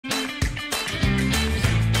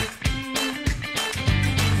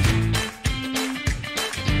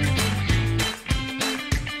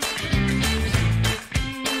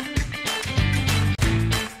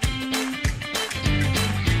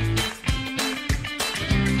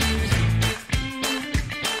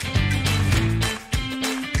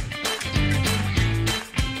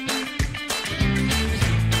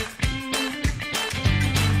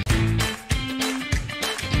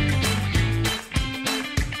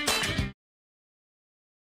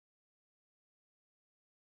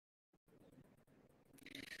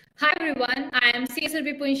Hi everyone, I am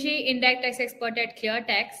Surbhi Punshi, indirect tax expert at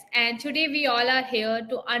ClearTax, and today we all are here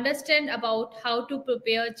to understand about how to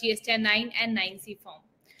prepare GSTR-9 and 9C form.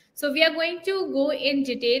 So we are going to go in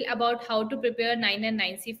detail about how to prepare 9 and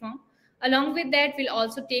 9C form. Along with that, we'll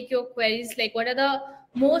also take your queries like what are the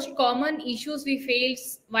most common issues we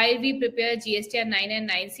face while we prepare GSTR-9 and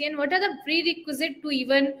 9C, and what are the prerequisite to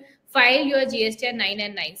even file your GSTR-9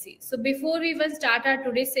 and 9C. So before we even start our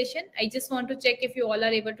today's session, I just want to check if you all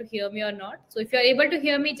are able to hear me or not. So if you are able to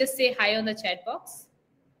hear me, just say hi on the chat box.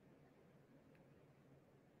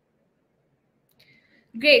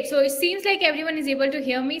 Great. So it seems like everyone is able to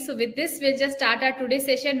hear me. So with this, we'll just start our today's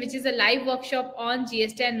session, which is a live workshop on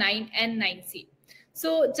GSTR-9 and 9C.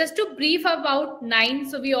 So just to brief about 9,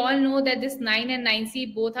 so we all know that this 9 and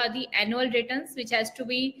 9C both are the annual returns, which has to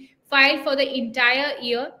be filed for the entire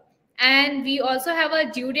year. And we also have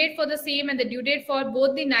a due date for the same, and the due date for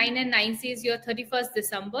both the 9 and 9C is your 31st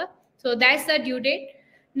December. So that's the due date.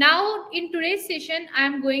 Now, in today's session, I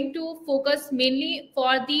am going to focus mainly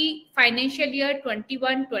for the financial year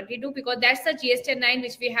 21-22 because that's the GST-9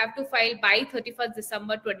 which we have to file by 31st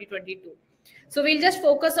December 2022. So we'll just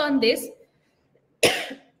focus on this.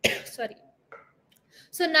 Sorry.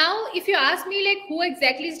 So now if you ask me like who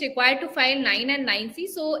exactly is required to file 9 and 9C,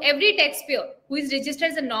 so every taxpayer who is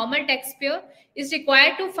registered as a normal taxpayer is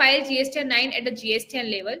required to file GST-9 at the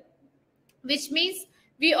GST level, which means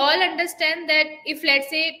we all understand that if let's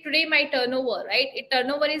say today my turnover, right,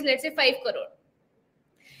 turnover is let's say 5 crore.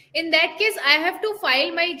 In that case, I have to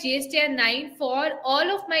file my GSTR-9 for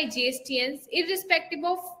all of my GSTNs, irrespective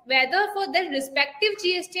of whether for the respective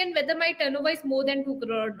GSTN, whether my turnover is more than 2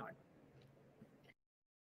 crore or not.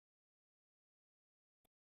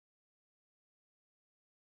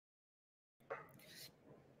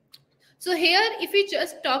 So here, if we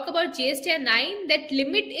just talk about GSTR-9, that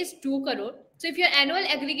limit is 2 crore. So if your annual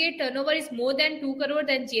aggregate turnover is more than 2 crore,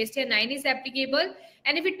 then GSTR-9 is applicable.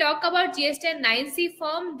 And if we talk about GSTR-9C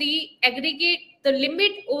form, the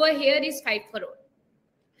limit over here is 5 crore.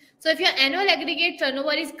 So if your annual aggregate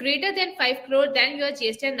turnover is greater than 5 crore, then your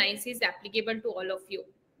GSTR-9C is applicable to all of you.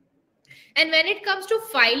 And when it comes to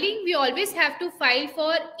filing, we always have to file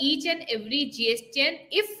for each and every GSTN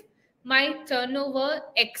if my turnover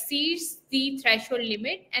exceeds the threshold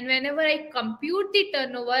limit. And whenever I compute the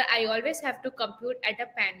turnover, I always have to compute at a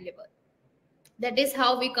PAN level. That is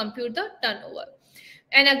how we compute the turnover.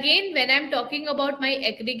 And again, when I'm talking about my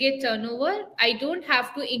aggregate turnover, I don't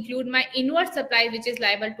have to include my inward supply, which is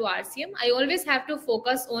liable to RCM. I always have to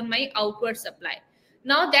focus on my outward supply.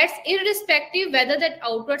 Now that's irrespective whether that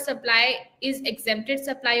outward supply is exempted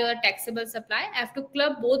supply or taxable supply. I have to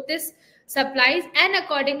club both these supplies and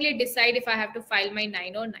accordingly decide if I have to file my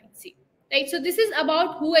 9 or 9C. Right. So this is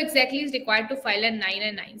about who exactly is required to file a 9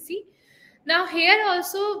 and 9C. Now here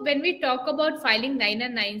also, when we talk about filing 9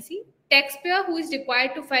 and 9C, taxpayer who is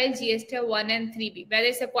required to file GSTR-1 and 3B, whether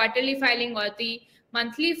it's a quarterly filing or the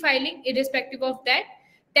monthly filing, irrespective of that,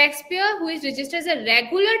 taxpayer who is registered as a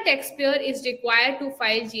regular taxpayer is required to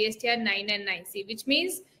file GSTR-9 and 9C, which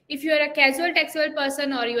means if you are a casual taxable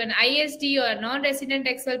person or you are an ISD or a non-resident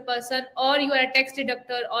taxable person or you are a tax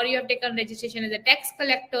deductor or you have taken registration as a tax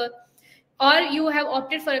collector or you have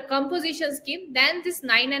opted for a composition scheme, then this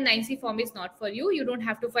 9 and 9C form is not for you. You don't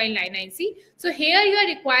have to file 9 and 9C. So here you are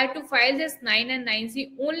required to file this 9 and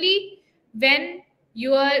 9C only when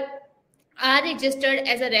you are registered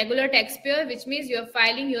as a regular taxpayer, which means you are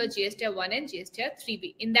filing your GSTR-1 and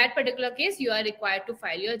GSTR-3B. In that particular case, you are required to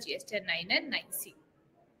file your GSTR-9 and 9C.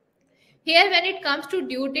 Here, when it comes to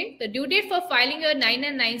due date, the due date for filing your 9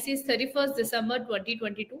 and 9C is 31st December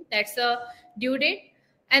 2022. That's a due date.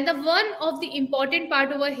 And the one of the important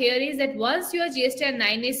part over here is that once your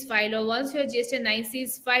GSTR-9 is filed or once your GSTR-9C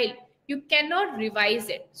is filed, you cannot revise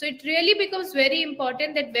it. So it really becomes very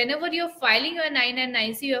important that whenever you're filing your 9 and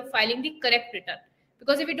 9C, you're filing the correct return.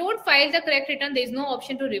 Because if you don't file the correct return, there is no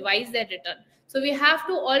option to revise that return. So we have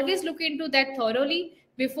to always look into that thoroughly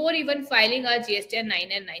before even filing our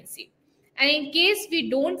GSTR-9 and 9C. And in case we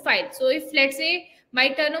don't file, so if let's say my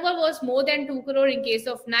turnover was more than 2 crore in case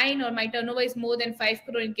of 9 or my turnover is more than 5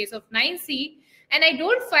 crore in case of 9C, and I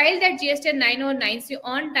don't file that GST-9 or 9C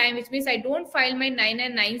on time, which means I don't file my 9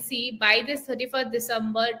 and 9C by this 31st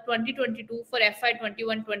December 2022 for FY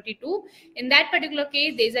 21-22. In that particular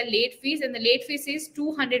case, there is a late fees and the late fees is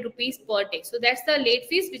 200 rupees per day. So that's the late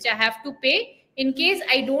fees which I have to pay in case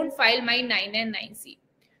I don't file my 9 and 9C.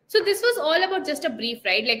 So this was all about just a brief,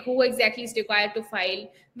 right? Like who exactly is required to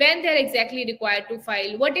file, when they're exactly required to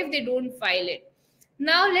file, what if they don't file it.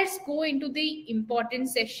 Now let's go into the important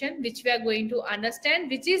section which we are going to understand,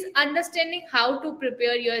 which is understanding how to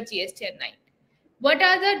prepare your GSTR-9. what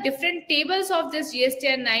are the different tables of this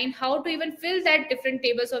GSTR-9, how to even fill that different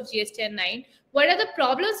tables of GSTR-9, what are the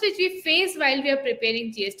problems which we face while we are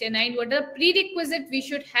preparing GSTR-9, what are the prerequisites we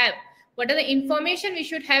should have, what are the information we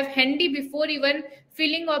should have handy before even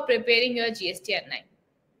filling or preparing your GSTR-9.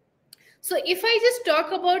 So if I just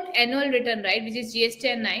talk about annual return, right, which is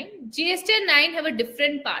GSTR-9, GSTR-9 have a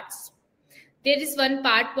different parts. There is one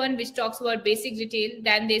part 1 which talks about basic detail.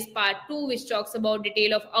 Then there's part 2 which talks about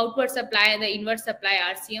detail of outward supply and the inward supply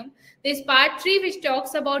RCM. There's part 3 which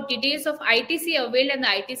talks about details of ITC availed and the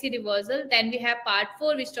ITC reversal. Then we have part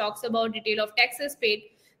 4 which talks about detail of taxes paid.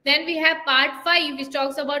 Then we have part 5 which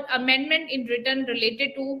talks about amendment in return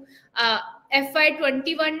related to FY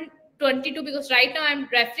 21-22, because right now I'm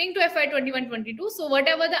referring to FY 21-22. So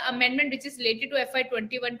whatever the amendment which is related to FY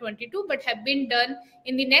 21-22 but have been done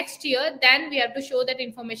in the next year, then we have to show that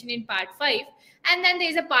information in part 5. And then there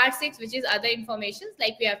is a part 6 which is other information,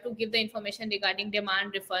 like we have to give the information regarding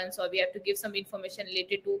demand refunds, or we have to give some information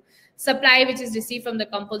related to supply which is received from the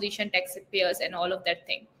composition taxpayers and all of that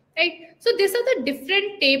thing, right? So these are the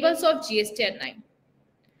different tables of GSTR-9.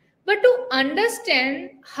 But to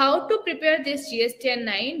understand how to prepare this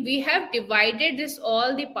GSTR-9, we have divided this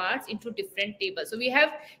all the parts into different tables. So we have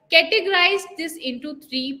categorized this into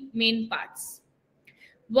 3 main parts.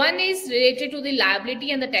 One is related to the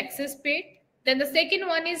liability and the taxes paid. Then the second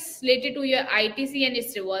one is related to your ITC and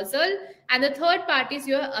its reversal. And the third part is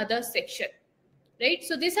your other section, right?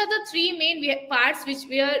 So these are the 3 main parts which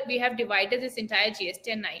we have divided this entire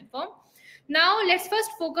GSTR-9 form. Now let's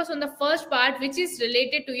first focus on the first part, which is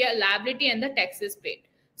related to your liability and the taxes paid.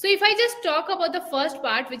 So if I just talk about the first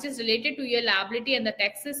part, which is related to your liability and the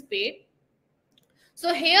taxes paid.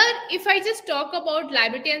 So here, if I just talk about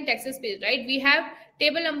liability and taxes paid, right, we have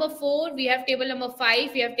table number 4, we have table number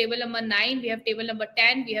 5, we have table number 9, we have table number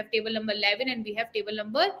 10, we have table number 11, and we have table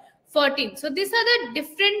number 14. So these are the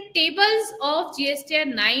different tables of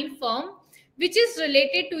GSTR-9 form, which is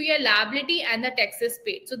related to your liability and the taxes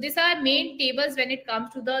paid. So these are main tables when it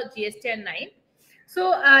comes to the GSTR-9. So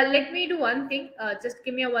let me do one thing. Just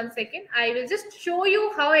give me 1 second. I will just show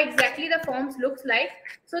you how exactly the forms looks like,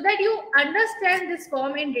 so that you understand this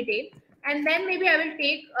form in detail. And then maybe I will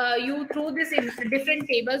take you through this in different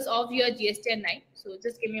tables of your GSTR-9. So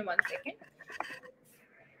just give me 1 second.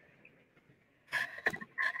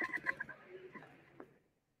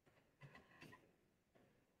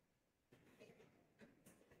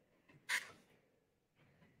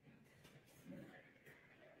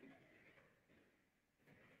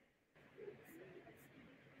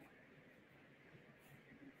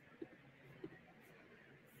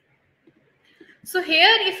 So here,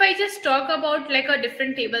 if I just talk about like a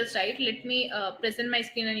different tables, right? Let me present my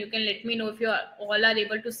screen and you can let me know if you all are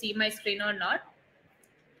able to see my screen or not.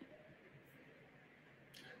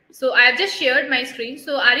 So I have just shared my screen.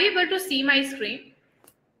 So are you able to see my screen?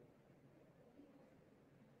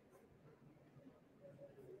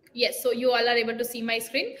 Yes, so you all are able to see my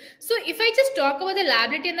screen. So if I just talk about the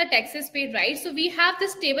liability and the taxes paid, right? So we have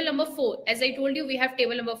this table number 4. As I told you, we have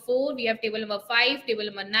table number 4, we have table number 5, table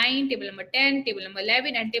number 9, table number 10, table number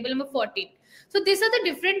 11, and table number 14. So these are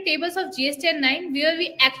the different tables of GSTR-9 where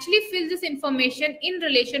we actually fill this information in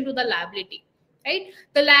relation to the liability, right?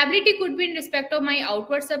 The liability could be in respect of my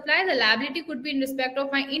outward supply. The liability could be in respect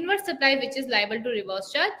of my inward supply, which is liable to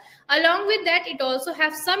reverse charge. Along with that, it also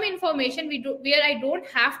has some information where I don't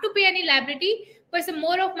have to pay any liability, but it's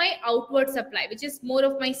more of my outward supply, which is more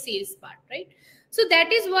of my sales part, right? So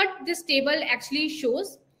that is what this table actually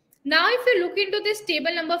shows. Now, if you look into this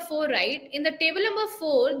table number 4, right, in the table number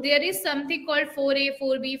 4, there is something called 4A,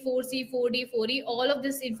 4B, 4C, 4D, 4E. All of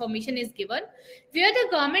this information is given where the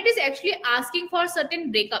government is actually asking for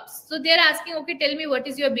certain breakups. So they're asking, okay, tell me what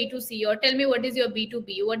is your B2C, or tell me what is your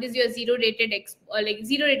B2B, what is your zero rated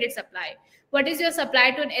supply, what is your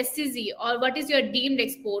supply to an SCZ, or what is your deemed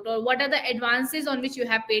export, or what are the advances on which you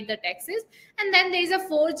have paid the taxes. And then there is a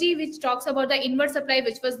 4G which talks about the inward supply,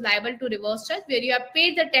 which was liable to reverse charge, where you have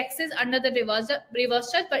paid the taxes under the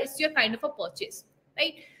reverse charge, but it's your kind of a purchase,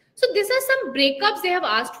 right? So these are some breakups they have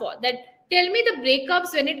asked for, that tell me the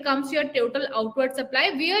breakups when it comes to your total outward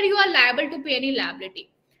supply where you are liable to pay any liability.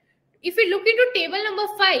 If we look into table number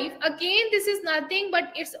 5, again, this is nothing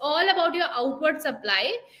but it's all about your outward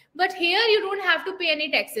supply. But here you don't have to pay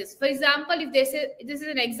any taxes. For example, if this is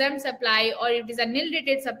an exempt supply, or if it is a nil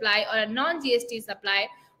rated supply, or a non-GST supply,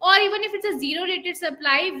 or even if it's a zero rated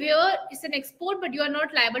supply where it's an export but you are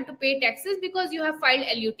not liable to pay taxes because you have filed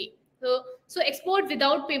LUT. So export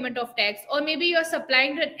without payment of tax, or maybe you are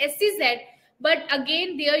supplying to an SCZ, but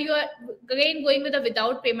again there you are again going with a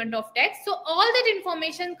without payment of tax. So all that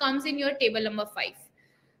information comes in your table number 5.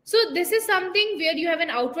 So this is something where you have an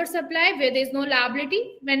outward supply where there is no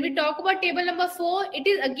liability. When we talk about table number 4, it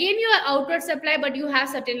is again your outward supply, but you have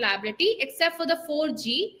certain liability, except for the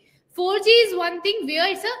 4G. 4G is one thing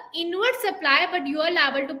where it's an inward supply, but you are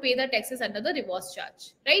liable to pay the taxes under the reverse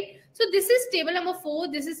charge, right? So this is table number 4.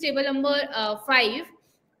 This is table number 5,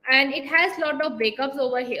 and it has lot of breakups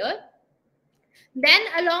over here. Then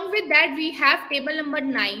along with that, we have table number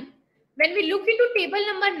 9. When we look into table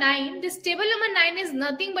number 9, this table number 9 is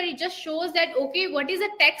nothing but it just shows that, okay, what is the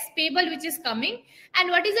tax payable which is coming and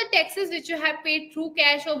what is the taxes which you have paid through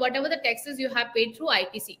cash or whatever the taxes you have paid through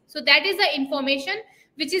ITC. So that is the information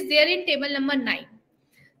which is there in table number 9.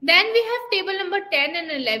 Then we have table number 10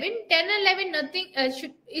 and 11. 10 and 11, nothing,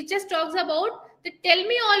 it just talks about tell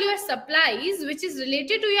me all your supplies which is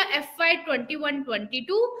related to your FY 21-22,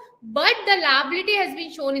 but the liability has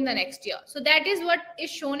been shown in the next year. So that is what is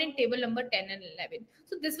shown in table number 10 and 11.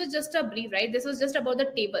 So this was just a brief, right? This was just about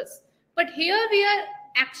the tables. But here we are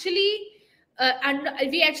actually,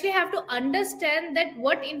 we actually have to understand that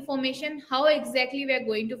what information, how exactly we are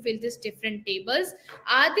going to fill these different tables.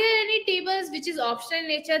 Are there any tables which is optional in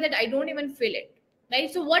nature that I don't even fill it? Right?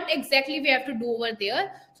 So what exactly we have to do over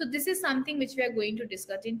there? So this is something which we are going to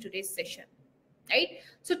discuss in today's session, right?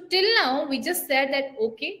 So till now, we just said that,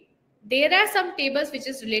 okay, there are some tables which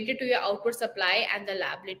is related to your outward supply and the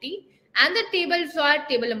liability. And the tables are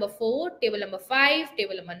table number 4, table number 5,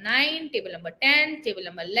 table number 9, table number 10, table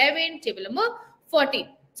number 11, table number 14.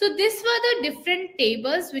 So these were the different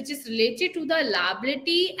tables which is related to the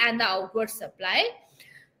liability and the outward supply.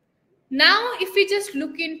 Now, if we just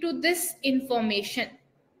look into this information,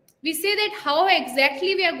 we say that how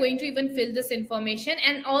exactly we are going to even fill this information.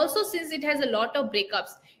 And also, since it has a lot of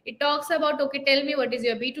breakups, it talks about, okay, tell me what is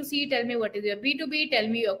your B2C, tell me what is your B2B, tell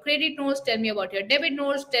me your credit notes, tell me about your debit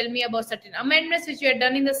notes, tell me about certain amendments which you have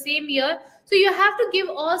done in the same year. So you have to give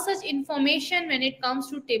all such information when it comes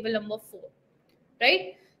to table number 4,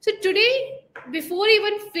 right? So today, before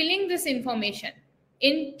even filling this information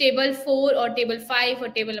in table 4 or table 5 or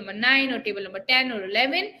table number 9 or table number 10 or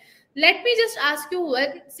 11, let me just ask you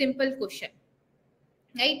one simple question,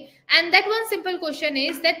 right? And that one simple question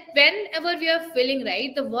is that whenever we are filling,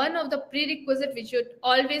 right, the one of the prerequisite which you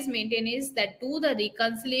always maintain is that do the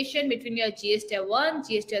reconciliation between your GSTR-1,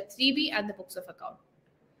 GSTR-3B and the books of account.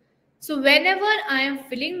 So whenever I am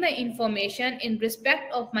filling the information in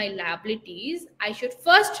respect of my liabilities, I should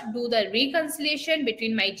first do the reconciliation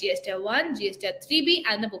between my GSTR-1, GSTR-3B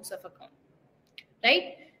and the books of account,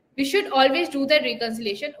 right? We should always do that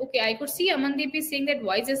reconciliation. Okay, I could see Amandeep is saying that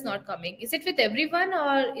voice is not coming. Is it with everyone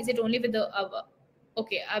or is it only with the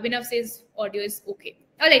okay, Abhinav says audio is okay.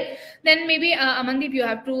 All right, then maybe Amandeep, you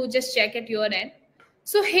have to just check at your end.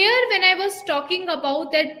 So here, when I was talking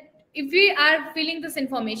about that, if we are filling this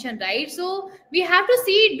information, right, so we have to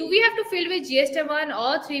see, do we have to fill with GST-1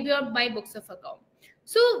 or 3B or my books of account?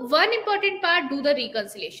 So one important part, do the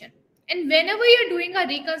reconciliation. And whenever you're doing a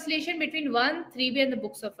reconciliation between 1, 3B and the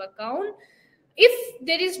books of account, if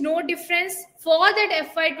there is no difference for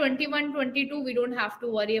that FY 21-22, we don't have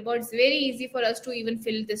to worry about. It's very easy for us to even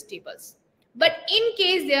fill these tables. But in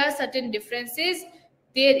case there are certain differences,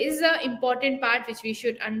 there is an important part which we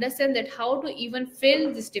should understand, that how to even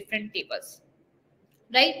fill these different tables,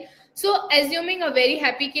 right? So assuming a very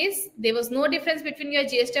happy case, there was no difference between your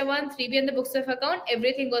GST-1, 3B and the books of account,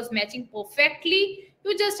 everything was matching perfectly.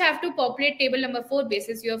 You just have to populate table number 4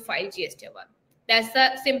 basis your file GST-1. That's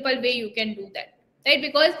the simple way you can do that, right?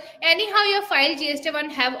 Because anyhow your file GST-1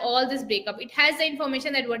 have all this breakup. It has the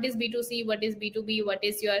information that what is B2C, what is B2B, what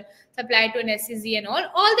is your supply to an SCZ and all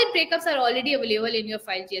the breakups are already available in your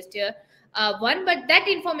file GST-1, but that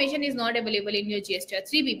information is not available in your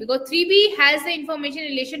GST-3B because 3B has the information in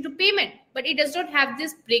relation to payment, but it does not have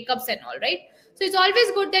these breakups and all, right? So it's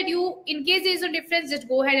always good that you, in case there is a difference, just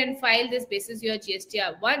go ahead and file this basis your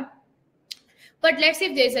GSTR-1. But let's say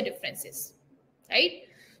if there is a differences, right?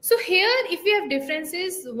 So here, if we have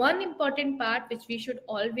differences, one important part which we should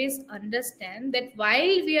always understand, that while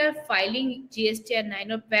we are filing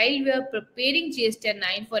GSTR-9 or while we are preparing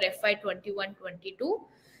GSTR-9 for FY 21-22,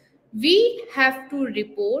 we have to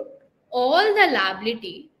report all the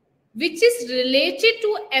liability which is related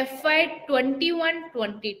to FY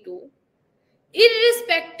 21-22,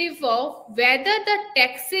 irrespective of whether the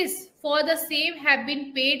taxes for the same have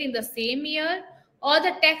been paid in the same year, or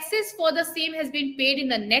the taxes for the same has been paid in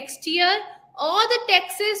the next year, or the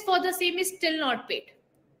taxes for the same is still not paid,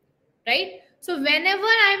 right? So whenever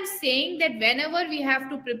I'm saying that whenever we have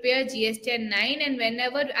to prepare GST-9 and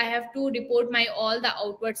whenever I have to report my all the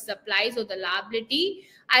outward supplies or the liability,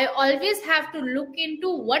 I always have to look into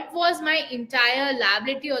what was my entire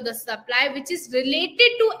liability or the supply which is related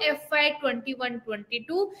to FY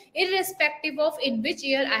 21-22, irrespective of in which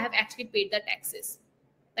year I have actually paid the taxes,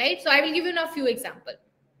 right? So I will give you now a few examples.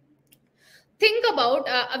 Think about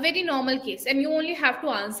a very normal case, and you only have to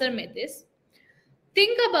answer me this.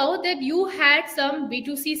 Think about that you had some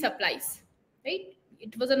B2C supplies, right?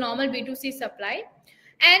 It was a normal B2C supply,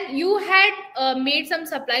 and you had made some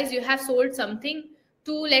supplies, you have sold something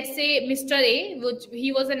to, let's say, Mr. A, which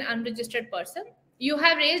he was an unregistered person. You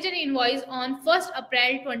have raised an invoice on 1st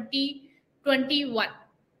April 2021.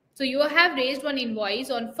 So you have raised one invoice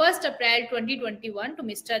on 1st April 2021 to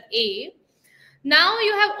Mr. A. Now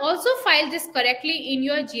you have also filed this correctly in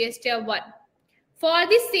your GSTR-1 for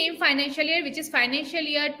the same financial year, which is financial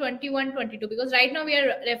year 21-22, because right now we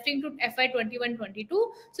are referring to FY 21-22.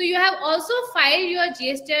 So you have also filed your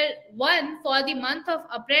GSTR-1 for the month of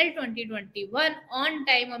April 2021 on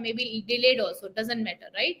time, or maybe delayed also, doesn't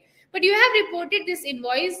matter, right? But you have reported this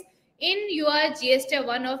invoice in your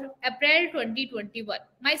GSTR-1 of April 2021.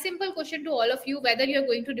 My simple question to all of you, whether you are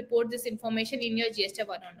going to report this information in your GSTR-1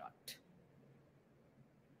 or not.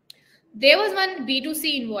 There was one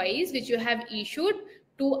B2C invoice which you have issued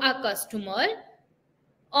to a customer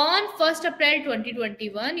on 1st April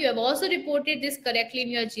 2021. You have also reported this correctly in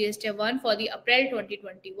your GSTR-1 for the April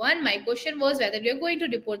 2021. My question was whether you are going to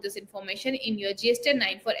report this information in your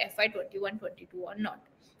GSTR-9 for FY 21-22 or not.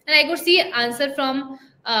 And I could see an answer from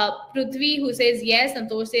Prithvi, who says yes,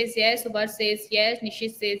 Santosh says yes, Subhar says yes,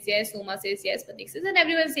 Nishit says yes, Suma says yes, Pratik says, and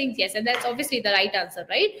everyone saying yes. And that's obviously the right answer,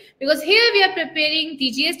 right? Because here we are preparing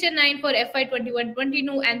the GST-9 for FY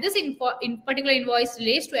 21-22, and this in particular invoice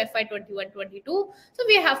relates to FY 21-22. So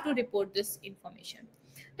we have to report this information.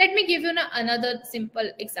 Let me give you another simple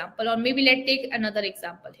example, or maybe let's take another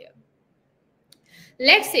example here.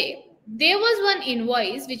 Let's say there was one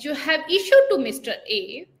invoice which you have issued to Mr.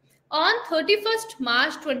 A on 31st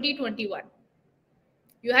March 2021.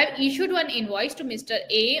 You have issued one invoice to Mr.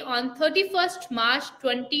 A on 31st March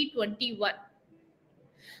 2021.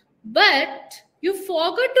 But you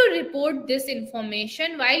forgot to report this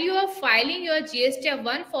information while you are filing your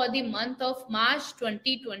GSTR-1 for the month of March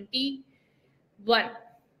 2021,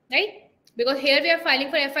 right? Because here we are filing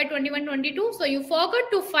for FY 21-22. So you forgot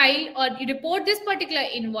to file or you report this particular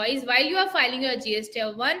invoice while you are filing your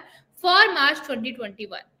GSTR-1 for March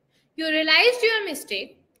 2021. You realized your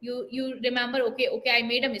mistake. You remember, okay, I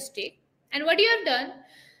made a mistake. And what you have done,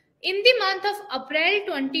 in the month of April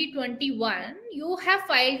 2021, you have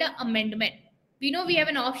filed an amendment. We know we have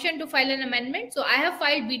an option to file an amendment. So I have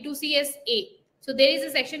filed B2CSA. So there is a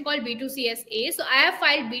section called B2CSA. So I have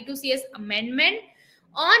filed B2CS amendment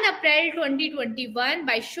on April 2021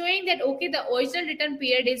 by showing that, okay, the original return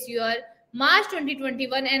period is your March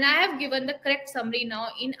 2021, and I have given the correct summary now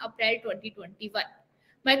in April 2021.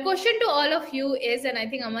 My question to all of you is, and I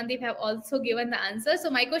think Amandeep have also given the answer.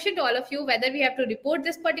 So my question to all of you, whether we have to report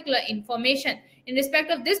this particular information in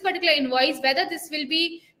respect of this particular invoice, whether this will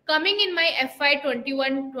be coming in my FY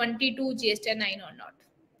 21-22 GSTR-9 or not.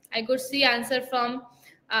 I could see answer from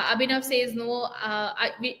Abhinav says no,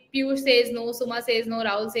 Piyush says no, Suma says no,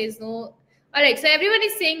 Rahul says no. All right, so everyone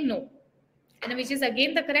is saying no, and which is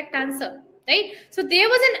again the correct answer. Right? So there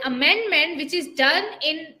was an amendment which is done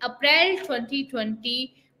in April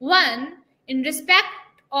 2021 in respect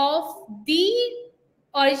of the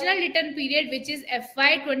original return period, which is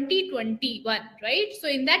FY 2021, right? So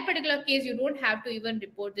in that particular case, you don't have to even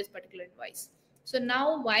report this particular invoice. So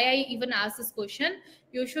now why I even ask this question,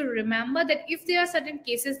 you should remember that if there are certain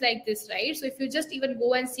cases like this, right? So if you just even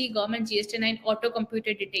go and see government GST-9 auto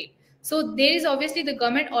computed detail. So there is obviously the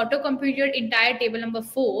government auto computed entire table number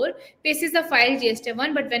 4 faces the file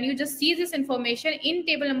GST-1, but when you just see this information in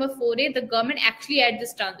table number 4A, the government actually add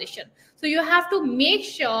this transition. So you have to make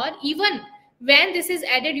sure even when this is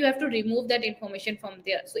added, you have to remove that information from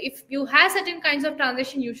there. So if you have certain kinds of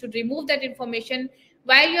transition, you should remove that information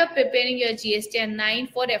while you are preparing your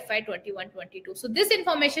GSTR-9 for FY 21-22. So this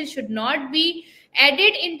information should not be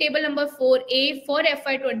added in table number 4A for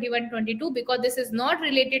FY 21-22 because this is not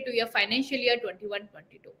related to your financial year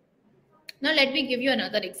 21-22. Now let me give you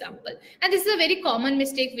another example. And this is a very common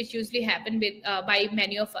mistake which usually happen with by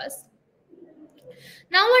many of us.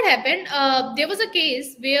 Now what happened, there was a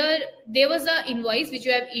case where there was an invoice which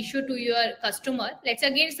you have issued to your customer. Let's say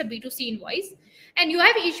again, it's a B2C invoice. And you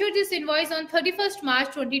have issued this invoice on 31st March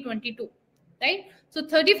 2022, right? So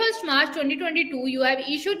 31st March 2022, you have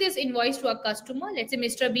issued this invoice to a customer. Let's say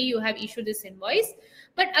Mr. B, you have issued this invoice.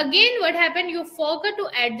 But again, what happened? You forgot to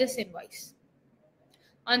add this invoice.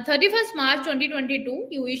 On 31st March 2022,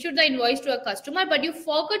 you issued the invoice to a customer, but you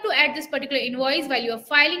forgot to add this particular invoice while you are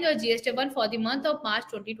filing your GST-1 for the month of March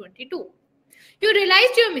 2022. You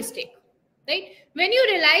realized your mistake, right? When you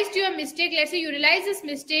realized your mistake, let's say you realized this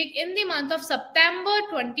mistake in the month of September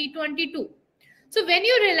 2022. So when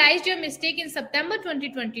you realized your mistake in September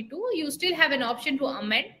 2022, you still have an option to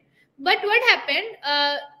amend. But what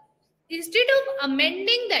happened? Instead of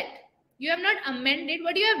amending that, you have not amended.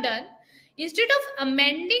 What you have done? Instead of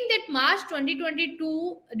amending that March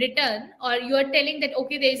 2022 return, or you are telling that,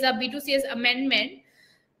 okay, there is a B2CS amendment,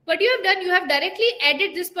 what you have done, you have directly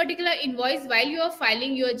added this particular invoice while you are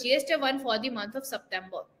filing your GST-1 for the month of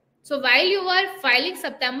September. So while you are filing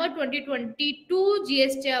September 2022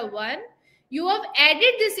 GST-1, you have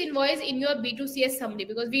added this invoice in your B2CS summary,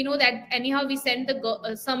 because we know that anyhow we send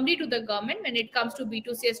the summary to the government when it comes to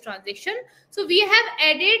B2CS transaction. So we have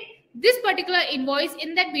added this particular invoice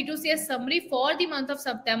in that B2CS summary for the month of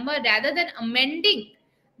September rather than amending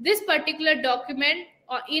this particular document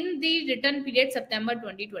in the return period September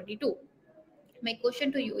 2022. My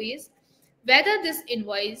question to you is whether this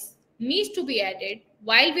invoice needs to be added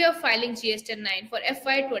while we are filing GST-9 for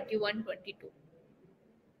FY 21-22.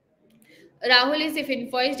 Rahul is, if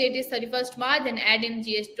invoice date is 31st March, then add in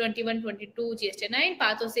GST-21-22 GST-9.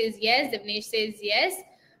 Patho says yes. Devnesh says yes.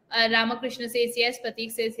 Ramakrishna says yes.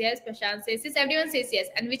 Pratik says yes. Prashant says yes. Everyone says yes,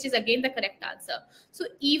 and which is again the correct answer. So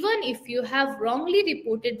even if you have wrongly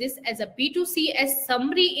reported this as a B2CS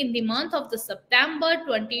summary in the month of the September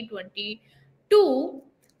 2022,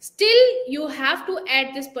 still you have to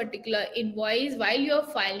add this particular invoice while you are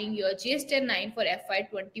filing your GST-9 for FY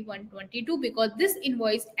 21-22, because this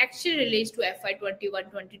invoice actually relates to FY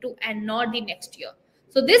 21-22 and not the next year.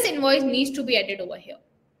 So this invoice needs to be added over here,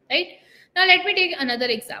 right? Now let me take another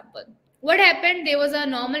example. What happened? There was a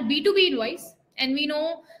normal B2B invoice, and we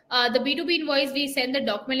know the B2B invoice, we send the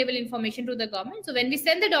document level information to the government. So when we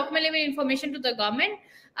send the document level information to the government,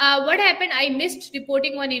 what happened? I missed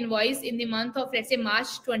reporting one invoice in the month of, let's say,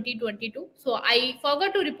 March 2022. So I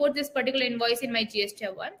forgot to report this particular invoice in my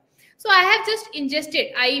GST-1. So I have just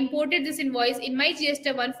I imported this invoice in my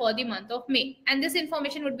GST-1 for the month of May, and this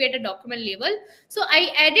information would be at a document level. So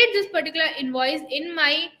I added this particular invoice in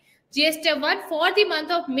my GST-1 for the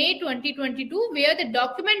month of May 2022, where the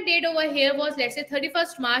document date over here was, let's say,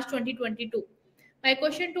 31st March 2022. My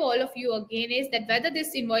question to all of you again is that whether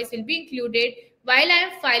this invoice will be included while I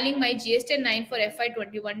am filing my GST-9 for FY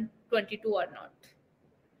 21-22 or not.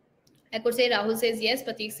 I could say Rahul says yes,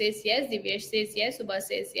 Pratik says yes, Divyesh says yes, Subha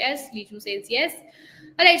says yes, Lichu says yes.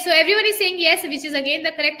 All right, so everyone is saying yes, which is again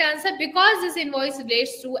the correct answer, because this invoice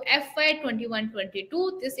relates to FY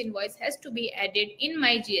 21-22. This invoice has to be added in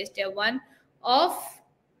my GST-1 of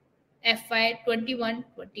FY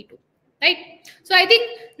 21-22. Right? So I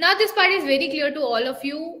think now this part is very clear to all of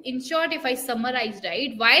you. In short, if I summarize,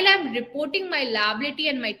 right, while I'm reporting my liability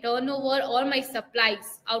and my turnover or my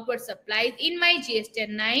supplies, outward supplies in my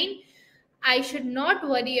GST-9, I should not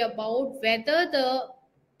worry about whether the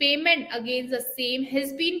payment against the same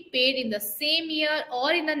has been paid in the same year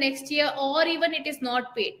or in the next year, or even it is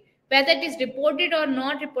not paid. Whether it is reported or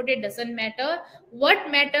not reported doesn't matter. What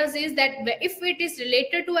matters is that if it is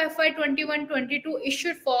related to FY 21-22, it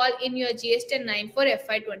should fall in your GST-9 for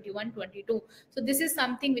FY 21-22. So this is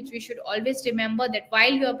something which we should always remember, that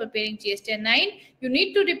while you are preparing GST-9, you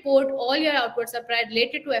need to report all your outward supply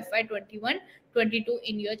related to FY 21-22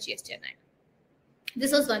 in your GST-9.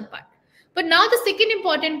 This was one part. But now the second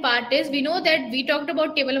important part is, we know that we talked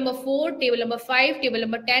about table number 4, table number 5, table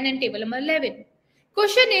number 10, and table number 11.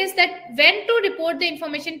 Question is that when to report the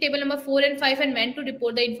information table number 4 and 5, and when to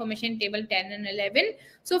report the information table 10 and 11.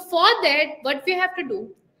 So for that, what we have to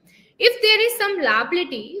do, if there is some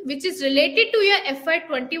liability which is related to your FY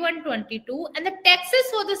 21-22 and the taxes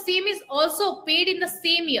for the same is also paid in the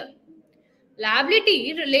same year,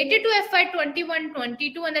 liability related to FY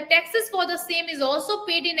 21-22 and the taxes for the same is also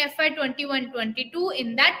paid in FY 21-22,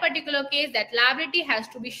 in that particular case, that liability has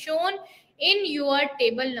to be shown in your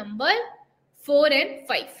table number 4 and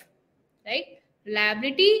 5, right?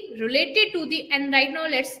 Liability related to the, and right now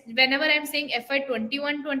whenever I'm saying FY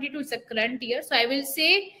 21-22, it's a current year, so I will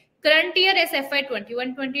say current year as FY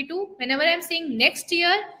 21-22. Whenever I'm saying next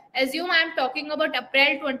year, assume I'm talking about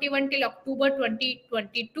April 21 till October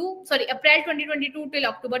 2022. Sorry, April 2022 till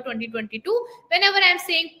October 2022. Whenever I'm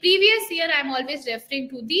saying previous year, I'm always referring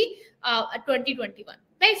to the 2021.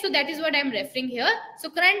 Right? So that is what I'm referring here.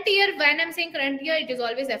 So current year, when I'm saying current year, it is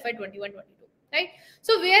always FY 21-22. Right?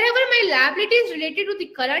 So wherever my liability is related to the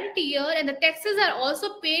current year and the taxes are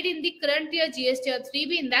also paid in the current year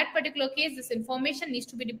GSTR-3B, in that particular case, this information needs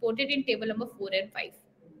to be reported in table number 4 and 5.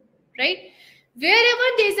 Right? Wherever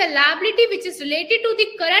there is a liability which is related to the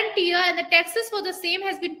current year and the taxes for the same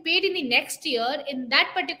has been paid in the next year, in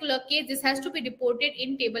that particular case, this has to be reported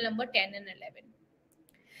in table number 10 and 11.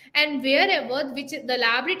 And wherever the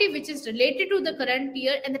liability which is related to the current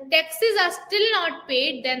year and the taxes are still not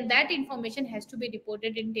paid, then that information has to be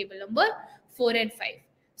reported in table number 4 and 5.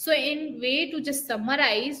 So in way to just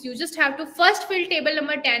summarize, you just have to first fill table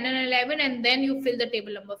number 10 and 11 and then you fill the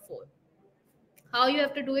table number 4. How you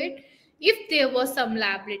have to do it? If there was some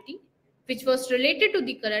liability which was related to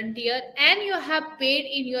the current year and you have paid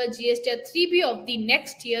in your GSTR-3B of the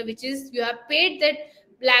next year, which is you have paid that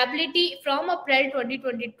liability from April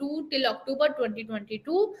 2022 till October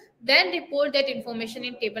 2022, then report that information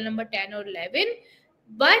in table number 10 or 11.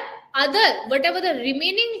 But whatever the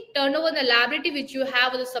remaining turnover, the liability which you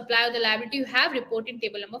have, or the supply of the liability you have, report in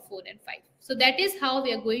table number 4 and 5. So that is how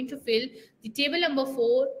we are going to fill the table number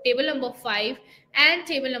 4, table number 5, and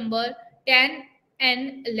table number 10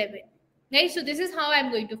 and 11. Right? So this is how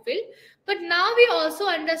I'm going to fill. But now we also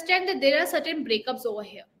understand that there are certain breakups over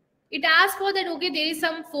here. It asks for that, okay, there is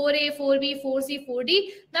some 4A, 4B, 4C, 4D.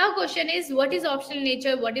 Now question is, what is optional in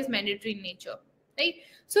nature? What is mandatory in nature? Right?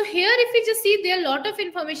 So here, if we just see, there are a lot of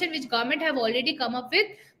information which government have already come up with.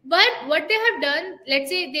 But what they have done, let's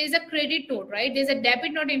say there is a credit note, right? There's a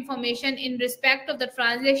debit note information in respect of the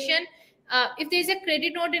transaction. If there is a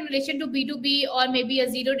credit note in relation to B2B or maybe a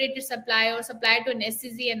zero-rated supply or supply to an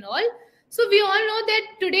SCZ and all. So we all know that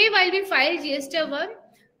today, while we file GST-1,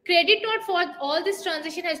 credit note for all this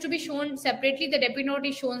transaction has to be shown separately. The debit note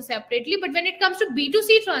is shown separately. But when it comes to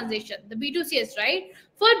B2C transaction, the B2CS, right?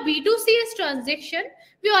 For B2CS transaction,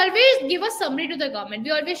 we always give a summary to the government.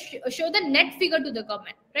 We always show the net figure to the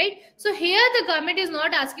government, right? So here the government is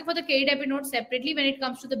not asking for the credit debit note separately when it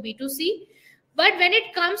comes to the B2C. But when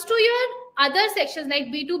it comes to your other sections like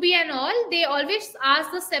B2B and all, they always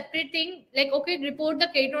ask the separate thing, like, okay, report the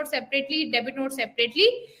credit note separately, debit note separately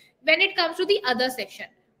when it comes to the other section.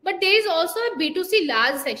 But there is also a B2C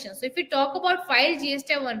large section. So if we talk about file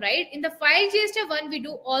GST-1, right? In the file GST-1, we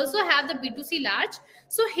do also have the B2C large.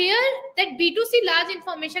 So here that B2C large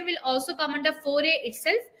information will also come under 4A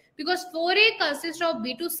itself, because 4A consists of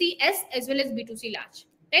B2CS as well as B2C large,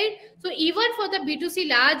 right? So even for the B2C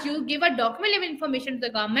large, you give a document level information to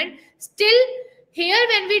the government. Still, here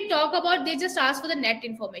when we talk about, they just ask for the net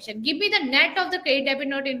information. Give me the net of the credit debit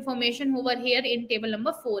note information over here in table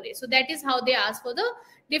number 4A. So that is how they ask for the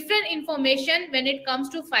different information when it comes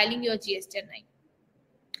to filing your GST-9.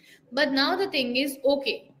 But now the thing is,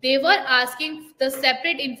 okay, they were asking the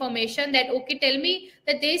separate information that, okay, tell me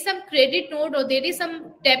that there is some credit note or there is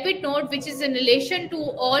some debit note which is in relation to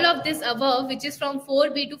all of this above, which is from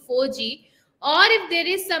 4B to 4G, or if there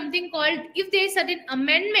is something called, if there is certain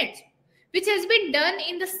amendments which has been done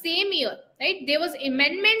in the same year, right? There was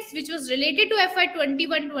amendments which was related to FY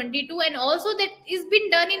 21-22 and also that is been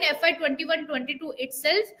done in FY 21-22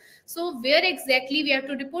 itself. So where exactly we have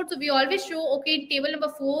to report? So we always show, okay, in table number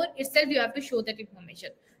 4 itself, you have to show that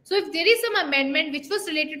information. So if there is some amendment which was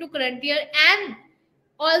related to current year and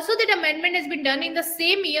also that amendment has been done in the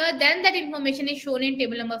same year, then that information is shown in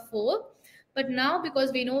table number 4. But now,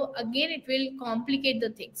 because we know, again, it will complicate the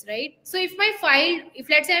things, right? So if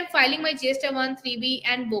let's say I'm filing my GST-1, 3B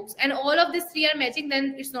and books, and all of these 3 are matching,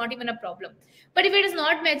 then it's not even a problem. But if it is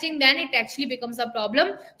not matching, then it actually becomes a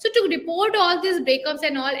problem. So to report all these breakups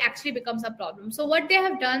and all actually becomes a problem. So what they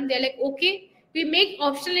have done, they're like, okay, we make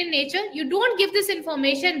optional in nature. You don't give this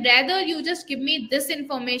information, rather you just give me this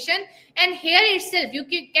information, and here itself you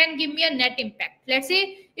can give me a net impact. Let's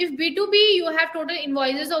say if B2B, you have total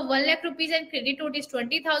invoices of 1 lakh rupees and credit note is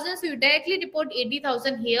 20,000, so you directly report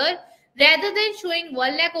 80,000 here, rather than showing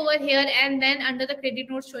 1 lakh over here and then under the credit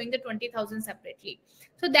note showing the 20,000 separately.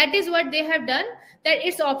 So that is what they have done, that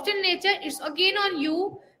it's optional nature. It's again on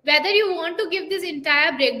you whether you want to give this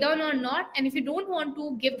entire breakdown or not. And if you don't want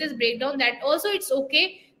to give this breakdown, that also it's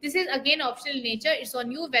okay. This is again optional in nature. It's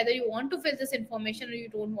on you whether you want to fill this information or you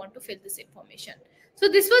don't want to fill this information. So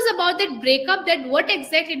this was about that breakup, that what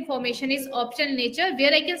exact information is optional in nature,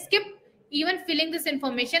 where I can skip even filling this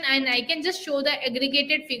information and I can just show the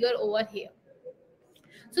aggregated figure over here.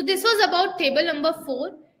 So this was about table number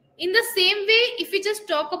 4. In the same way, if we just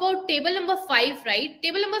talk about table number 5, right?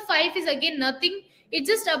 Table number 5 is again nothing. It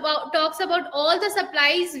just talks about all the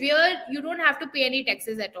supplies where you don't have to pay any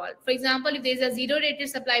taxes at all. For example, if there's a zero-rated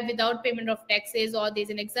supply without payment of taxes, or there's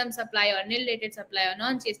an exempt supply or nil-rated supply or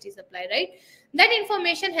non-GST supply, right? That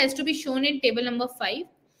information has to be shown in table number 5.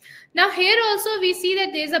 Now here also we see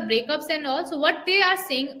that there's a breakups and all. So what they are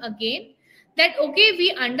saying again, that okay,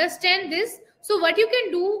 we understand this. So what you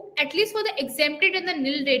can do, at least for the exempted and the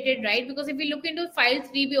nil rated, right? Because if we look into file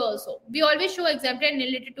 3B also, we always show exempted and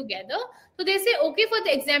nil rated together. So they say, okay, for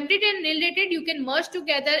the exempted and nil rated, you can merge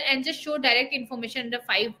together and just show direct information under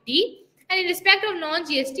 5D. And in respect of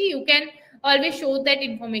non-GST, you can always show that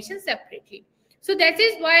information separately. So that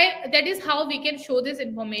is how we can show this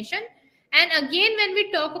information. And again, when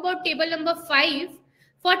we talk about table number 5,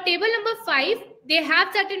 for table number 5, they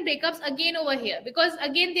have certain breakups again over here, because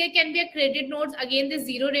again there can be a credit notes again the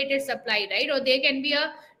zero rated supply, right? Or there can be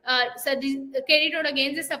a credit note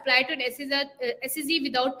against the supply to an SEZ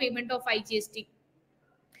without payment of IGST.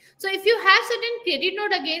 So if you have certain credit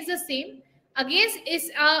note against the same, against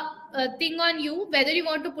is a thing on you whether you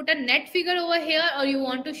want to put a net figure over here or you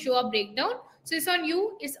want to show a breakdown. So it's on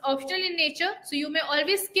you. It's optional in nature. So you may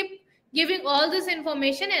always skip giving all this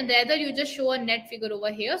information and rather you just show a net figure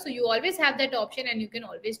over here. So you always have that option and you can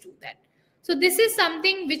always do that. So this is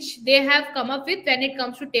something which they have come up with when it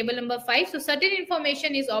comes to table number 5. So certain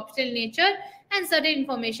information is optional in nature and certain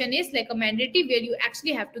information is like a mandatory where you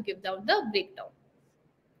actually have to give down the breakdown.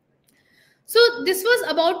 So this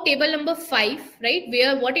was about table number 5, right?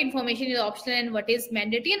 Where what information is optional and what is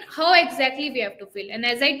mandatory and how exactly we have to fill. And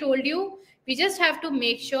as I told you, we just have to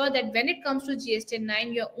make sure that when it comes to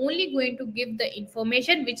GST-9, you're only going to give the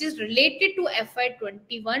information which is related to FY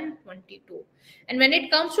 21-22. And when it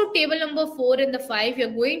comes to table number 4 and the 5, you're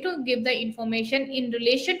going to give the information in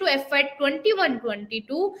relation to FY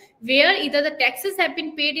 21-22, where either the taxes have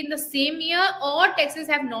been paid in the same year or taxes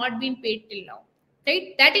have not been paid till now.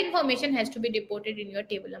 Right? That information has to be reported in your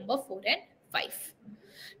table number 4 and 5.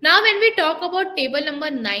 Now, when we talk about table number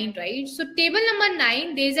 9, right? So table number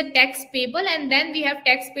 9, there is a tax payable and then we have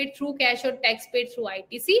tax paid through cash or tax paid through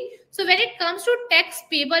ITC. So when it comes to tax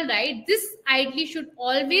payable, right, this ideally should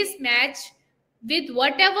always match with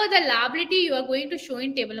whatever the liability you are going to show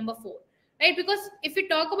in table number 4. Right? Because if we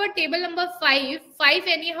talk about table number 5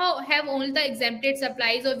 anyhow have only the exempted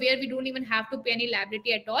supplies or where we don't even have to pay any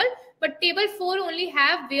liability at all. But table 4 only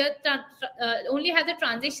have where only have the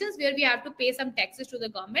transactions where we have to pay some taxes to the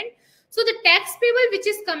government. So the tax payable which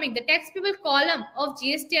is coming, the tax payable column of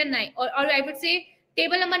GSTR-9 or I would say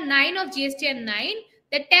table number 9 of GSTR-9,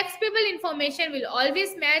 the tax payable information will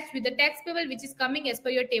always match with the tax payable which is coming as per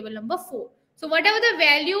your table number 4. So whatever the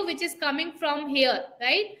value which is coming from here,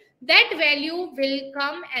 right? That value will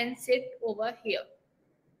come and sit over here.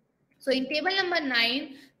 So in table number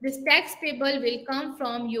 9, this tax payable will come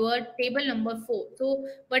from your table number 4. So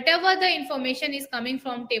whatever the information is coming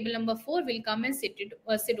from table number 4 will come and sit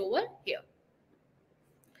over here.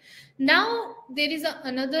 Now there is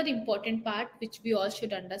another important part which we all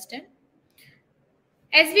should understand.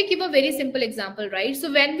 As we give a very simple example, right?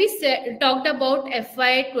 So when we talked about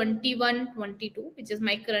FY 21-22, which is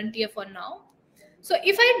my current year for now. So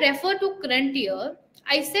if I refer to current year,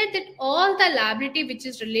 I said that all the liability which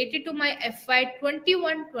is related to my FY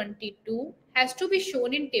 21-22 has to be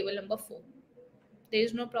shown in table number 4. There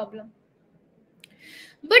is no problem.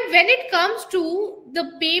 But when it comes to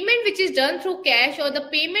the payment which is done through cash or the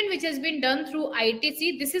payment which has been done through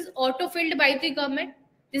ITC, this is auto-filled by the government.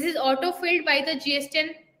 This is auto-filled by the GSTN,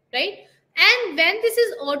 right? And when this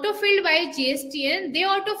is auto-filled by GSTN, they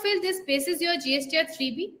auto-fill this basis your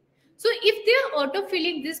GSTR-3B. So if they are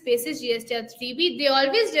auto-filling this basis GSTR-3B, they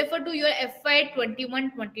always refer to your FY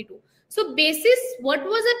 21-22. So basis what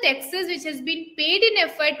was the taxes which has been paid in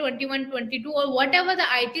FY 21-22 or whatever the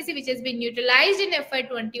ITC which has been utilized in FY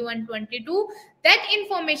 21-22, that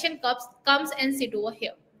information comes and sit over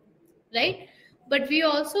here, right? But we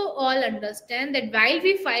also all understand that while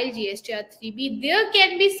we file GSTR-3B, there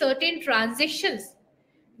can be certain transactions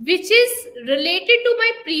which is related to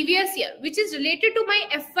my previous year, which is related to my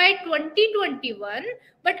FY 2021,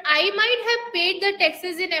 but I might have paid the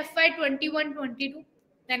taxes in FY 21-22.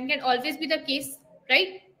 That can always be the case,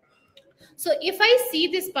 right? So if I see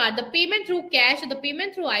this part, the payment through cash or the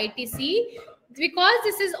payment through ITC, because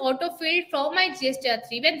this is auto-filled from my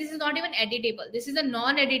GSTR-3, when this is not even editable, this is a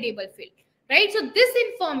non-editable field, right? So this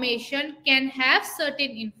information can have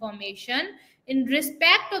certain information in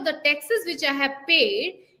respect of the taxes which I have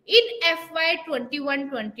paid in FY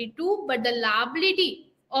 21-22, but the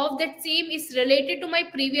liability of that same is related to my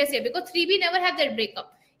previous year because 3B never have that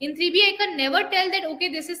breakup. In 3B, I can never tell that, okay,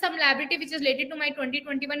 this is some liability which is related to my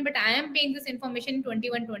 2021, but I am paying this information in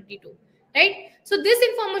 21-22, right? So this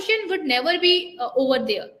information would never be over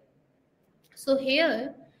there. So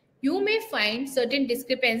here, you may find certain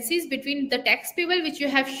discrepancies between the tax payable which you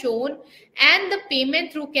have shown and the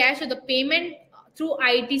payment through cash or the payment through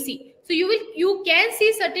ITC. So you can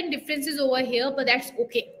see certain differences over here, but that's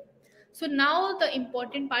okay. So now the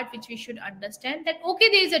important part which we should understand that, okay,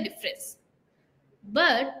 there is a difference.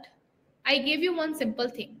 But I gave you one simple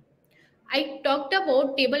thing. I talked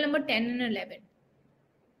about table number 10 and 11.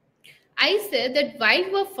 I said that while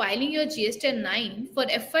you are filing your GST-9 for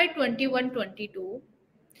FY 21-22,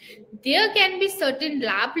 there can be certain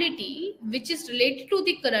liability which is related to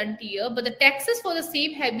the current year, but the taxes for the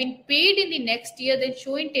same have been paid in the next year, then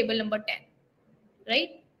show in table number 10, right?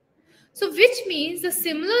 So which means the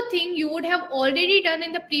similar thing you would have already done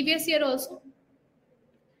in the previous year also.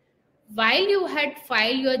 While you had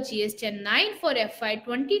filed your GST-9 for FY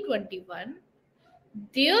 2021,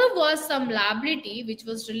 there was some liability which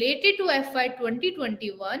was related to FY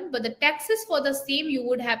 2021, but the taxes for the same you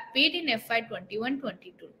would have paid in FY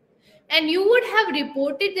 21-22. And you would have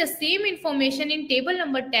reported the same information in table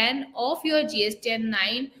number 10 of your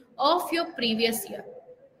GST-9 of your previous year,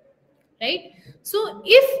 right? So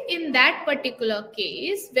if in that particular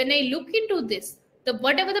case, when I look into this, the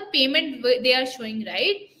whatever the payment they are showing,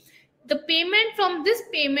 right, the payment from this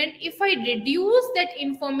payment, if I reduce that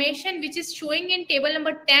information which is showing in table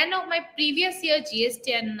number 10 of my previous year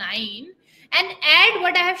GST-9 and add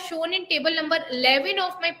what I have shown in table number 11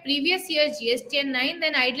 of my previous year GST-9,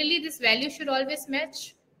 then ideally this value should always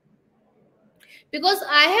match, because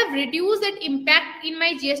I have reduced that impact in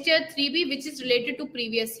my GSTR-3B which is related to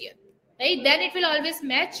previous year, right? Then it will always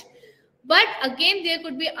match. But again, there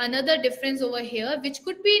could be another difference over here which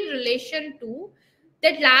could be in relation to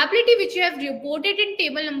that liability which you have reported in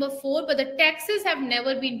table number 4, but the taxes have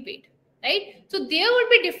never been paid, right? So there would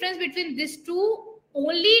be difference between these two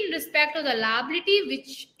only in respect of the liability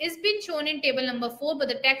which is been shown in table number 4, but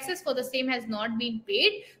the taxes for the same has not been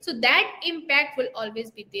paid. So that impact will always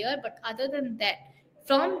be there. But other than that,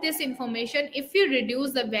 from this information, if you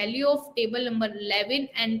reduce the value of table number 11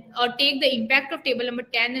 and or take the impact of table number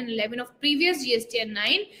 10 and 11 of previous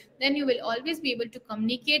GST-9, then you will always be able to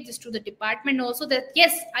communicate this to the department also that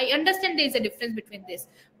yes, I understand there is a difference between this,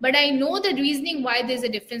 but I know the reasoning why there is a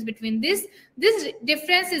difference between this. This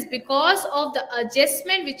difference is because of the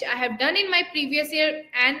adjustment which I have done in my previous year,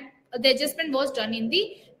 and the adjustment was done in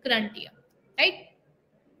the current year, right?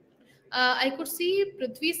 I could see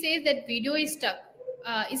Prithvi says that video is stuck.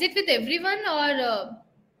 Is it with everyone, or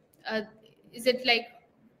is it like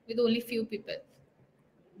with only few people?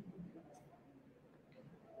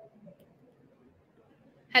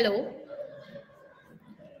 Hello.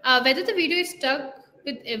 Whether the video is stuck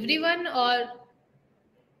with everyone or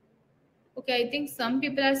okay, I think some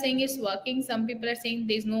people are saying it's working. Some people are saying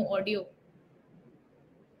there's no audio.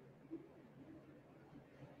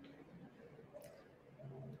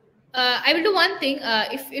 I will do one thing.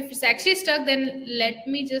 If it's actually stuck, then let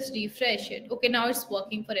me just refresh it. Okay, now it's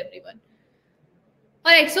working for everyone.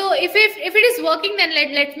 All right. So if it is working, then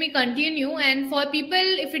let me continue. And for people,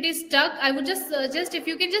 if it is stuck, I would just suggest if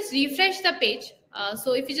you can just refresh the page.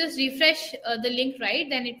 So if you just refresh the link, right,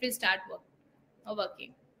 then it will start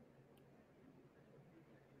working.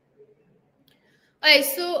 All right.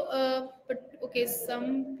 So but okay,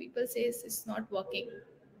 some people say it's not working.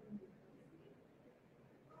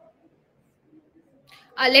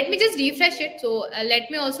 Let me just refresh it. So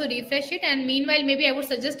let me also refresh it. And meanwhile, maybe I would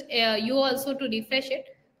suggest you also to refresh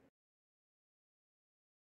it.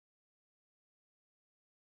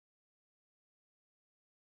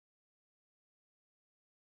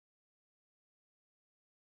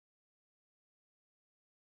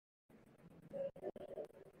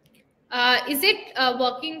 Is it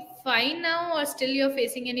working fine now, or still you're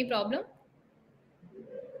facing any problem?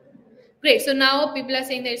 Great. So now people are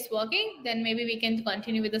saying that it's working. Then maybe we can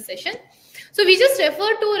continue with the session. So we just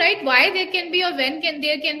refer to, right, why there can be or when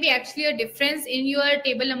there can be actually a difference in your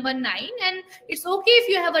table number 9, and it's okay if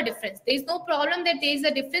you have a difference. There is no problem that there is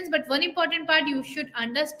a difference, but one important part you should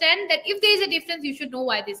understand that if there is a difference, you should know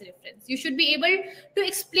why there is a difference. You should be able to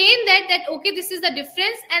explain that okay, this is the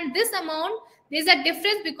difference, and this amount, there is a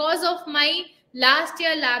difference because of my last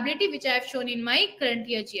year liability which I have shown in my current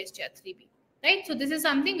year GSTR-3B. Right, so this is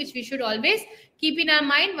something which we should always keep in our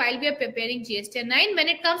mind while we are preparing GST-9. When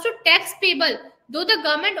it comes to tax payable, though the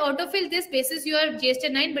government autofill this basis your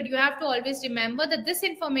GST-9, but you have to always remember that this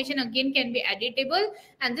information again can be editable,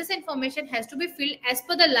 and this information has to be filled as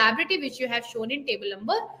per the liability which you have shown in table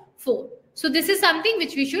number 4. So this is something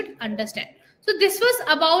which we should understand. So this was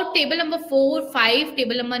about table number 4, 5,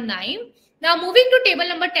 table number 9. Now moving to table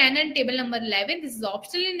number 10 and table number 11. This is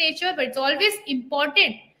optional in nature, but it's always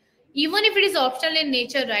important. Even if it is optional in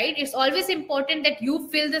nature, right, it's always important that you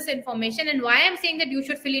fill this information. And why I'm saying that you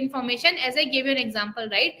should fill information, as I gave you an example,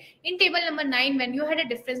 right, in table number 9, when you had a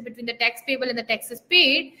difference between the tax payable and the taxes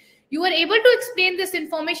paid, you were able to explain this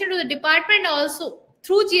information to the department also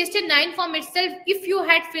through GST-9 form itself if you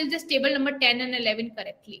had filled this table number 10 and 11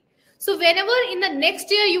 correctly. So whenever in the next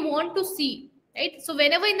year you want to see, right? So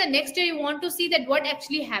whenever in the next year you want to see that what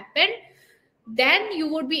actually happened, then you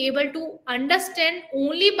would be able to understand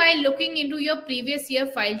only by looking into your previous year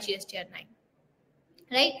file GSTR-9,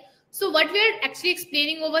 right? So what we are actually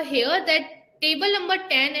explaining over here, that table number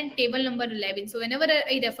 10 and table number 11. So whenever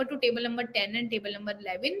I refer to table number 10 and table number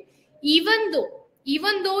 11, even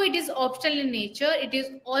though it is optional in nature, it is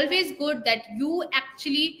always good that you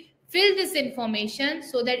actually fill this information,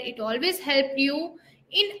 so that it always help you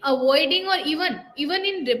in avoiding or even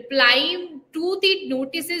in replying to the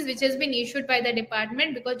notices which has been issued by the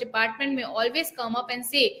department, because department may always come up and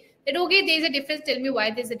say that okay, there is a difference, tell me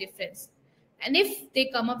why there is a difference. And if they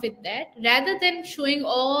come up with that, rather than showing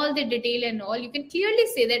all the detail and all, you can clearly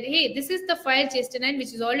say that, hey, this is the file GST-9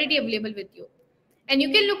 which is already available with you. And you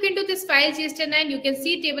can look into this file GST-9, you can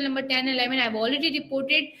see table number 10 and 11. I've already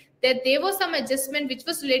reported that there was some adjustment which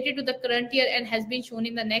was related to the current year and has been shown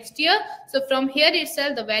in the next year. So from here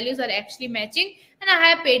itself, the values are actually matching and I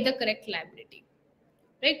have paid the correct liability,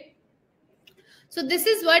 right? So this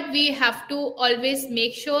is what we have to always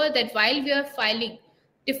make sure, that while we are filing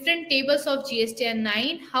different tables of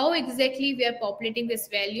GSTR-9, how exactly we are populating this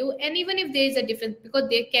value. And even if there is a difference, because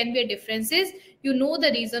there can be a differences, you know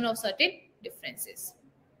the reason of certain differences,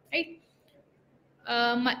 right?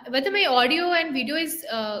 Whether my audio and video is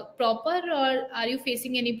proper, or are you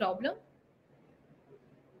facing any problem?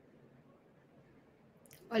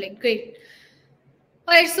 All right, great.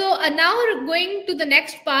 All right, so now we're going to the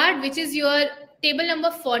next part, which is your table number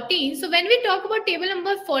 14. So when we talk about table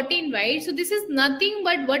number 14, right, so this is nothing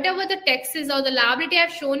but whatever the taxes or the liability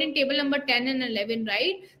I've shown in table number 10 and 11,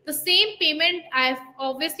 right? The same payment I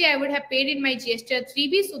would have paid in my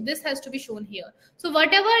GSTR-3B, so this has to be shown here. So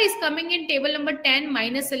whatever is coming in table number 10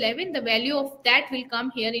 minus 11, the value of that will come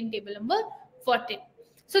here in table number 14.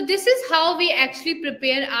 So this is how we actually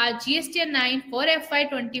prepare our GSTR-9 for FY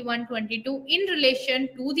 21-22 in relation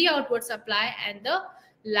to the outward supply and the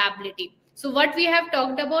liability. So what we have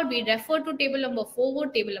talked about, we refer to table number 4,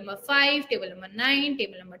 table number 5, table number 9,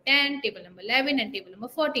 table number 10, table number 11, and table number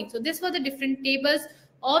 14. So these were the different tables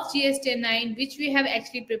of GSTR-9 which we have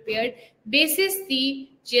actually prepared basis the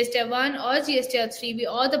GSTR-1 or GSTR-3B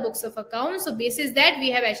or the books of accounts. So basis that we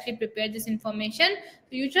have actually prepared this information.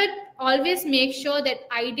 So you should always make sure that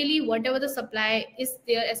ideally whatever the supply is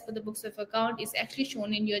there as per the books of account is actually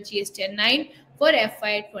shown in your GSTR-9 for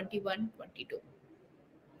FY 21-22.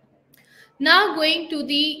 Now going to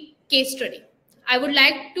the case study. I would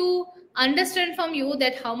like to understand from you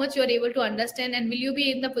that how much you are able to understand, and will you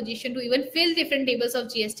be in the position to even fill different tables of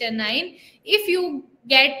GSTR-9 if you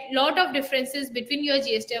get lot of differences between your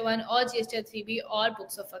GSTR-1 or GSTR-3B or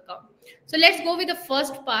books of account. So let's go with the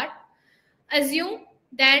first part. Assume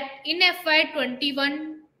that in FY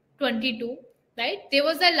 21-22, right, there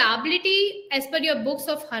was a liability as per your books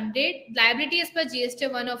of 100, liability as per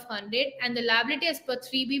GSTR-1 of 100, and the liability as per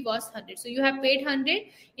 3B was 100. So you have paid 100.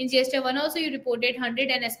 In GSTR-1 also you reported 100,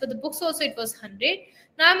 and as per the books also it was 100.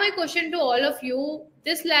 Now my question to all of you,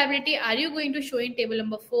 this liability are you going to show in table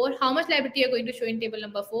number 4? How much liability you are going to show in table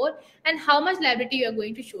number 4? And how much liability you are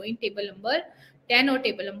going to show in table number 10 or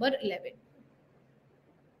table number 11?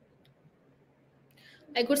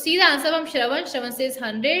 I could see the answer from Shravan. Shravan says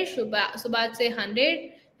 100, Subhash says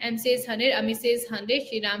 100, M says 100, Ami says 100,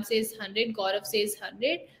 Shriram says 100, Gaurav says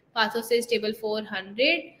 100, Patho says table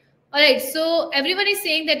 400. Alright, so everyone is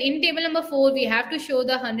saying that in table number 4, we have to show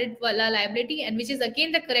the 100 wala liability, and which is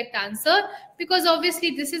again the correct answer, because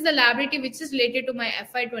obviously this is the liability which is related to my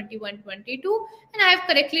FY 21-22, and I have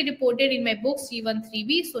correctly reported in my books G1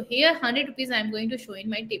 3B. So here 100 rupees I am going to show in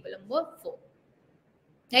my table number 4.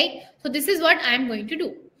 Right? So this is what I am going to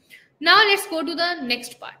do. Now let's go to the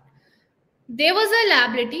next part. There was a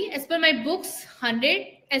liability as per my books 100,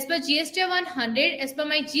 as per GSTR-1 100, as per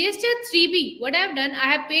my GSTR-3B. What I have done, I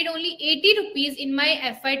have paid only 80 rupees in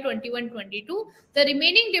my FY 21-22. The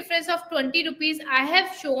remaining difference of 20 rupees I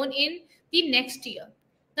have shown in the next year.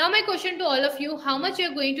 Now my question to all of you, how much you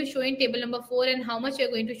are going to show in table number 4 and how much you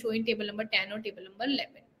are going to show in table number 10 or table number 11?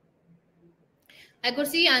 I could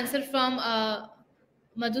see answer from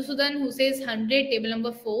Madhusudan, who says 100, table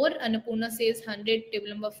number 4. Annapurna says 100, table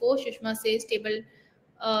number 4. Shushma says table.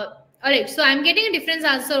 Alright, so I'm getting a different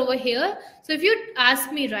answer over here. So if you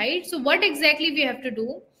ask me, right, so what exactly we have to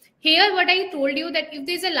do? Here, what I told you, that if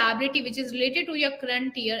there's a liability which is related to your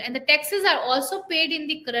current year and the taxes are also paid in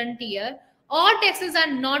the current year, or taxes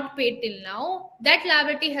are not paid till now, that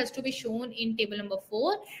liability has to be shown in table number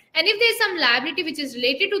 4. And if there's some liability which is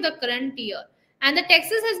related to the current year, and the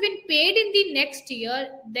taxes has been paid in the next year,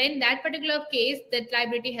 then that particular case, that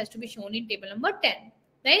liability has to be shown in table number 10.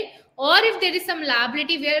 right? Or if there is some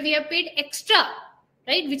liability where we have paid extra,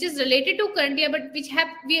 right, which is related to current year but which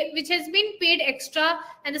has been paid extra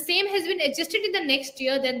and the same has been adjusted in the next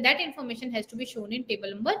year, then that information has to be shown in table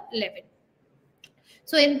number 11.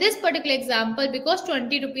 So in this particular example, because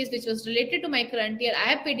 20 rupees which was related to my current year I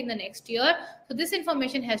have paid in the next year, so this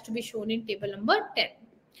information has to be shown in table number 10.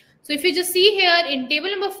 So if you just see here in table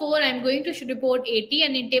number 4, I'm going to report 80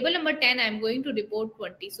 and in table number 10, I'm going to report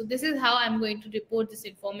 20. So this is how I'm going to report this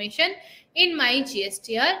information in my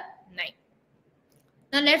GSTR-9.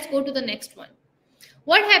 Now let's go to the next one.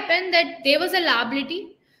 What happened that there was a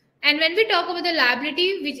liability, and when we talk about the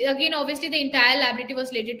liability, which again obviously the entire liability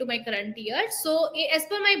was related to my current year. So as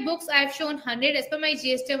per my books, I have shown 100. As per my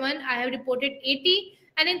GST1, I have reported 80,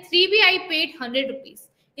 and in 3B I paid 100 rupees.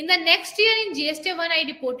 In the next year in GST1, I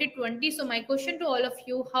reported 20. So my question to all of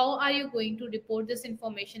you, how are you going to report this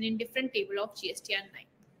information in different table of GSTR-9?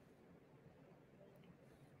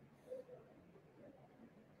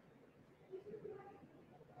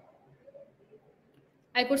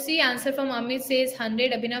 I could see answer from Amit says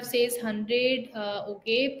 100, Abhinav says 100,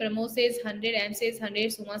 okay, Pramod says 100, M says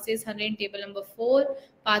 100, Suma says 100 in table number 4,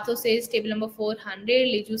 Patho says table number 400,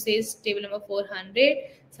 Liju says table number 400,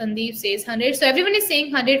 Sandeep says 100. So everyone is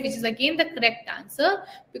saying 100, which is again the correct answer,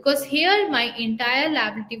 because here my entire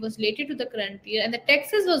liability was related to the current year and the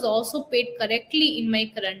taxes was also paid correctly in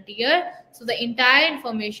my current year. So the entire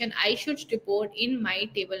information I should report in my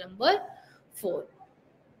table number 4.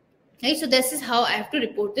 Right, so this is how I have to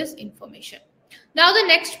report this information. Now the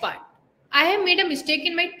next part, I have made a mistake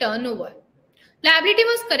in my turnover. Liability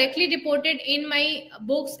was correctly reported in my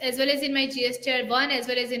books as well as in my GSTR-1 as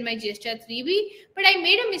well as in my GSTR-3B, but I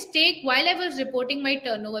made a mistake while I was reporting my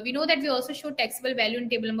turnover. We know that we also show taxable value in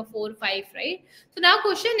table number 4, 5, right? So now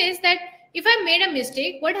question is that if I made a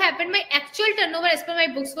mistake, what happened? My actual turnover as per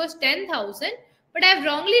my books was 10,000, but I have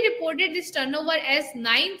wrongly reported this turnover as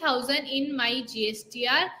 9,000 in my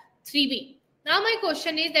GSTR-3B. Now my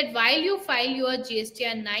question is that while you file your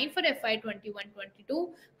GSTR-9 for FY 21-22,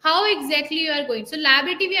 how exactly you are going? So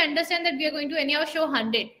liability, we understand that we are going to anyhow show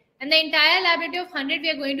 100, and the entire liability of 100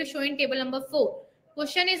 we are going to show in table number 4.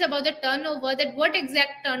 Question is about the turnover, that what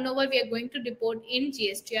exact turnover we are going to report in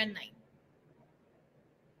GSTR-9.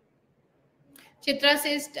 Chitra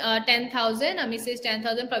says 10,000, Ami says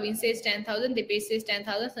 10,000, Praveen says 10,000, Dipesh says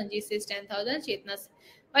 10,000, Sanjeev says 10,000, Chetna.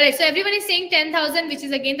 Alright, so everyone is saying 10,000, which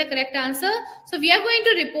is again the correct answer. So we are going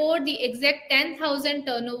to report the exact 10,000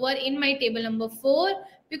 turnover in my table number 4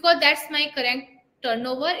 because that's my correct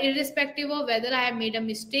turnover, irrespective of whether I have made a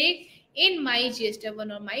mistake in my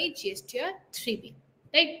GSTR-1 or my GSTR-3B.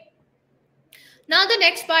 Right? Now the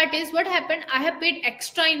next part is what happened. I have paid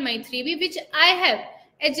extra in my 3B, which I have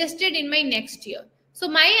adjusted in my next year. So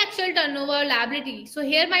my actual turnover liability. So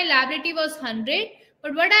here my liability was 100.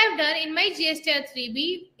 But what I have done in my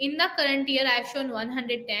GSTR-3B, in the current year, I have shown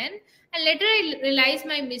 110. And later I realized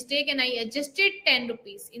my mistake and I adjusted 10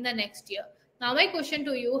 rupees in the next year. Now my question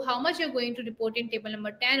to you, how much you are going to report in table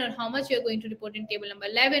number 10 or how much you are going to report in table number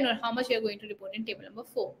 11 or how much you are going to report in table number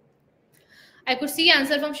 4? I could see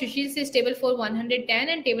answer from Sushil says table 4 110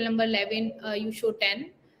 and table number 11 you show 10.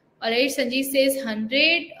 Alright, Sanjeev says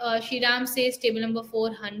 100, Shriram says table number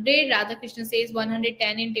 400, Radhakrishnan says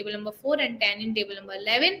 110 in table number 4 and 10 in table number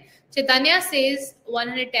 11. Chaitanya says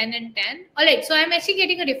 110 and 10. Alright, so I'm actually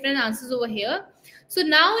getting a different answers over here. So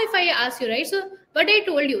now if I ask you, right, so but I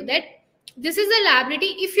told you that this is a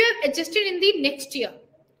liability if you have adjusted in the next year,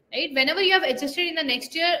 right? Whenever you have adjusted in the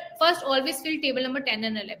next year, first always fill table number 10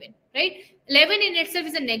 and 11, right? 11 in itself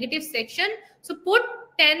is a negative section. So put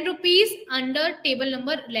 10 rupees under table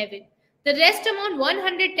number 11. The rest amount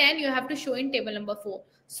 110 you have to show in table number 4.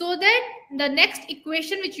 So that the next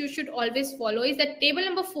equation which you should always follow is that table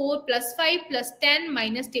number 4 plus 5 plus 10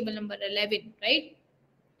 minus table number 11, right?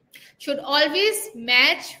 Should always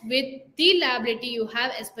match with the liability you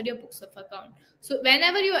have as per your books of account. So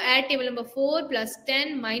whenever you add table number 4 plus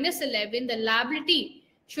 10 minus 11, the liability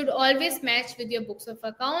should always match with your books of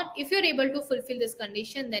account. If you're able to fulfill this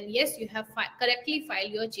condition, then yes, you have correctly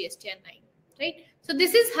filed your GSTR-9, right? So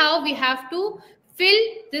this is how we have to fill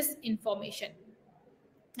this information,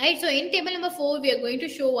 right? So in table number 4, we are going to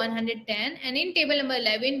show 110 and in table number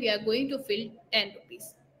 11, we are going to fill 10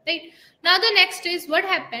 rupees, right? Now the next is what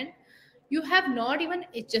happened. You have not even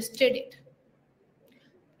adjusted it.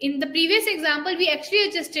 In the previous example, we actually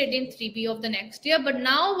adjusted in 3B of the next year. But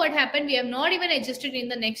now what happened? We have not even adjusted in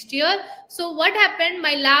the next year. So what happened?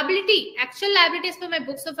 My liability, actual liabilities for my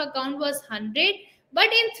books of account was 100. But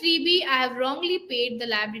in 3B, I have wrongly paid the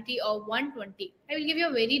liability of 120. I will give you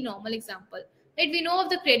a very normal example. Right? We know of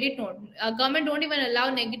the credit note. Government don't even allow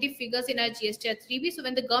negative figures in our GSTR-3B. So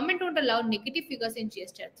when the government don't allow negative figures in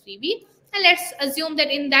GSTR-3B, and let's assume that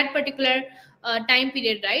in that particular time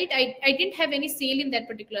period, right, I didn't have any sale in that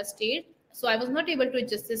particular state, so I was not able to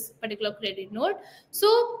adjust this particular credit note.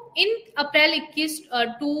 So in April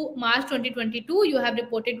 21 to March 2022, you have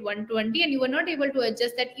reported 120, and you were not able to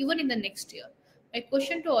adjust that even in the next year. My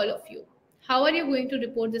question to all of you: how are you going to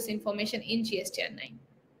report this information in GSTR-9?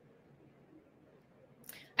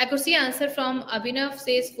 I could see answer from Abhinav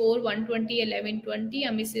says 4, 120, 11, 20.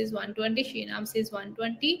 Ami says 120. Sheenam says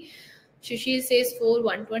 120. Shushi says 4,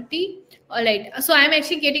 120. All right. So I'm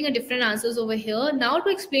actually getting a different answers over here. Now to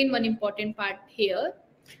explain one important part here.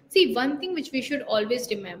 See, one thing which we should always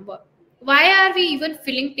remember. Why are we even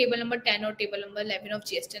filling table number 10 or table number 11 of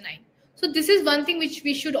GST-9? So this is one thing which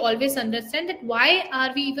we should always understand, that why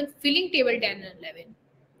are we even filling table 10 and 11?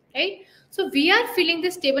 Right? So we are filling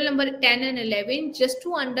this table number 10 and 11 just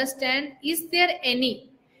to understand, is there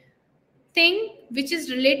any thing which is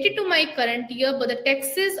related to my current year, but the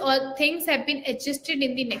taxes or things have been adjusted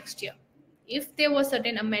in the next year. If there were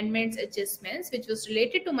certain amendments, adjustments which was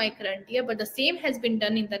related to my current year, but the same has been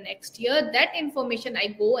done in the next year, that information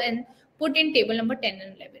I go and put in table number 10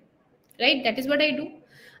 and 11. Right? That is what I do.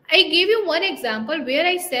 I gave you one example where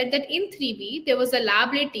I said that in 3B, there was a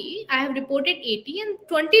liability. I have reported 80 and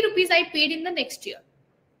 20 rupees I paid in the next year.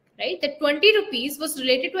 Right? That 20 rupees was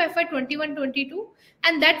related to FY 21-22.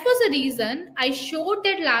 And that was the reason I showed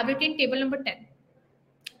that liability in table number 10.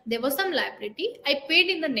 There was some liability I paid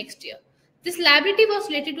in the next year. This liability was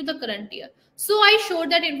related to the current year. So I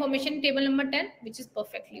showed that information in table number 10, which is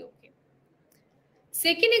perfectly okay.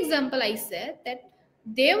 Second example, I said that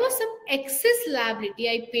there was some excess liability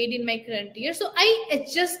I paid in my current year. So I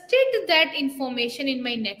adjusted that information in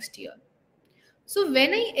my next year. So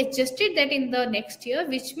when I adjusted that in the next year,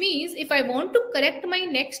 which means if I want to correct my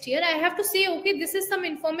next year, I have to say, okay, this is some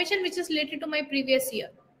information which is related to my previous year.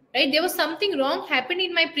 Right? There was something wrong happened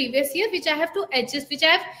in my previous year, which I have to adjust, which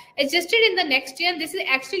I have adjusted in the next year. And this is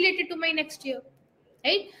actually related to my next year.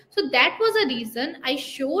 Right? So that was the reason I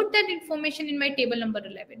showed that information in my table number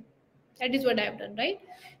 11. That is what I have done, right?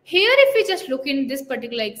 Here, if we just look in this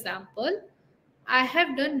particular example, I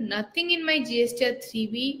have done nothing in my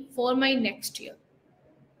GSTR-3B for my next year.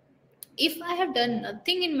 If I have done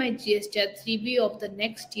nothing in my GSTR-3B of the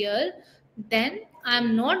next year, then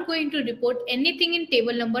I'm not going to report anything in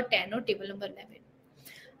table number 10 or table number 11.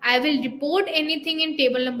 I will report anything in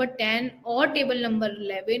table number 10 or table number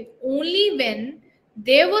 11 only when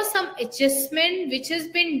there was some adjustment which has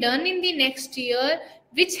been done in the next year,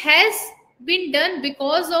 which has been done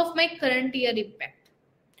because of my current year impact.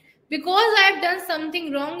 Because I have done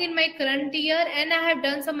something wrong in my current year and I have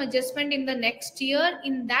done some adjustment in the next year,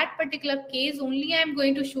 in that particular case, only I am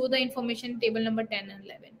going to show the information table number 10 and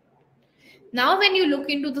 11. Now, when you look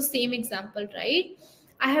into the same example, right,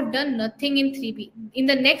 I have done nothing in 3B. In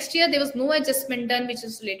the next year, there was no adjustment done which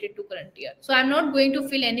is related to current year. So I'm not going to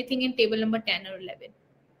fill anything in table number 10 or 11.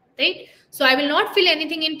 Right? So I will not fill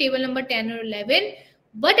anything in table number 10 or 11.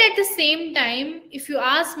 But at the same time, if you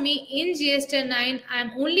ask me in GST-9,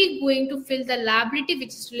 I'm only going to fill the liability which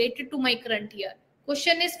is related to my current year.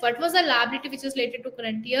 Question is, what was the liability which is related to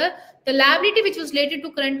current year? The liability which was related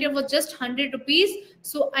to current year was just 100 rupees.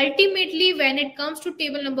 So ultimately, when it comes to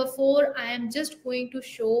table number 4, I am just going to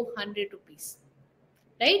show 100 rupees.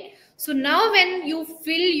 Right? So now when you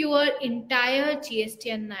fill your entire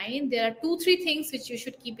GSTR-9, there are 2-3 things which you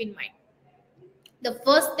should keep in mind. The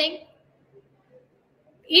first thing,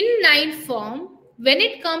 in 9 form, when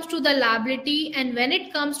it comes to the liability and when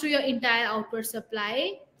it comes to your entire outward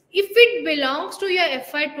supply, if it belongs to your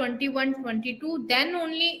FY 21-22, then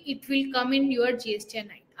only it will come in your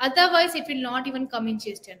GSTR-9. Otherwise, it will not even come in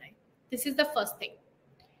GSTR-9. This is the first thing.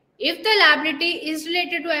 If the liability is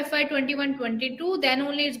related to FY 21-22, then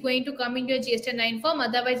only it's going to come in your GST-9 form.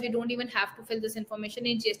 Otherwise, we don't even have to fill this information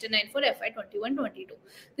in GST-9 for FY 21-22.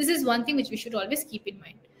 This is one thing which we should always keep in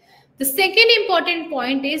mind. The second important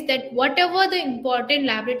point is that whatever the important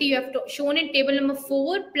liability you have shown in table number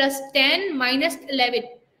 4 plus 10 minus 11,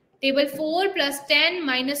 table 4 plus 10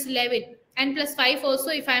 minus 11, and plus 5 also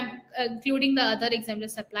if I'm including the other exemplar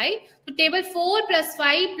supply. So table 4 plus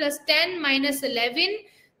 5 plus 10 minus 11,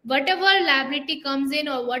 whatever liability comes in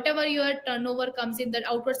or whatever your turnover comes in, the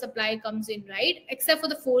outward supply comes in, right? Except for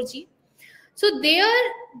the 4G. So there,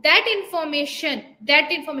 that information,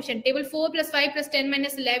 table 4 plus 5 plus 10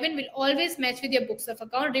 minus 11 will always match with your books of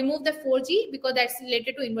account. Remove the 4G because that's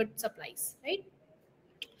related to inward supplies, right?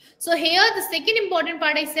 So here the second important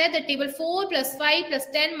part I said that table 4 plus 5 plus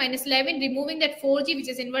 10 minus 11, removing that 4G which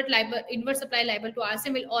is invert supply liable to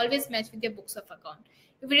RCM will always match with your books of account.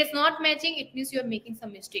 If it is not matching, it means you are making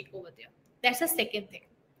some mistake over there. That's the second thing.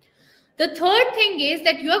 The third thing is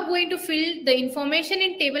that you are going to fill the information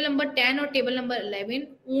in table number 10 or table number 11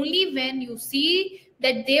 only when you see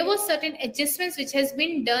that there was certain adjustments which has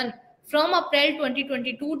been done from April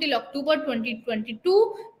 2022 till October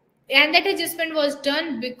 2022, and that adjustment was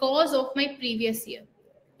done because of my previous year.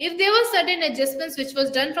 If there were certain adjustments which was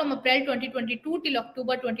done from April 2022 till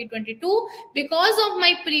October 2022 because of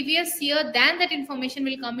my previous year, then that information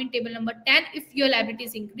will come in table number 10 if your liability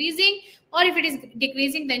is increasing, or if it is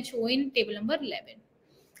decreasing, then show in table number 11.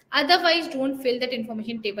 Otherwise, don't fill that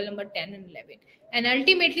information in table number 10 and 11. And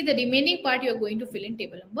ultimately, the remaining part you are going to fill in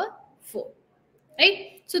table number 4.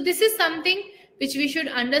 Right? So this is something which we should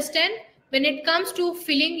understand when it comes to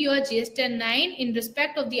filling your GSTR-9 in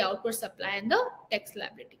respect of the outward supply and the tax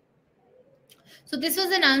liability. So this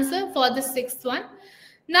was an answer for the sixth one.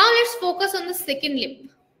 Now let's focus on the second limb.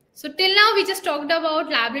 So till now we just talked about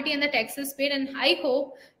liability and the taxes paid, and I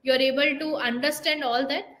hope you're able to understand all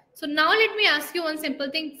that. So now let me ask you one simple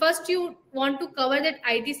thing. First, you want to cover that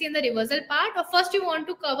ITC and the reversal part, or first you want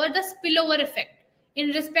to cover the spillover effect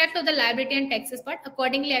in respect of the liability and taxes part?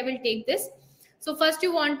 Accordingly, I will take this. So first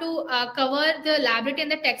you want to cover the liability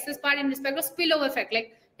and the taxes part in respect of spillover effect.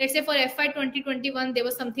 Like let's say for FY 2021, there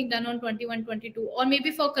was something done on 21-22, or maybe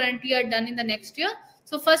for current year done in the next year.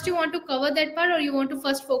 So first you want to cover that part, or you want to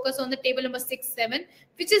first focus on the table number 6-7,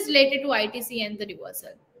 which is related to ITC and the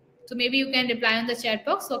reversal. So maybe you can reply on the chat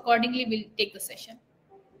box. So accordingly, we'll take the session.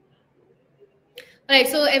 All right.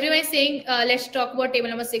 So everyone is saying, let's talk about table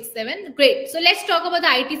number 6-7. Great. So let's talk about the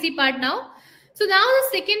ITC part now. So now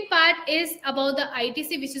the second part is about the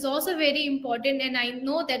ITC, which is also very important. And I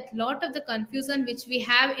know that a lot of the confusion which we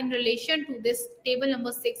have in relation to this table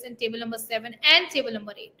number 6 and table number 7 and table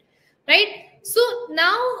number 8, right? So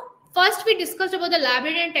now first we discussed about the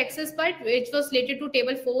liability and taxes part, which was related to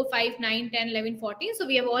table 4, 5, 9, 10, 11, 14. So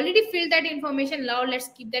we have already filled that information. Now let's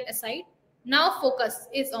keep that aside. Now focus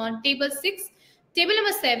is on table 6, table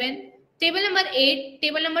number 7, table number 8,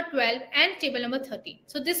 table number 12, and table number 13.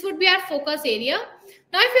 So this would be our focus area.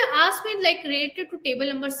 Now, if you ask me like related to table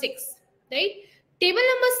number 6, right? Table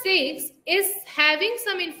number 6 is having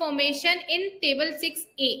some information in table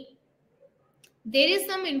 6A. There is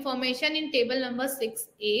some information in table number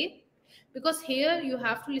 6A, because here you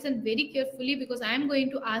have to listen very carefully, because I am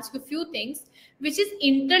going to ask you a few things which is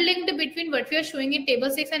interlinked between what we are showing in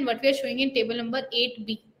table 6 and what we are showing in table number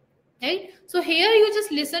 8B. Right? So here you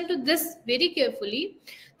just listen to this very carefully,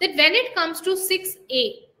 that when it comes to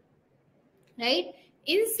 6A, right?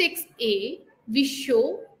 In 6A, we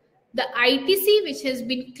show the ITC which has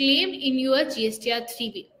been claimed in your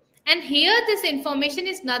GSTR-3B. And here this information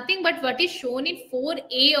is nothing but what is shown in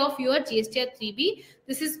 4A of your GSTR-3B.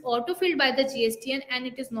 This is auto-filled by the GSTN and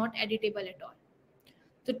it is not editable at all.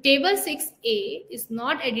 So table 6A is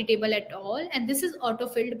not editable at all, and this is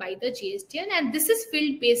auto-filled by the GSTN, and this is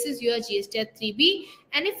filled basis your GSTR-3B.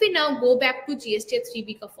 And if we now go back to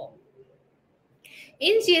GSTR-3B form,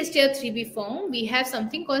 in GSTR-3B form, we have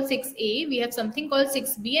something called 6A, we have something called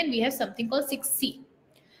 6B, and we have something called 6C.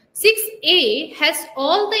 6A has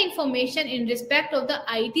all the information in respect of the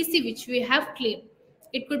ITC which we have claimed.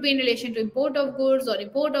 It could be in relation to import of goods or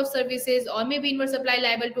import of services, or maybe inward supply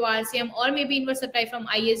liable to RCM, or maybe inward supply from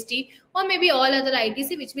ISD, or maybe all other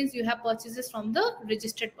ITC, which means you have purchases from the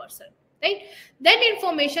registered person, right? That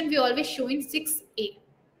information we always show in 6A.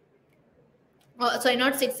 Sorry,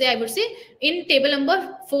 not 6A, I would say in table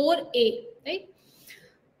number 4A, right?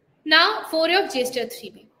 Now 4A of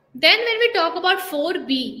GSTR-3B. Then when we talk about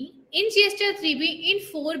 4B, in GSTR-3B, in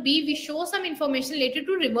 4B, we show some information related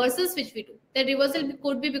to reversals which we do. The reversal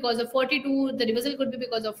could be because of 42, the reversal could be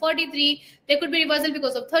because of 43, there could be reversal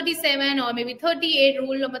because of 37 or maybe 38,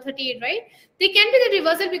 rule number 38, right? They can be the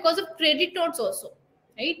reversal because of credit notes also,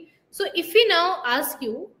 right? So if we now ask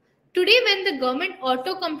you, today when the government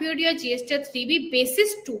auto-compute your GSTR-3B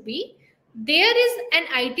basis 2B, there is an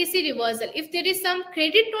ITC reversal. If there is some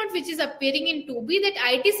credit note which is appearing in 2B, that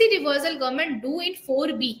ITC reversal government do in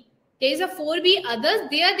 4B. There is a 4B others,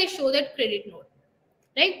 there they show that credit note,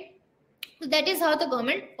 right? So that is how the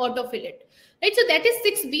government autofill it, right? So that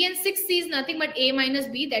is 6B, and 6C is nothing but A minus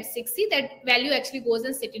B, that's 6C. That value actually goes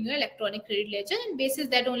and sit in your electronic credit ledger, and basis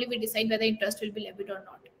that only we decide whether interest will be levied or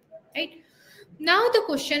not, right? Now the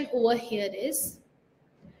question over here is,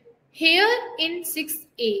 here in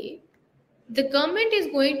 6A, the government is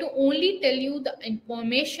going to only tell you the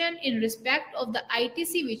information in respect of the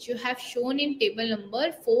ITC which you have shown in table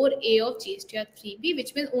number 4A of GSTR-3B,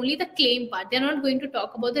 which means only the claim part. They're not going to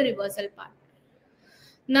talk about the reversal part.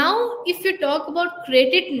 Now, if you talk about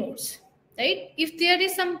credit notes, right? If there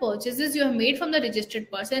is some purchases you have made from the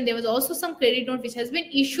registered person, there was also some credit note which has been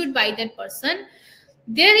issued by that person,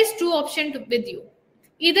 there is two options with you.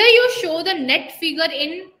 Either you show the net figure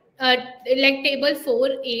in like table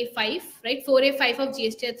 4A5, right? 4A5 of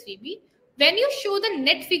GSTR-3B. When you show the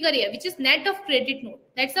net figure here, which is net of credit note,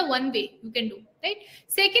 that's the one way you can do, right?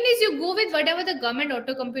 Second is you go with whatever the government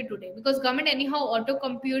auto compute today, because government anyhow auto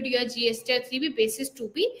compute your GSTR-3B basis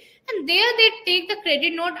 2B, and there they take the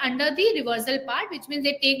credit note under the reversal part, which means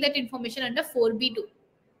they take that information under 4B too.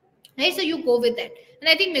 Right, so you go with that, and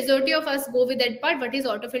I think majority of us go with that part, what is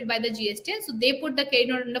auto-filled by the GST. So they put the credit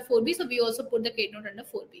note under 4B, so we also put the credit note under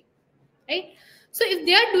 4B, right? So if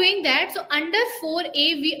they are doing that, so under 4A,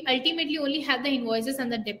 we ultimately only have the invoices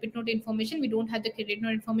and the debit note information. We don't have the credit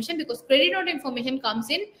note information, because credit note information comes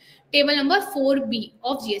in table number 4B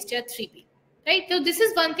of GSTR-3B, right? So this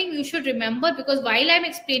is one thing you should remember, because while I'm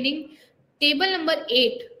explaining table number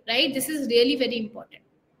 8, right, this is really very important.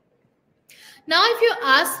 Now, if you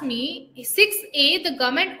ask me, 6A, the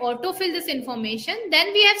government autofill this information,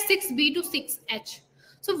 then we have 6B to 6H.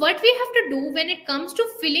 So what we have to do when it comes to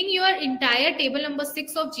filling your entire table number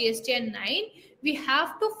 6 of GSTR-9, we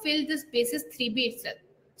have to fill this basis 3B itself.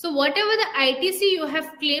 So whatever the ITC you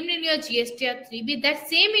have claimed in your GSTR-3B, that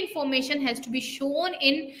same information has to be shown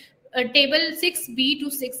in table 6B to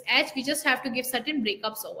 6H. We just have to give certain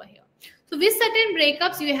breakups over here. So with certain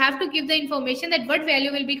breakups, you have to give the information that what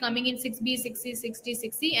value will be coming in 6B, 6C, 60,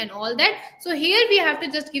 60 and all that. So here we have to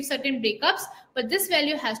just give certain breakups, but this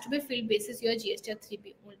value has to be filled basis your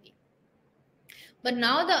GSTR-3B only. But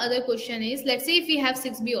now the other question is, let's say if we have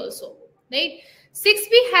 6B also, right?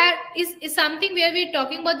 6B is something where we're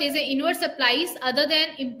talking about there's an inward supplies other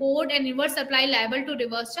than import and inward supply liable to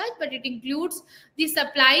reverse charge, but it includes the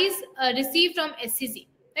supplies received from SCC,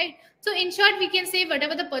 right? So in short, we can say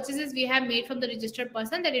whatever the purchases we have made from the registered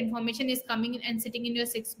person, that information is coming in and sitting in your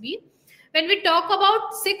 6B. When we talk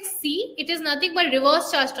about 6C, it is nothing but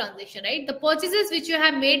reverse charge transaction, right? The purchases which you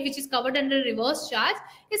have made, which is covered under reverse charge,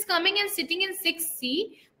 is coming and sitting in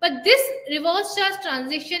 6C. But this reverse charge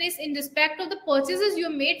transaction is in respect of the purchases you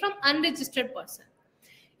made from unregistered person.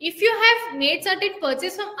 If you have made certain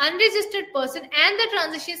purchase from unregistered person and the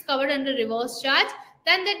transaction is covered under reverse charge,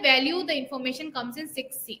 then that value, the information comes in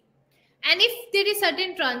 6C. And if there is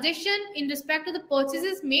certain transaction in respect to the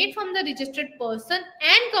purchases made from the registered person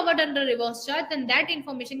and covered under reverse charge, then that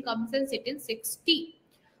information comes and sit in 6T.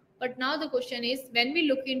 But now the question is, when we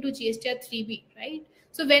look into GSTR-3B, right?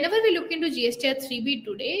 So whenever we look into GSTR-3B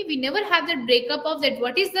today, we never have the breakup of that.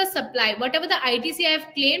 What is the supply? Whatever the ITC I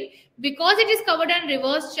have claimed, because it is covered on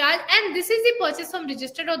reverse charge, and this is the purchase from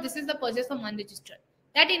registered or this is the purchase from unregistered.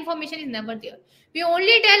 That information is never there. We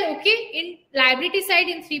only tell, okay, in liability side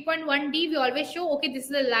in 3.1D, we always show, okay, this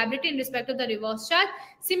is a liability in respect of the reverse charge.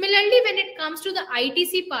 Similarly, when it comes to the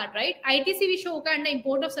ITC part, right? ITC we show, okay, under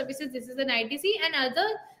import of services, this is an ITC, and other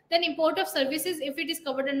than import of services, if it is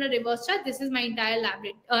covered under reverse charge, this is my entire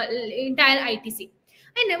liability, entire ITC.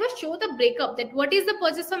 I never show the breakup that what is the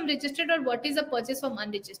purchase from registered or what is the purchase from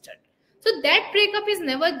unregistered. So that breakup is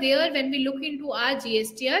never there when we look into our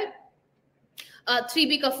GSTR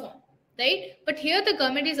 3B ka form, right? But here the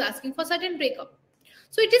government is asking for certain breakup.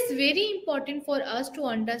 So it is very important for us to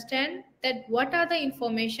understand that what are the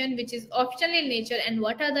information which is optional in nature and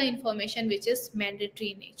what are the information which is mandatory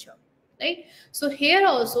in nature, right? So here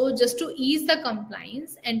also, just to ease the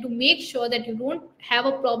compliance and to make sure that you don't have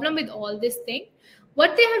a problem with all this thing,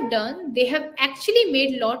 what they have done, they have actually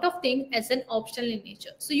made a lot of things as an optional in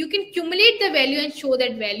nature. So you can accumulate the value and show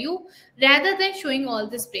that value rather than showing all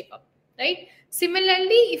this breakup, right?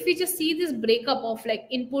 Similarly, if we just see this breakup of like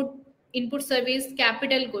input service,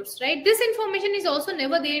 capital goods, right? This information is also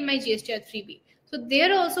never there in my GSTR-3B. So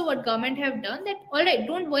there also what government have done that, all right,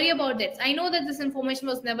 don't worry about that. I know that this information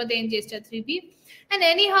was never there in GSTR-3B. And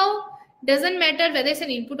anyhow, doesn't matter whether it's an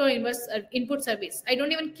input or input service. I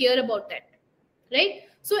don't even care about that, right?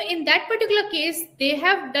 So in that particular case, they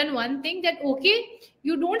have done one thing that, okay,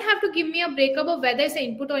 you don't have to give me a breakup of whether it's an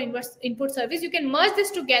input or input service. You can merge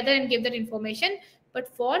this together and give that information.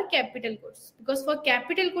 But for capital goods, because for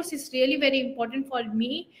capital goods, it's really very important for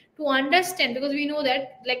me to understand, because we know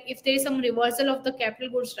that like if there is some reversal of the capital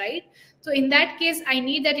goods, right? So in that case, I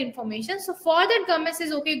need that information. So for that, government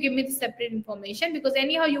says, okay, you give me the separate information, because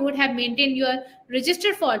anyhow, you would have maintained your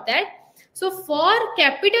register for that. So for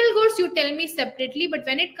capital goods, you tell me separately, but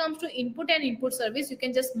when it comes to input and input service, you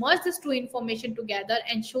can just merge these two information together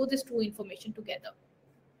and show this two information together.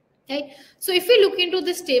 Okay. So if we look into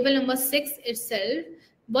this table number 6 itself,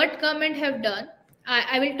 what government have done,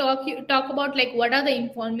 I will talk about like what are the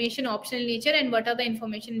information optional nature and what are the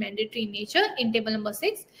information mandatory in nature in table number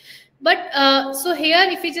 6. But so here,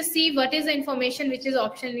 if we just see what is the information which is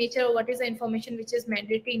optional nature or what is the information which is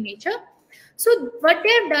mandatory in nature. So what they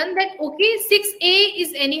have done that, okay, 6A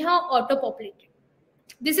is anyhow auto-populated.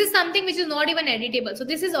 This is something which is not even editable. So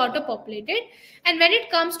this is auto-populated. And when it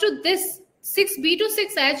comes to this 6B to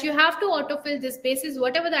 6H, you have to autofill this basis.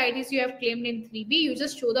 Whatever the IDs you have claimed in 3B, you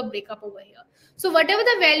just show the breakup over here. So whatever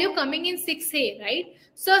the value coming in 6A, right?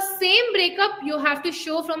 So same breakup you have to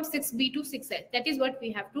show from 6B to 6H. That is what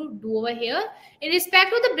we have to do over here. In respect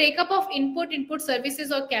to the breakup of input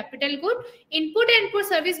services or capital good, input and input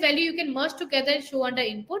service value you can merge together and show under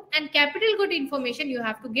input, and capital good information you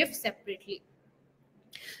have to give separately.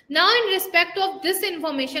 Now in respect of this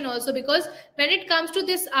information also, because when it comes to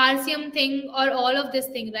this RCM thing or all of this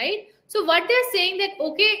thing, right? So what they're saying that,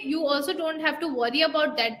 okay, you also don't have to worry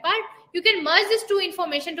about that part. You can merge these two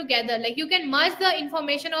information together. Like you can merge the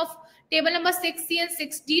information of table number 6C and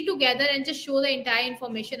 6D together and just show the entire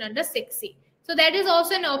information under 6C. So that is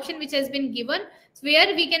also an option which has been given,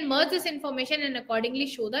 where we can merge this information and accordingly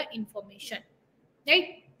show the information,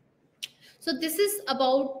 right? So this is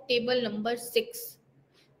about table number 6.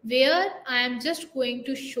 Where I am just going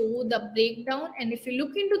to show the breakdown, and if you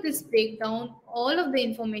look into this breakdown, all of the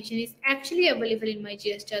information is actually available in my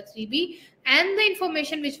GSTR-3B, and the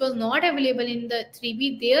information which was not available in the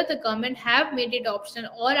 3B, there the government have made it optional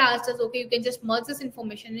or asked us, okay, you can just merge this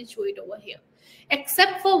information and show it over here,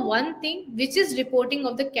 except for one thing, which is reporting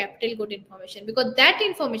of the capital good information, because that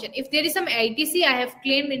information, if there is some ITC I have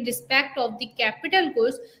claimed in respect of the capital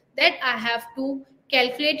goods, that I have to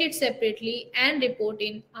calculate it separately and report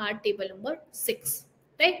in our table number 6,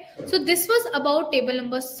 right? So this was about table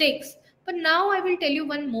number 6, but now I will tell you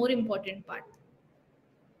one more important part.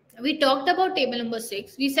 We talked about table number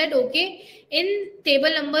 6. We said, okay, in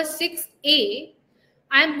table number 6A,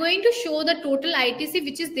 I am going to show the total ITC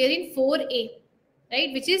which is there in 4A,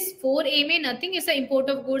 right? Which is 4A may nothing is the import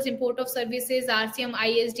of goods, import of services, RCM,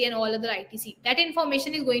 ISD and all other ITC. That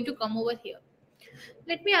information is going to come over here.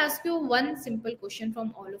 Let me ask you one simple question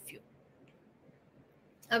from all of you.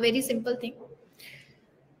 A very simple thing.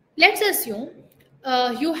 Let's assume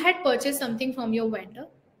you had purchased something from your vendor.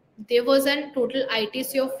 There was a total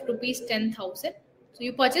ITC of rupees 10,000. So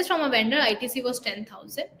you purchased from a vendor, ITC was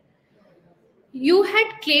 10,000. You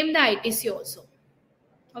had claimed the ITC also.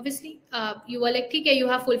 Obviously, you were like, okay, you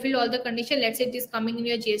have fulfilled all the conditions. Let's say it is coming in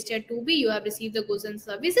your GSTR-2B, you have received the goods and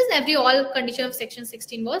services. All condition of section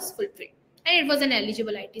 16 was fulfilled. And it was an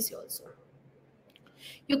eligible ITC also.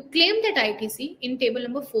 You claimed that ITC in table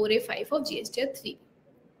number 4A5 of GSTR-3.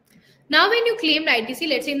 Now when you claimed ITC,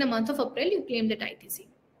 let's say in the month of April, you claimed that ITC.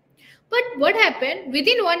 But what happened?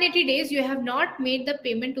 Within 180 days, you have not made the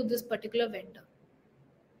payment to this particular vendor.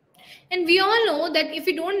 And we all know that if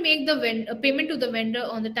we don't make the payment to the vendor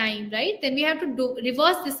on the time, right, then we have to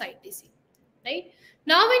reverse this ITC, right?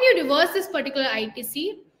 Now when you reverse this particular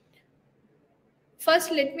ITC,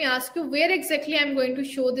 first, let me ask you where exactly I'm going to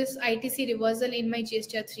show this ITC reversal in my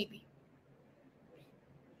GSTR-3B.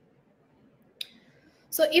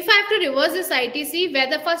 So if I have to reverse this ITC,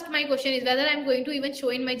 my question is whether I'm going to even show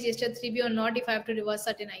in my GSTR-3B or not if I have to reverse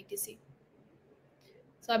certain ITC.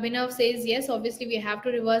 So Abhinav says yes, obviously we have to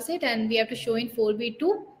reverse it and we have to show in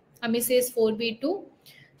 4B2. Ami says 4B2.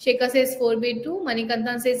 Shekhar says 4B2.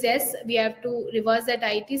 Manikantan says yes, we have to reverse that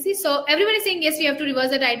ITC. So everyone is saying yes, we have to reverse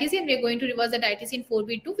that ITC and we are going to reverse that ITC in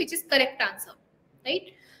 4B2, which is correct answer,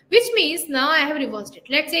 right? Which means now I have reversed it.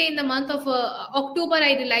 Let's say in the month of October,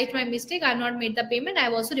 I realized my mistake. I have not made the payment. I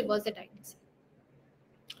have also reversed that ITC.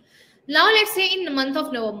 Now let's say in the month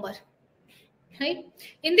of November, right?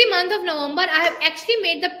 In the month of November, I have actually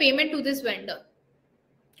made the payment to this vendor.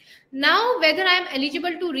 Now whether I am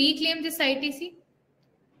eligible to reclaim this ITC?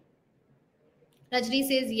 Rajni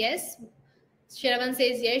says yes. Shravan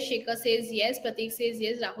says yes. Shekhar says yes. Pratik says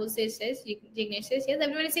yes. Rahul says yes. Jignesh says yes.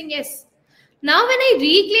 Everyone is saying yes. Now, when I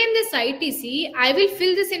reclaim this ITC, I will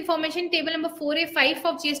fill this information table number 4A5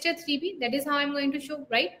 of GSTR-3B. That is how I'm going to show,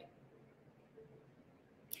 right?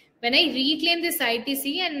 When I reclaim this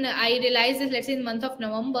ITC and I realize this, let's say in the month of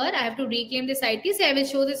November, I have to reclaim this ITC. I will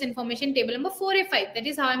show this information table number 4A5. That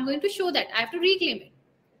is how I'm going to show that. I have to reclaim it.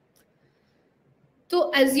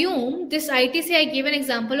 So assume this ITC, I gave an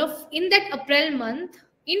example of in that April month,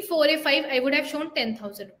 in 4A5, I would have shown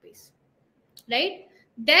 10,000 rupees, right?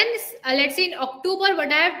 Then let's say in October,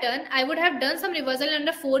 what I have done, I would have done some reversal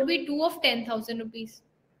under 4B2 of 10,000 rupees,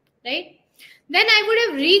 right? Then I would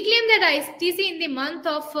have reclaimed that ITC in the month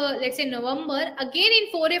of let's say November. Again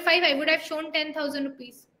in 4A5, I would have shown 10,000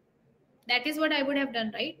 rupees. That is what I would have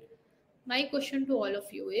done, right? My question to all of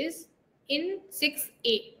you is, in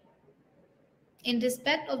 6A, in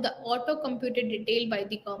respect of the auto computed detail by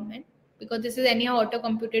the government, because this is anyhow auto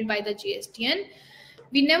computed by the GSTN,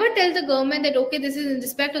 we never tell the government that, okay, this is in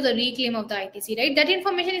respect of the reclaim of the ITC, right? That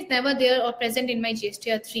information is never there or present in my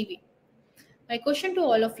GSTR-3B. My question to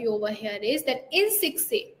all of you over here is that in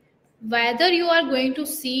 6A, whether you are going to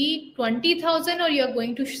see 20,000 or you are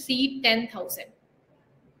going to see 10,000.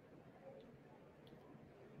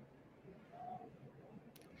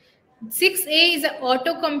 6A is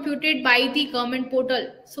auto-computed by the government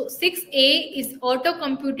portal. So 6A is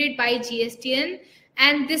auto-computed by GSTN,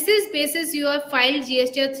 and this is basis your filed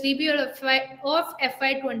GSTR-3B or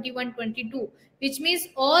FY 21-22, which means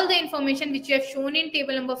all the information which you have shown in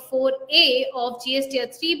table number 4A of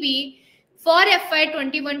GSTR-3B for FY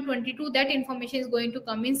 21-22, that information is going to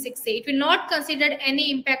come in 6A. It will not consider any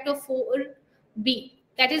impact of 4B.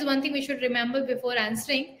 That is one thing we should remember before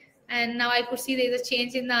answering. And now I could see there is a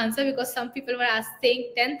change in the answer because some people were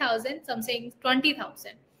saying 10,000, some saying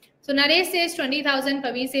 20,000. So Naresh says 20,000,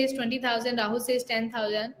 Praveen says 20,000, Rahul says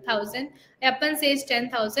 10,000, Appan says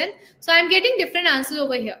 10,000. So I'm getting different answers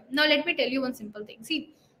over here. Now let me tell you one simple thing.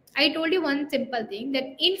 See, I told you one simple thing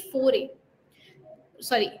that in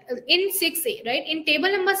 6A, right? In table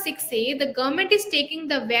number 6A, the government is taking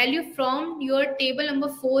the value from your table number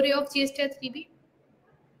 4A of GSTR-3B.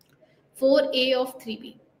 4A of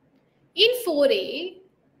 3B. In 4A,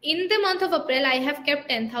 in the month of April, I have kept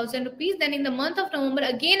 10,000 rupees. Then in the month of November,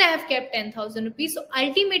 again, I have kept 10,000 rupees. So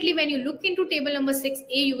ultimately, when you look into table number 6A,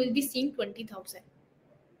 you will be seeing 20,000.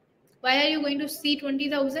 Why are you going to see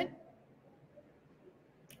 20,000?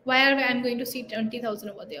 Why am I going to see 20,000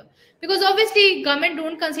 over there? Because obviously, government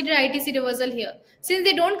don't consider ITC reversal here. Since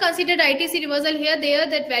they don't consider ITC reversal here,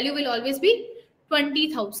 that value will always be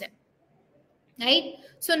 20,000. Right?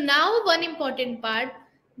 So now one important part,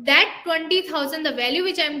 that 20,000, the value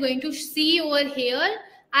which I'm going to see over here,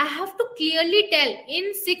 I have to clearly tell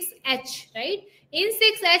in 6H, right? In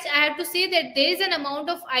 6H, I have to say that there is an amount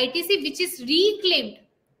of ITC which is reclaimed.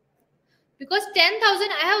 Because 10,000,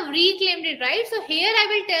 I have reclaimed it, right? So here I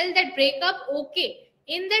will tell that breakup, okay,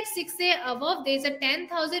 in that 6A above, there is a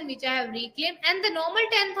 10,000 which I have reclaimed. And the normal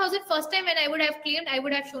 10,000, first time when I would have claimed, I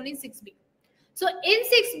would have shown in 6B. So in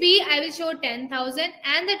 6B, I will show 10,000,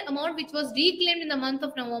 and that amount which was reclaimed in the month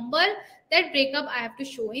of November, that breakup I have to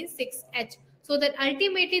show in 6H. So that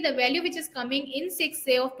ultimately the value which is coming in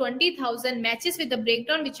 6A of 20,000 matches with the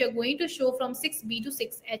breakdown which you are going to show from 6B to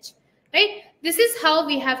 6H. Right? This is how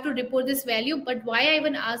we have to report this value. But why I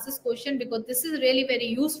even ask this question? Because this is really very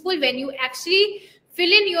useful when you actually fill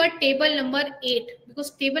in your table number 8,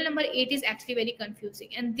 because table number 8 is actually very confusing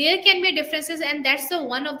and there can be differences, and that's the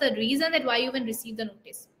one of the reason that why you even receive the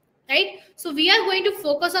notice, right? So we are going to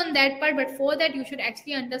focus on that part, but for that you should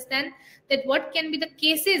actually understand that what can be the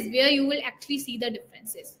cases where you will actually see the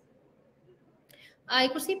differences. I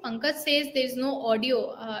could see Pankaj says there is no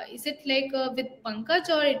audio. Is it like with Pankaj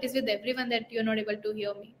or it is with everyone that you're not able to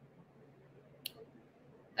hear me?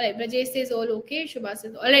 All right, Brajesh says all okay. Shubha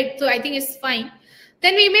says all right. So I think it's fine.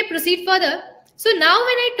 Then we may proceed further. So now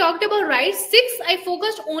when I talked about right 6, I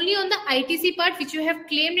focused only on the ITC part which you have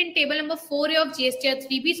claimed in table number 4A of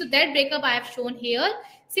GSTR-3B. So that breakup I have shown here.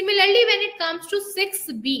 Similarly, when it comes to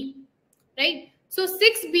 6B, right? So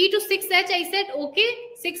 6B to 6H, I said, okay,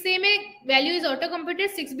 6A mein value is auto-computed,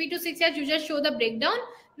 6B to 6H, you just show the breakdown.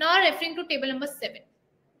 Now referring to table number 7.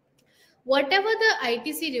 Whatever the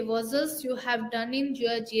ITC reversals you have done in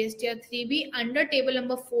your GSTR-3B under table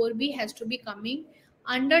number 4B has to be coming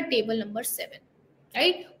under table number 7.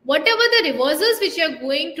 Right? Whatever the reversals which you are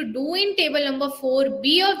going to do in table number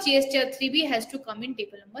 4B of GSTR-3B has to come in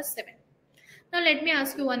table number 7. Now let me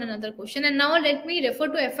ask you another question, and now let me refer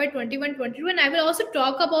to FY 21-22, and I will also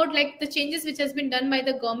talk about like the changes which has been done by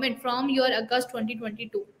the government from your August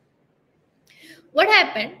 2022. What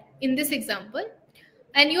happened in this example?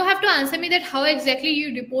 And you have to answer me that how exactly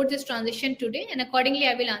you report this transition today, and accordingly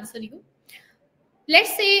I will answer you.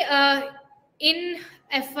 Let's say in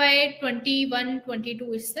FY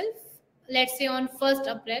 21-22 itself, let's say on 1st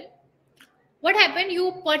April, what happened?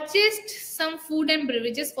 You purchased some food and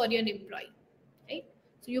beverages for your employee. Right?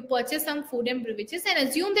 So you purchase some food and beverages and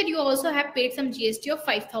assume that you also have paid some GST of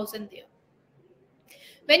 5,000 there.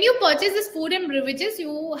 When you purchase this food and beverages,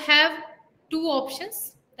 you have two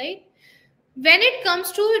options, right? When it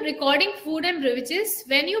comes to recording food and beverages,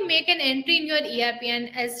 when you make an entry in your ERP,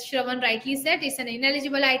 and as Shravan rightly said, it's an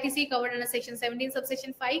ineligible ITC covered under section 17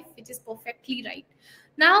 subsection 5, which is perfectly right.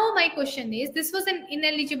 Now my question is, this was an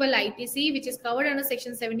ineligible ITC which is covered under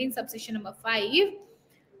section 17 subsection number 5.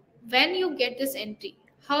 When you get this entry,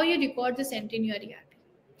 how you record this entry in your ERP?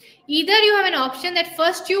 Either you have an option that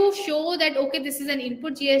first you show that okay, this is an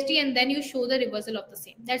input GST, and then you show the reversal of the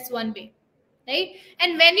same. That's one way, right?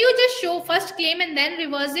 And when you just show first claim and then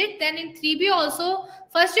reverse it, then in 3B also,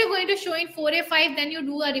 first you're going to show in 4A5, then you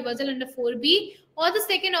do a reversal under 4B. Or the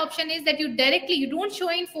second option is that you don't show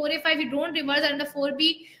in 4A5, you don't reverse under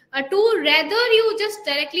 4B. Rather you just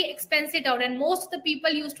directly expense it out, and most of the people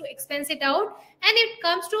used to expense it out. And it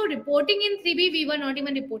comes to reporting in 3B, we were not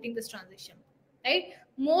even reporting this transaction, right?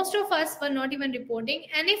 Most of us were not even reporting,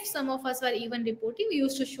 and if some of us were even reporting, we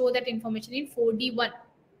used to show that information in 4D1,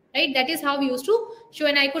 right? That is how we used to show.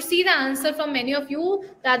 And I could see the answer from many of you.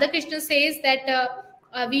 Radhakrishnan says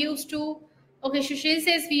that we used to, okay, Sushil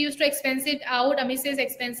says we used to expense it out, Amit says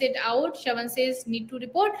expense it out, Shravan says need to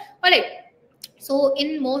report. All right, so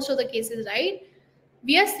in most of the cases, right,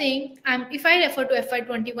 we are saying, if I refer to FY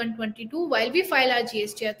 21-22, while we file our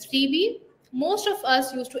GSTR 3B, most of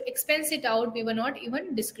us used to expense it out. We were not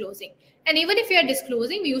even disclosing. And even if we are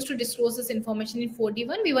disclosing, we used to disclose this information in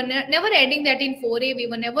 4D1. We were never adding that in 4A. We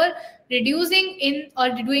were never reducing in or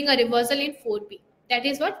doing a reversal in 4B. That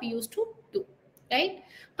is what we used to do, right?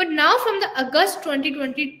 But now from the August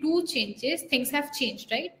 2022 changes, things have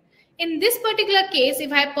changed, right? In this particular case,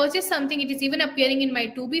 if I purchase something, it is even appearing in my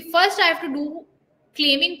 2B. First, I have to do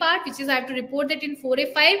claiming part, which is I have to report that in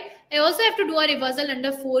 4A5. I also have to do a reversal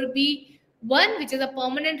under 4B1, which is a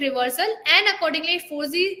permanent reversal, and accordingly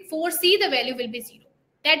 4C the value will be 0.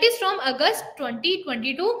 That is from August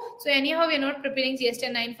 2022. So anyhow, we are not preparing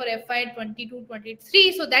GST-9 for FY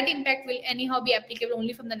 22-23. So that impact will anyhow be applicable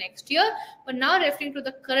only from the next year. But now referring to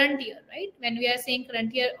the current year, right? When we are saying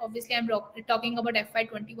current year, obviously I'm talking about FY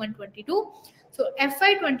 21-22. So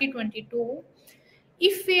FY 2022,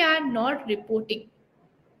 if we are not reporting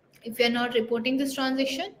this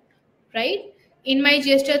transaction, right, in my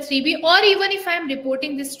GSTR 3B, or even if I am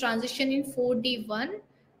reporting this transaction in 4D1,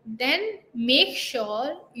 then make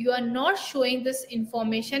sure you are not showing this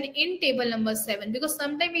information in table number 7, because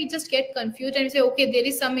sometimes we just get confused and we say, okay, there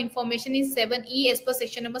is some information in 7E as per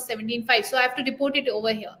section number 17.5, so I have to report it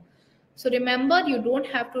over here. So remember, you don't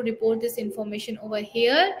have to report this information over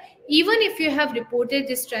here, even if you have reported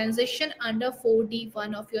this transaction under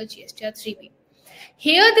 4D1 of your GSTR 3B.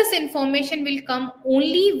 Here, this information will come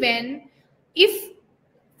only when, if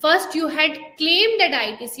first you had claimed that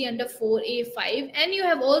ITC under 4A5 and you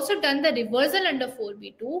have also done the reversal under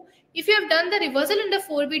 4B2. If you have done the reversal under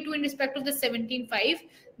 4B2 in respect of the 17.5,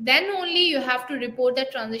 then only you have to report the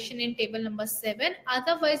transaction in table number 7.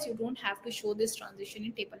 Otherwise, you don't have to show this transaction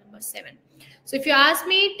in table number 7. So if you ask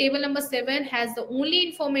me, table number 7 has the only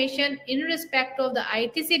information in respect of the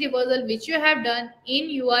ITC reversal which you have done in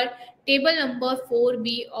your table number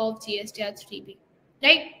 4B of GSTR 3B,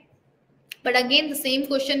 right? But again, the same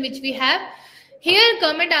question which we have here,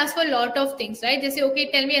 government asks for a lot of things, right? They say, okay,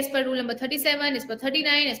 tell me as per rule number 37, as per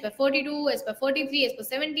 39, as per 42, as per 43, as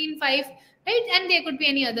per 17.5, right? And there could be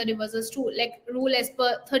any other reversals too, like rule as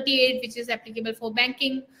per 38, which is applicable for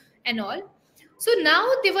banking and all. So now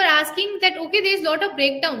they were asking that, okay, there is a lot of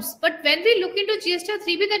breakdowns. But when we look into GSTR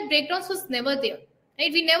 3B, that breakdowns was never there,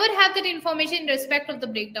 right? We never have that information in respect of the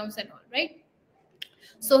breakdowns and all, right?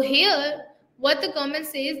 So here, what the government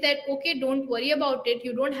says that, okay, don't worry about it.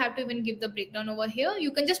 You don't have to even give the breakdown over here.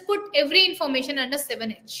 You can just put every information under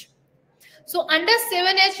 7H. So under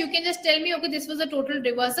 7H, you can just tell me, okay, this was a total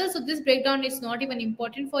reversal. So this breakdown is not even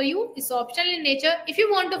important for you. It's optional in nature. If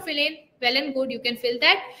you want to fill in, well and good, you can fill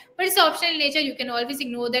that. But it's optional in nature. You can always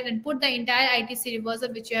ignore that and put the entire ITC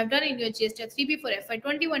reversal which you have done in your GSTR 3B for FY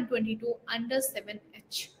 21-22 under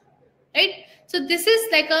 7H. Right? So this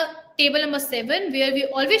is like a table number 7 where we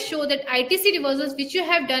always show that ITC reversals which you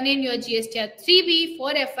have done in your GSTR 3B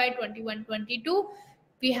for FY 21-22,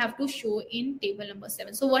 we have to show in table number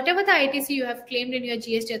 7. So whatever the ITC you have claimed in your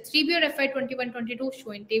GSTR 3B or FY 21-22,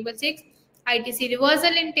 show in table 6. ITC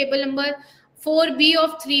reversal in table number 4B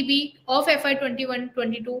of 3B of FY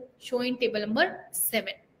 21-22, show in table number 7.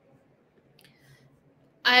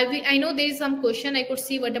 I know there is some question. I could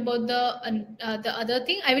see what about the other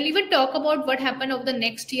thing. I will even talk about what happened of the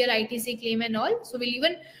next year ITC claim and all. So we'll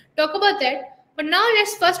even talk about that. But now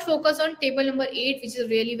let's first focus on table number 8, which is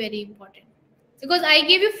really very important. Because I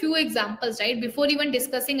gave you few examples, right? Before even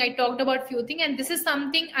discussing, I talked about few things, and this is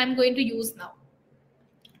something I'm going to use now.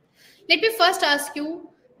 Let me first ask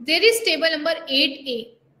you, there is table number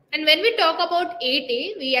 8A. And when we talk about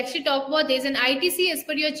 8A, we actually talk about there's an ITC as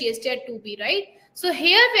per your GSTR-2B, right? So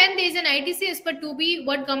here, when there's an ITC as per 2B,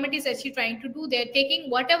 what government is actually trying to do, they're taking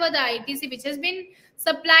whatever the ITC which has been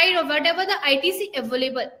supplied or whatever the ITC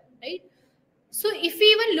available, right? So if we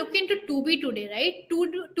even look into 2B today, right,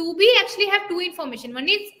 2B actually have two information. One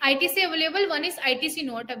is ITC available, one is ITC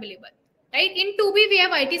not available, right? In 2B, we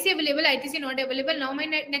have ITC available, ITC not available. Now my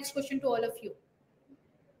next question to all of you.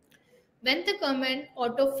 When the government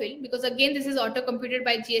autofill, because again this is auto computed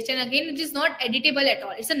by GST, and again it is not editable at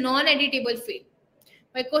all, it's a non-editable field.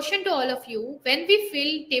 My question to all of you, when we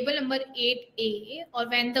fill table number 8A, or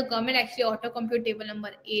when the government actually auto compute table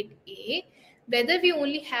number 8A, whether we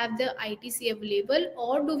only have the ITC available,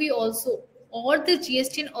 or do we also, or the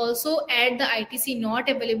GST also add the ITC not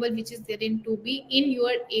available which is there in 2B in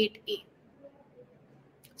your 8A.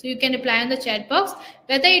 So you can reply on the chat box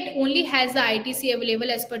whether it only has the ITC available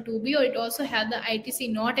as per 2B, or it also have the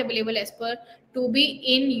ITC not available as per 2B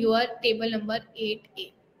in your table number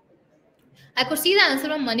 8A. I could see the answer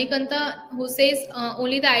from Manikanta, who says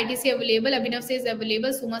only the ITC available. Abhinav says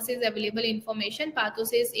available. Suma says available information. Patho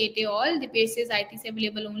says 8A all. Dipesh says ITC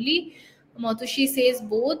available only. Matushi says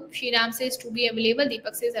both. Shriram says to be available.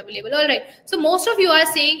 Deepak says available. All right. So most of you are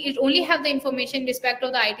saying it only have the information in respect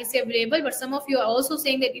of the ITC available, but some of you are also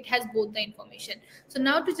saying that it has both the information. So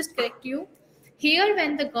now to just correct you, here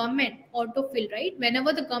when the government autofill, right,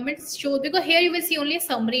 whenever the government shows, because here you will see only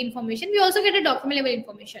summary information, we also get a document level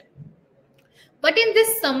information. But in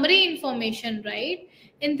this summary information, right,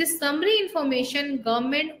 in this summary information,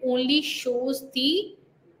 government only shows the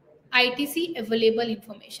ITC available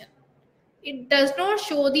information. It does not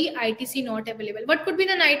show the ITC not available. What could be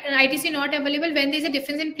the ITC not available? When there's a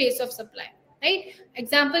difference in place of supply, right?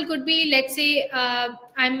 Example could be, let's say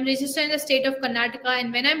I'm registered in the state of Karnataka,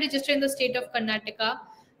 and when I'm registered in the state of Karnataka,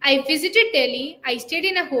 I visited Delhi, I stayed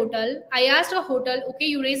in a hotel, I asked a hotel, okay,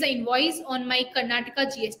 you raise the invoice on my Karnataka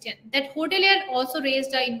GSTN. That hotelier also raised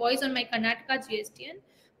the invoice on my Karnataka GSTN.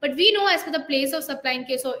 But we know as per the place of supply in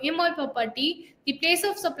case of immoral property, the place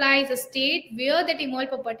of supply is a state where that immoral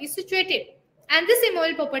property is situated. And this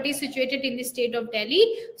immoral property is situated in the state of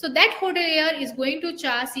Delhi. So that hotelier is going to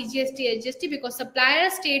charge CGST because supplier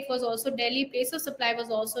state was also Delhi, place of supply was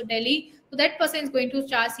also Delhi. So that person is going to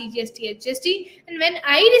charge CGST. And when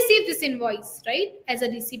I receive this invoice, right, as a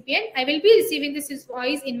recipient, I will be receiving this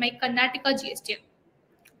invoice in my Karnataka GST.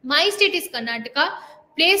 My state is Karnataka,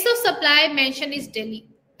 place of supply mentioned is Delhi.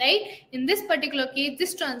 Right? In this particular case,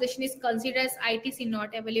 this transaction is considered as ITC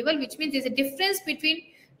not available, which means there's a difference between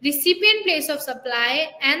recipient place of supply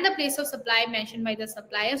and the place of supply mentioned by the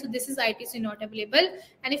supplier. So this is ITC not available.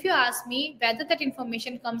 And if you ask me whether that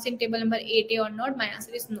information comes in table number 8A or not, my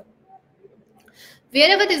answer is no.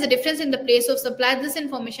 Wherever there's a difference in the place of supply, this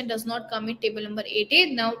information does not come in table number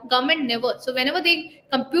 8A. Now, government never. So whenever they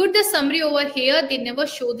compute the summary over here, they never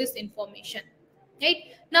show this information. Right?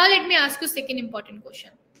 Now, let me ask you second important question.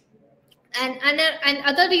 And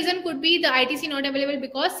other reason could be the ITC not available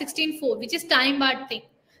because 16.4, which is time barred thing.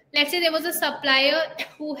 Let's say there was a supplier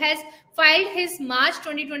who has filed his March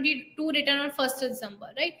 2022 return on 1st December,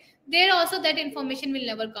 right? There also that information will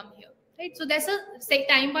never come here, right? So that's a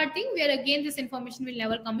time barred thing where again this information will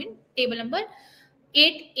never come in table number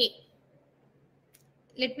 8A.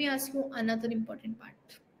 Let me ask you another important part.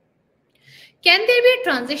 Can there be a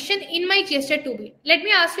transaction in my GST-2B? Let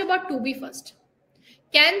me ask you about 2B first.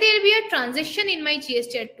 Can there be a transaction in my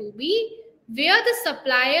GST-2B where the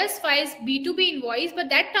supplier files B2B invoice, but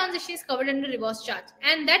that transaction is covered under reverse charge,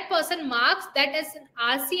 and that person marks that as an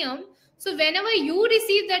RCM? So whenever you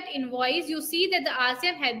receive that invoice, you see that the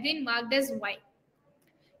RCM has been marked as Y.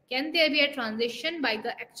 Can there be a transaction by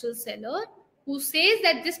the actual seller who says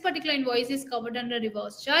that this particular invoice is covered under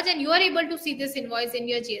reverse charge, and you are able to see this invoice in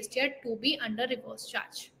your GST-2B under reverse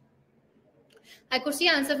charge? I could see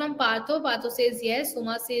answer from Partho. Partho says yes.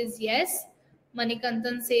 Suma says yes.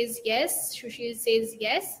 Manikantan says yes. Sushil says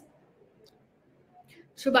yes.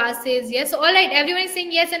 Subhash says yes. So all right, everyone is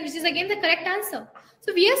saying yes, and which is again the correct answer.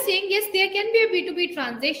 So we are saying yes, there can be a B2B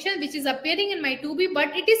transaction which is appearing in my 2B,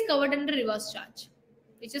 but it is covered under reverse charge,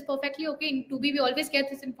 which is perfectly okay. In 2B, we always get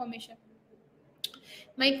this information.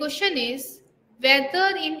 My question is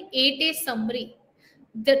whether in 8A summary,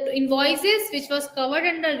 the invoices which was covered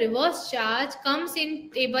under reverse charge comes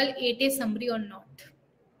in table 8A summary or not.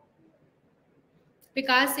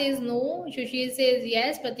 Vikas says no. Sushil says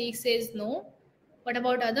yes. Prateek says no. What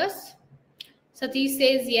about others? Satish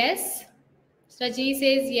says yes. Raji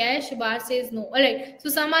says yes. Subhash says no. All right. So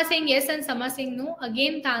some are saying yes and some are saying no.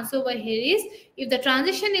 Again, the answer over here is if the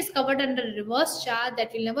transaction is covered under reverse charge,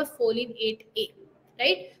 that will never fall in 8A.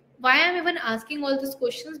 Right? Why I'm even asking all these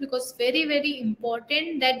questions? Because very, very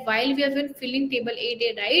important that while we have been filling table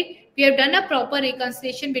 8A, right, we have done a proper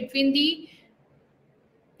reconciliation between the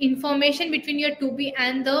information between your 2B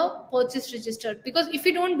and the purchase registered. Because if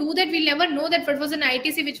we don't do that, we'll never know that what was an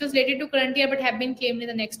ITC which was related to current year but have been claimed in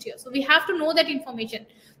the next year. So we have to know that information.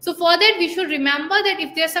 So for that, we should remember that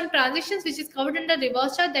if there are some transactions which is covered under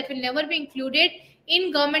reverse charge, that will never be included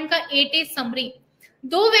in government ka 8A summary.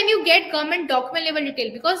 Though when you get government document level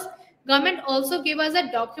detail, because government also gave us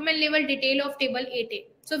a document level detail of table 8A.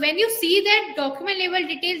 So when you see that document level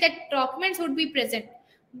detail, that documents would be present.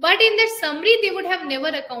 But in that summary, they would have never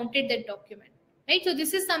accounted that document, right? So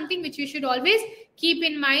this is something which you should always keep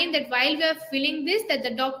in mind, that while we are filling this, that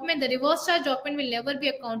the document, the reverse charge document will never be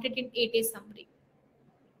accounted in 8A summary.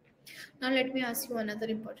 Now let me ask you another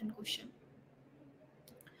important question.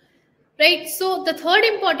 Right, so the third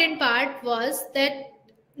important part was that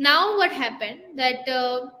now what happened that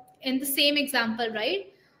in the same example,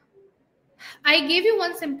 right, I gave you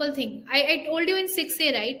one simple thing. I told you in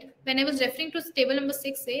 6A, right, when I was referring to table number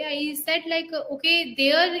 6A, I said like, okay,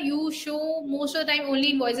 there you show most of the time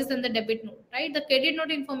only invoices and the debit note, right? The credit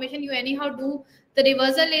note information, you anyhow do the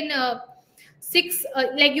reversal in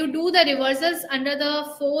like you do the reversals under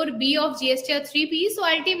the 4B of GSTR 3B. So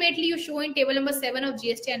ultimately you show in table number 7 of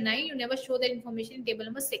GSTR 9, you never show that information in table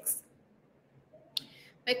number 6.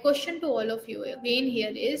 My question to all of you again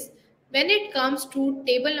here is, when it comes to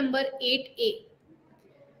table number 8A,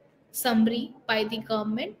 summary by the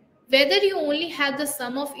government, whether you only have the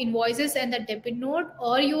sum of invoices and the debit note,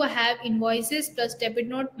 or you have invoices plus debit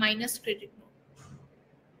note minus credit note.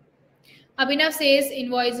 Abhinav says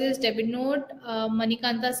invoices, debit note.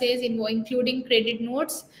 Manikanta says including credit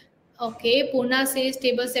notes. Okay. Purna says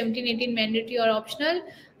table 17, 18 mandatory or optional.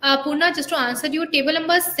 Purna, just to answer you, table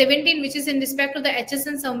number 17, which is in respect of the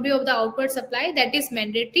HSN summary of the outward supply, that is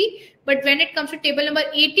mandatory. But when it comes to table number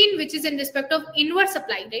 18, which is in respect of inward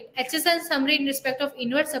supply, right? HSN summary in respect of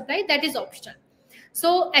inward supply, that is optional.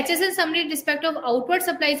 So HSN summary in respect of outward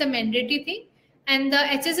supply is a mandatory thing, and the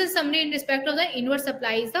HSN summary in respect of the inward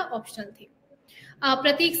supply is the optional thing.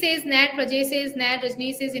 Pratik says NAT, Prajay says NAT,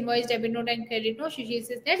 Rajni says invoice, debit note and credit note, Sushil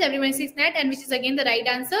says NAT, everyone says NAT, and which is again the right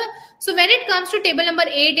answer. So when it comes to table number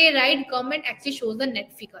 8A, right, government actually shows the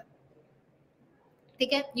net figure.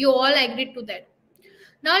 Okay, you all agreed to that.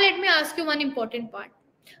 Now let me ask you one important part.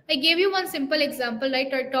 I gave you one simple example,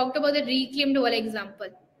 right? I talked about the reclaimed wall example.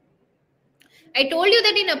 I told you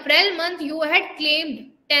that in April month you had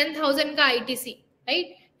claimed 10,000 ka ITC, right?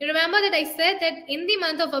 You remember that I said that in the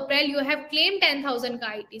month of April, you have claimed 10,000 ka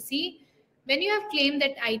ITC. When you have claimed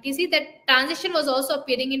that ITC, that transaction was also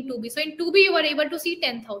appearing in 2B. So in 2B, you were able to see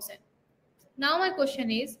 10,000. Now my question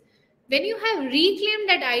is, when you have reclaimed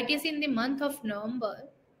that ITC in the month of November,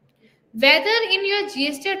 whether in your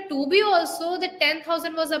GSTR 2B also the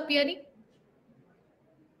 10,000 was appearing?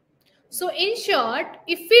 So in short,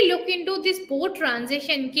 if we look into this both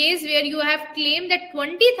transaction case where you have claimed that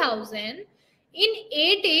 20,000, in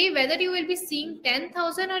 8A, whether you will be seeing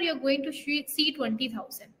 10,000 or you're going to see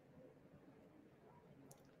 20,000.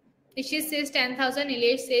 Ishish says 10,000,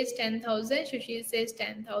 Ilesh says 10,000, Sushil says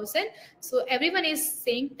 10,000. So everyone is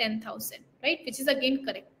saying 10,000, right? Which is again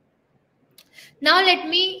correct. Now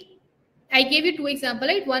I gave you two examples,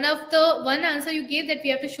 right? One answer you gave that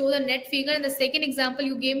we have to show the net figure, and the second example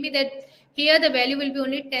you gave me that here the value will be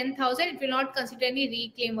only 10,000. It will not consider any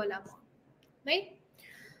reclaim wala amount, right?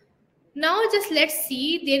 Now just let's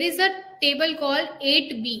see, there is a table called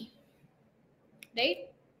 8B, right?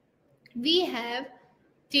 We have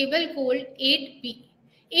table called 8B.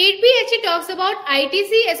 8B actually talks about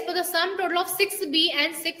ITC as per the sum total of 6B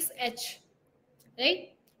and 6H, right?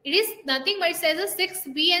 It is nothing but it says a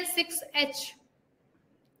 6B and 6H.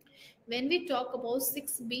 When we talk about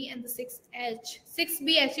 6B and the 6H,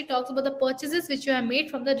 6B actually talks about the purchases which you have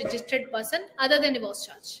made from the registered person other than reverse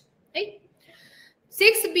charge, right?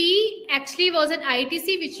 6B actually was an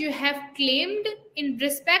ITC which you have claimed in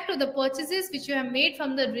respect of the purchases which you have made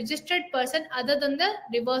from the registered person other than the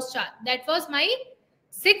reverse charge. That was my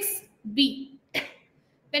 6B.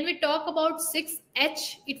 When we talk about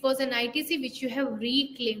 6H, it was an ITC which you have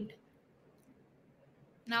reclaimed.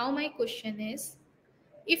 Now my question is,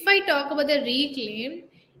 if I talk about the reclaimed,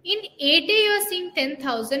 in 8A you are seeing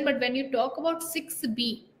 10,000, but when you talk about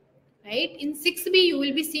 6B, right, in 6B you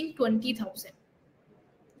will be seeing 20,000.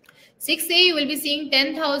 6A you will be seeing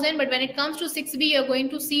 10,000, but when it comes to 6B you are going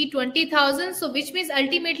to see 20,000. So which means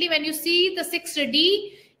ultimately when you see the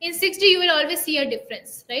 6D, in 6D you will always see a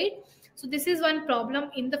difference, right? So this is one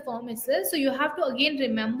problem in the form itself. So you have to again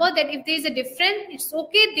remember that if there is a difference, it's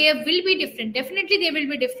okay, there will be different. Definitely there will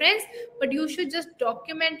be difference, but you should just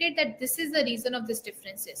document it that this is the reason of this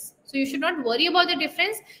differences. So you should not worry about the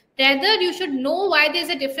difference. Rather, you should know why there's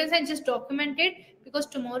a difference and just document it, because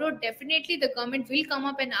tomorrow definitely the government will come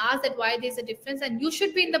up and ask that why there's a difference, and you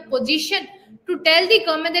should be in the position to tell the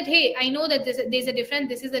government that, hey, I know that there's a difference,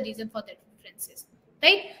 this is the reason for the differences.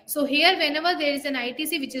 Right? So here, whenever there is an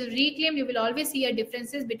ITC which is reclaimed, you will always see a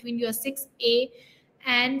differences between your 6A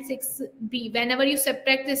and 6B. Whenever you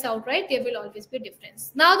subtract this out, right, there will always be a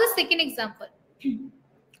difference. Now the second example.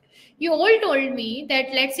 You all told me that,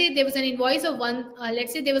 let's say there was an invoice of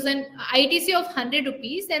let's say there was an ITC of 100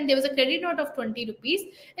 rupees and there was a credit note of 20 rupees.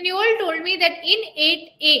 And you all told me that in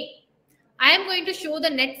 8A, I am going to show the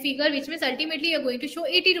net figure, which means ultimately you're going to show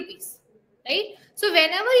 80 rupees. Right? So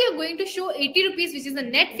whenever you're going to show 80 rupees, which is the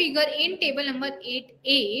net figure in table number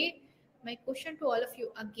 8A, my question to all of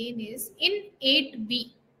you again is, in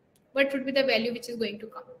 8B, what would be the value which is going to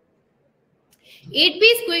come? 8B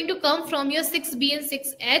is going to come from your 6B and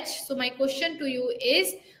 6H. So my question to you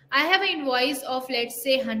is, I have an invoice of, let's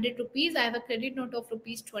say, 100 rupees. I have a credit note of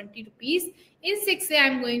rupees 20 rupees. In 6A,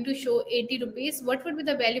 I'm going to show 80 rupees. What would be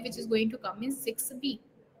the value which is going to come in 6B?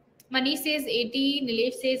 Manish says 80,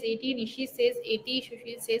 Nilesh says 80, Nishi says 80,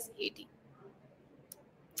 Sushil says 80.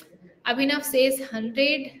 Abhinav says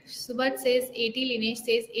 100, Subhat says 80, Linesh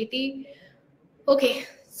says 80. Okay,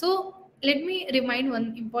 so let me remind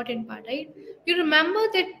one important part, right? You remember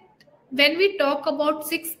that when we talk about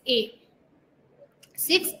 6A,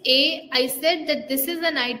 I said that this is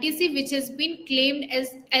an ITC which has been claimed as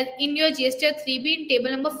in your GSTR-3B in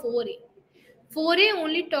table number 4A. 4A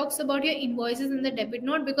only talks about your invoices in the debit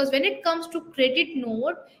note, because when it comes to credit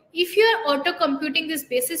note, if you are auto computing this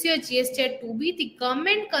basis your GSTR-2B, the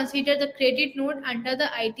government consider the credit note under the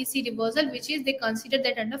ITC reversal, which is they consider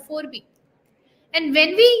that under 4B. And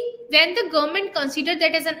when the government consider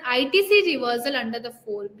that as an ITC reversal under the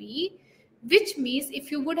 4B, which means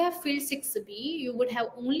if you would have filled 6B, you would have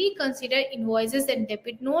only considered invoices and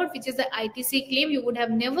debit note, which is the ITC claim. You would have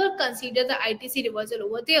never considered the ITC reversal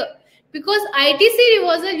over there, because ITC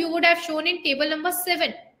reversal you would have shown in table number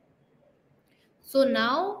 7. So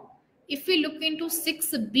now if we look into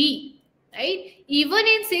 6B, right, even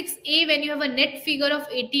in 6A when you have a net figure of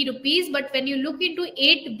 80 rupees, but when you look into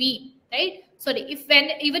 8B, right, sorry,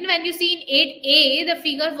 even when you see in 8A, the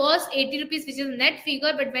figure was 80 rupees, which is a net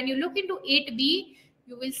figure, but when you look into 8B,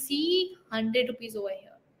 you will see 100 rupees over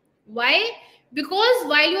here. Why? Because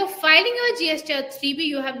while you are filing your GSTR-3B,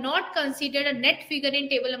 you have not considered a net figure in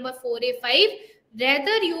table number 4A5.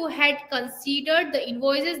 Rather, you had considered the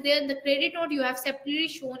invoices there, the credit note you have separately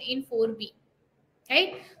shown in 4B.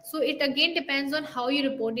 Right? So it again depends on how you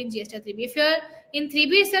report in GSTR-3B. If you're in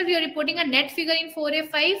 3B itself, you're reporting a net figure in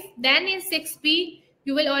 4A5, then in 6B,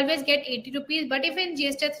 you will always get 80 rupees. But if in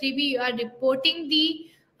GSTR-3B, you are reporting the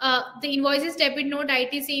invoices debit note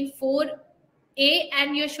ITC in 4A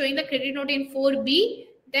and you're showing the credit note in 4B,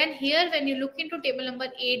 then here when you look into table number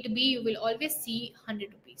 8B, you will always see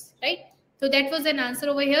 100 rupees, right? So that was an answer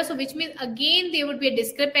over here. So which means again, there would be a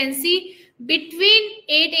discrepancy between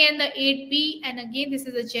 8A and the 8B. And again, this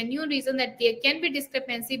is a genuine reason that there can be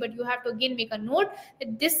discrepancy, but you have to again make a note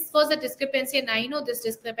that this was a discrepancy and I know this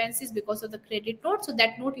discrepancy is because of the credit note. So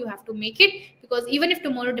that note you have to make it, because even if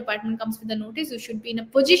tomorrow department comes with the notice, you should be in a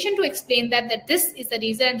position to explain that this is the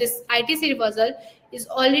reason, and this ITC reversal is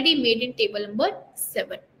already made in table number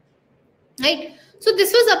 7. Right? So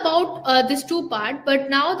this was about this two part, but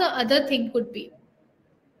now the other thing could be,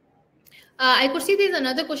 I could see there's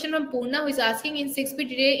another question from Poorna who is asking, in 6B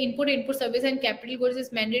today input service and capital goods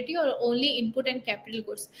is mandatory or only input and capital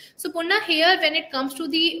goods? So Poorna, here when it comes to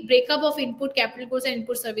the breakup of input, capital goods and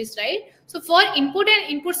input service, right? So for input and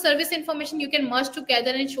input service information, you can merge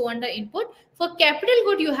together and show under input. For capital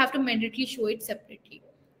good, you have to mandatorily show it separately,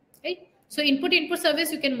 right? So input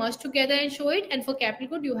service, you can merge together and show it. And for capital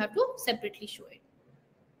good, you have to separately show it.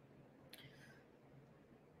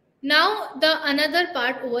 Now the another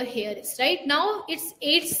part over here is, right, now it's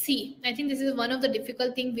 8C. I think this is one of the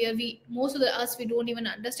difficult thing where most of us don't even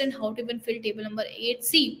understand how to even fill table number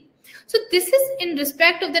 8C. So this is in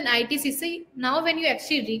respect of the ITC. See, now when you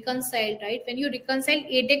actually reconcile, right, when you reconcile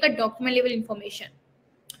take document level information.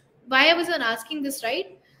 Why I was asking this,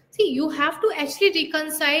 right? See, you have to actually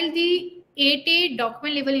reconcile the 8A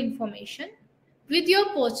document level information with your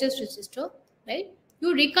purchase register, right?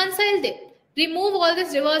 You reconcile them. Remove all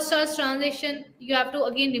this reverse charge transaction. You have to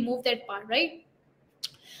again remove that part, right?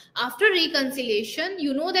 After reconciliation,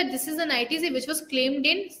 you know that this is an ITC which was claimed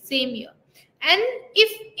in same year. And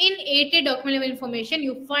if in 8A document level information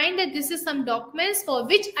you find that this is some documents for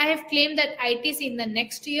which I have claimed that ITC in the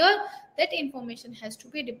next year, that information has to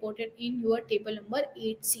be reported in your table number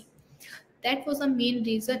 8C. That was the main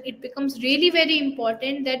reason it becomes really very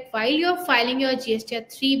important that while you're filing your GSTR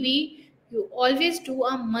 3B, you always do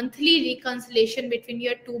a monthly reconciliation between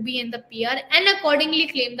your 2B and the PR and accordingly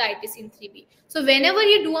claim the ITC in 3B. So whenever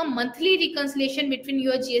you do a monthly reconciliation between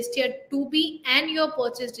your GSTR 2B and your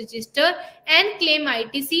purchase register and claim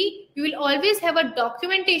ITC, you will always have a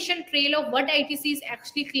documentation trail of what ITC is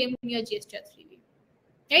actually claimed in your GSTR 3B.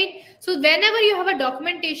 Right? So whenever you have a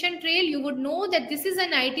documentation trail, you would know that this is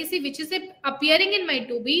an ITC which is appearing in my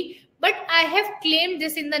 2B, but I have claimed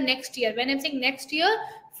this in the next year. When I'm saying next year,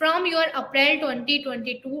 from your April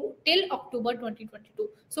 2022 till October 2022.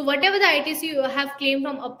 So whatever the ITC you have claimed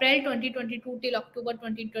from April 2022 till October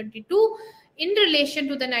 2022 in relation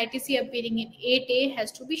to the ITC appearing in 8A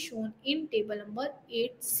has to be shown in table number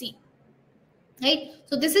 8C. Right?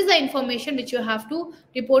 So this is the information which you have to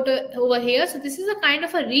report over here. So this is a kind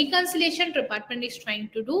of a reconciliation department is trying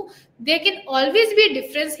to do. There can always be a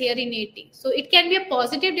difference here in 80. So it can be a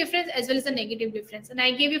positive difference as well as a negative difference. And I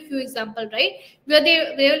gave you a few examples, right? Where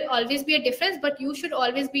there will always be a difference, but you should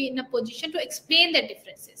always be in a position to explain the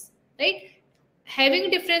differences, right? Having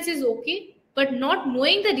difference is okay, but not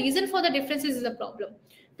knowing the reason for the differences is a problem.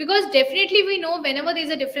 Because definitely we know whenever there is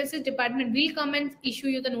a differences, department will come and issue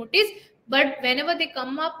you the notice. But whenever they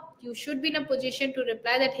come up, you should be in a position to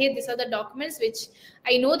reply that, hey, these are the documents which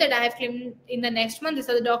I know that I have claimed in the next month. These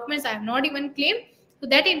are the documents I have not even claimed. So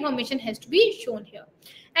that information has to be shown here.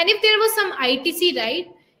 And if there was some ITC, right,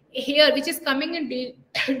 here, which is coming in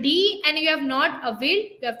D and you have not availed,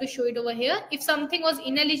 you have to show it over here. If something was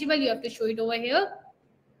ineligible, you have to show it over here.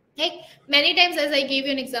 Like many times, as I gave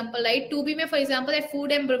you an example, right, 2B, for example, that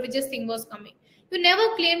food and beverages thing was coming. You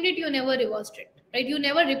never claimed it, you never reversed it. Right, you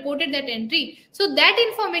never reported that entry, so that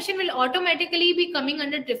information will automatically be coming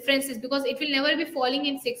under differences because it will never be falling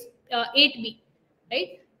in 8B.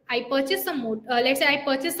 Right, I purchased some more. Let's say I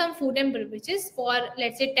purchased some food and beverages for,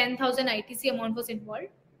 let's say, 10,000 ITC amount was involved.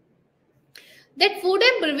 That food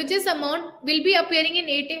and beverages amount will be appearing in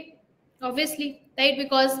 8A, obviously, right?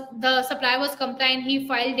 Because the supplier was compliant, he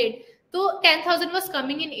filed it. So 10,000 was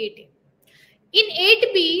coming in 8A. In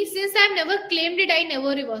 8B, since I've never claimed it, I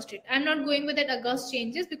never reversed it. I'm not going with that August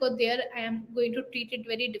changes because there I am going to treat it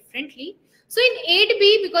very differently. So in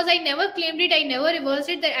 8B, because I never claimed it, I never reversed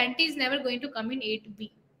it, the ante is never going to come in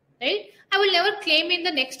 8B. Right? I will never claim in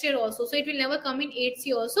the next year also. So it will never come in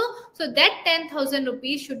 8C also. So that 10,000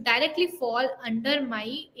 rupees should directly fall under my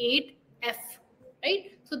 8F.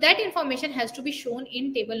 Right? So that information has to be shown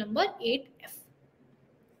in table number 8F.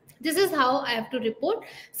 This is how I have to report.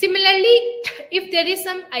 Similarly, if there is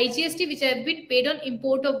some IGST which have been paid on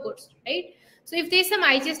import of goods, right? So if there is some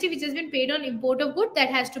IGST which has been paid on import of goods, that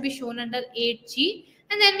has to be shown under 8G.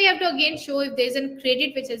 And then we have to again show if there is a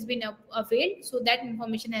credit which has been availed. So that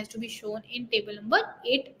information has to be shown in table number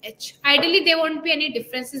 8H. Ideally, there won't be any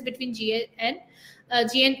differences between G and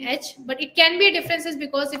H, but it can be a differences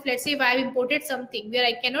because if, let's say, if I have imported something where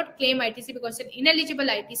I cannot claim ITC because it's an ineligible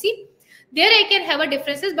ITC, there I can have a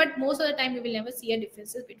differences, but most of the time you will never see a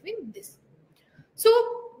differences between this. So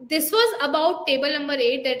this was about table number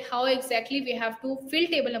 8, that how exactly we have to fill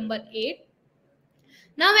table number 8.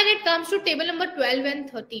 Now when it comes to table number 12 and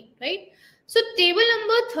 13, right? So table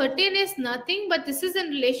number 13 is nothing, but this is in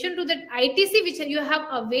relation to that ITC which you have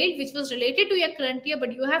availed, which was related to your current year,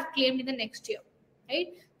 but you have claimed in the next year,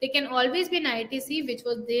 right? There can always be an ITC which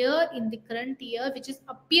was there in the current year, which is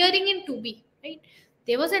appearing in 2B, right?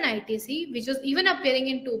 There was an ITC which was even appearing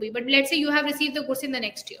in 2B, but let's say you have received the goods in the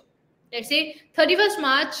next year. Let's say 31st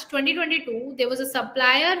March 2022, there was a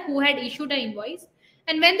supplier who had issued an invoice.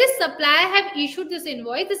 And when this supplier have issued this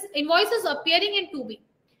invoice was appearing in 2B.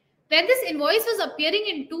 When this invoice was appearing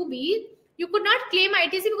in 2B, you could not claim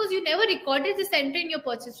ITC because you never recorded this entry in your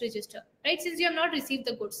purchase register, right? Since you have not received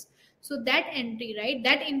the goods. So that entry, right,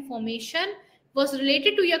 that information was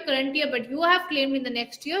related to your current year, but you have claimed in the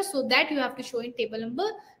next year, so that you have to show in table number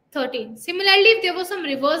 13. Similarly, if there were some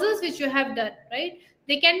reversals which you have done, right,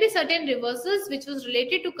 there can be certain reversals which was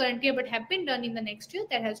related to current year but have been done in the next year,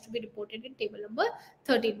 that has to be reported in table number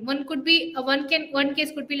 13. One could be one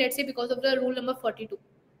case could be, let's say, because of the rule number 42.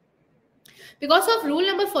 Because of rule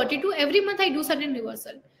number 42, every month I do certain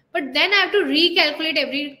reversal, but then I have to recalculate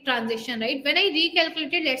every transaction, right? When I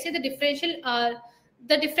recalculated, let's say the differential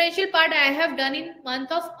part I have done in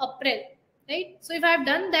month of April, right? So if I have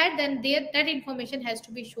done that, then that information has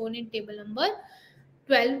to be shown in table number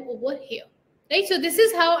 12 over here, right? So this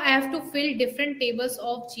is how I have to fill different tables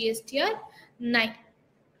of GSTR 9.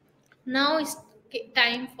 Now it's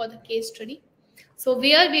time for the case study. So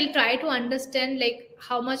where we'll try to understand like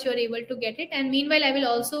how much you're able to get it. And meanwhile, I will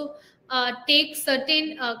also take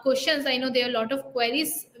certain questions. I know there are a lot of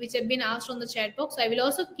queries which have been asked on the chat box. So I will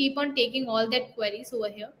also keep on taking all that queries over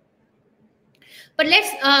here. But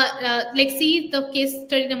let's like see the case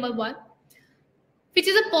study number 1, which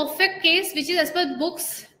is a perfect case, which is as per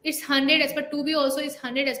books it's 100, as per 2B also is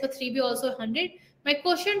 100, as per 3B also 100. My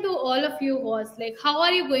question to all of you was like, how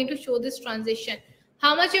are you going to show this transition?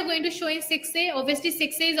 How much you're going to show in 6A? Obviously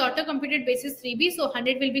 6A is auto computed basis 3B, so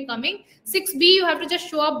 100 will be coming. 6B you have to just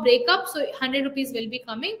show a breakup, so 100 rupees will be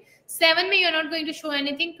coming. 7 May you're not going to show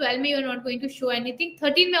anything. 12 May you're not going to show anything.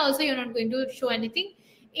 13 May also you're not going to show anything.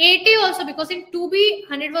 8A also, because in 2B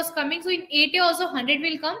 100 was coming, so in 8A also 100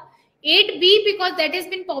 will come. 8B because that has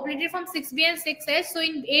been populated from 6B and 6S, so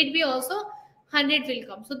in 8B also 100 will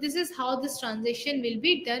come. So this is how this transaction will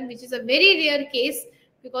be done, which is a very rare case,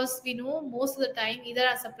 because we know most of the time either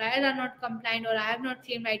our suppliers are not compliant or I have not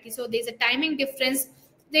claimed IT, so there's a timing difference.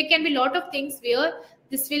 There can be a lot of things where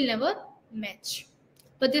this will never match,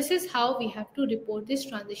 but this is how we have to report this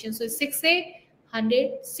transaction. So 6A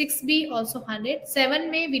 100, 6B also 100, 7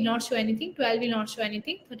 May will not show anything, 12 will not show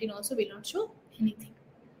anything, 13 also will not show anything.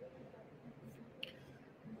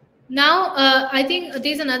 Now, I think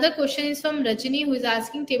there's another question is from Rajini, who is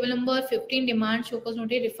asking table number 15 demand show cause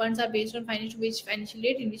notice refunds are based on which financial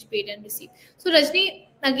date in which paid and received. So Rajini,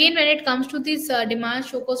 again, when it comes to this demand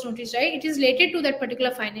show cause notice, right, it is related to that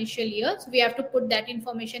particular financial year. So we have to put that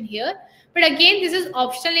information here. But again, this is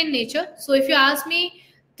optional in nature. So if you ask me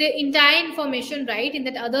the entire information, right, in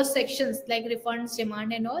that other sections like refunds,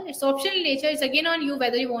 demand and all, it's optional in nature. It's again on you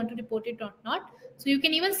whether you want to report it or not. So you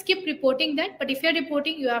can even skip reporting that, but if you're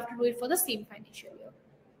reporting, you have to do it for the same financial year.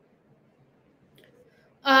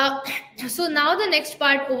 So now the next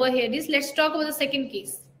part over here is, let's talk about the second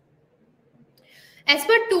case. As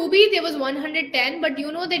per 2B, there was 110, but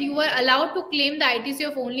you know that you were allowed to claim the ITC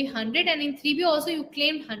of only 100, and in 3B also you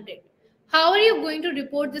claimed 100. How are you going to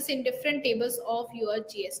report this in different tables of your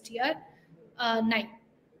GSTR-9?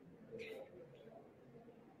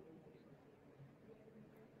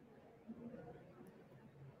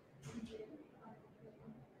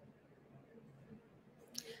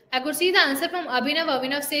 I could see the answer from Abhinav.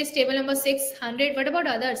 Abhinav says table number 600. What about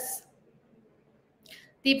others?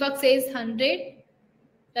 Deepak says 100.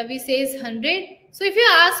 Ravi says 100. So if you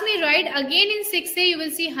ask me, right, again in 6A you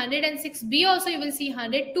will see 100 and 6B also you will see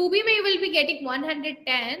 100. 2B you will be getting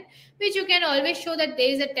 110, which you can always show that there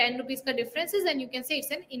is a 10 rupees ka differences, and you can say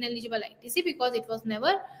it's an ineligible ITC because it was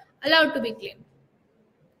never allowed to be claimed.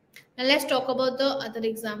 Now let's talk about the other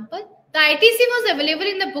example. The ITC was available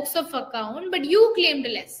in the books of account, but you claimed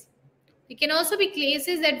less. It can also be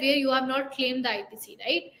cases that where you have not claimed the ITC,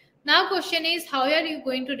 right? Now question is, how are you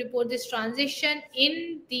going to report this transaction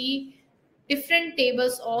in the different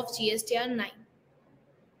tables of GSTR-9?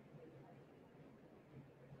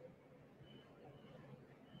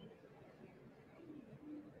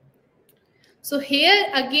 So here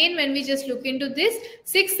again, when we just look into this,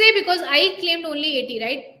 6A, because I claimed only 80,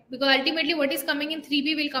 right? Because ultimately what is coming in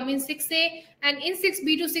 3B will come in 6A, and in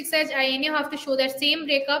 6B to 6H, I anyhow have to show that same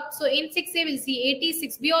breakup. So in 6A we'll see 80,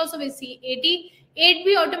 6B also will see 80,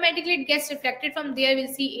 8B automatically it gets reflected from there,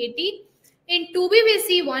 we'll see 80. In 2B we'll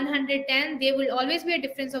see 110, there will always be a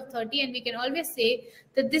difference of 30, and we can always say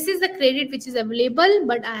that this is the credit which is available,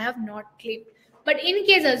 but I have not claimed. But in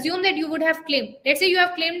case, assume that you would have claimed, let's say you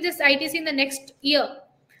have claimed this ITC in the next year.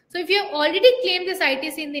 So if you have already claimed this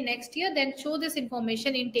ITC in the next year, then show this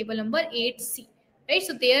information in table number 8C, right?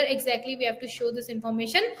 So there exactly we have to show this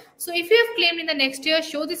information. So if you have claimed in the next year,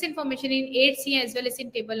 show this information in 8C as well as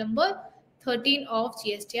in table number 13 of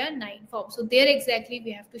GSTR-9 form. So there exactly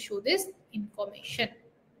we have to show this information.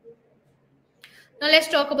 Now let's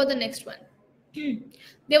talk about the next one.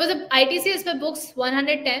 There was a ITC as per books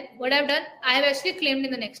 110. What I've done, I have actually claimed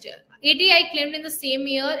in the next year. 80 I claimed in the same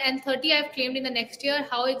year, and 30 I've claimed in the next year.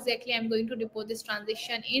 How exactly I'm going to report this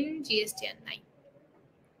transaction in GSTR-9?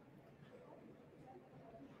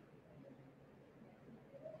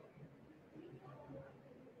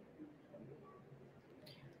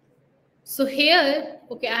 So here,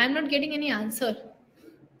 okay, I am not getting any answer.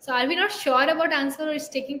 So are we not sure about answer, or it's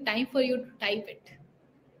taking time for you to type it?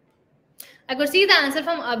 I could see the answer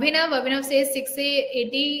from Abhinav. Abhinav says 6A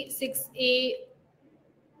 80, 6A,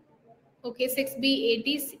 okay, 6B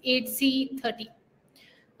 80, 8C 30.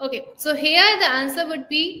 Okay, so here the answer would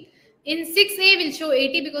be, in 6A will show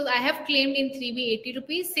 80 because I have claimed in 3B 80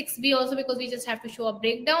 rupees. 6B also because we just have to show a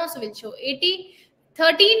breakdown, so we'll show 80.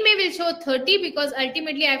 13 May will show 30 because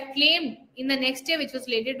ultimately I have claimed in the next year, which was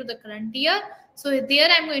related to the current year. So there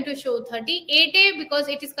I'm going to show 30. 8A, because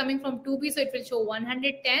it is coming from 2B, so it will show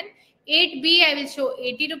 110. 8B, I will show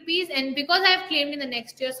 80 rupees. And because I have claimed in the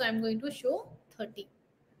next year, so I'm going to show 30.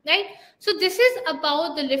 Right? So this is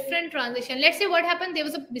about the different transaction. Let's say what happened, there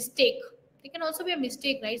was a mistake. It can also be a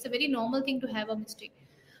mistake, right? It's a very normal thing to have a mistake.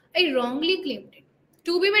 I wrongly claimed it.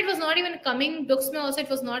 2B, it was not even coming. Books may also, it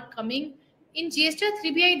was not coming. In GSTR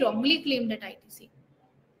 3B, I wrongly claimed that ITC.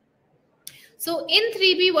 So in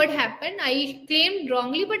 3B, what happened? I claimed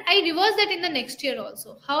wrongly, but I reversed that in the next year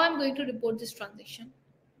also. How I'm going to report this transaction?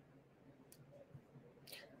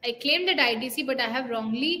 I claimed that ITC, but I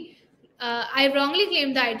wrongly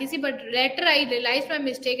claimed the ITC, but later I realized my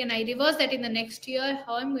mistake and I reversed that in the next year.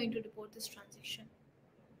 How I'm going to report this transaction?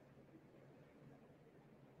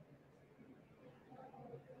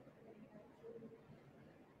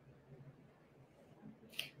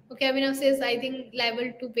 Okay, Abhinav says, I think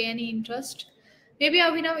liable to pay any interest. Maybe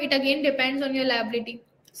Abhinav, it again depends on your liability.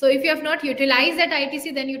 So if you have not utilized that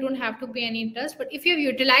ITC, then you don't have to pay any interest. But if you have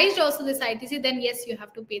utilized also this ITC, then yes, you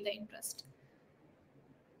have to pay the interest.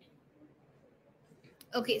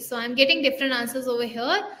 Okay, so I'm getting different answers over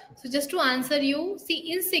here. So just to answer you,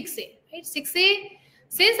 see in 6A, right? 6A,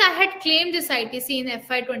 since I had claimed this ITC in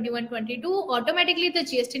FY 21-22, automatically the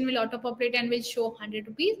GST will auto-populate and will show 100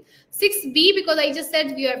 rupees. 6B, because I just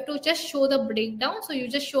said you have to just show the breakdown. So you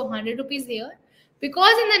just show 100 rupees here.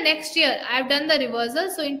 Because in the next year, I have done the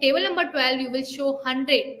reversal. So in table number 12, you will show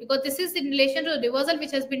 100 because this is in relation to the reversal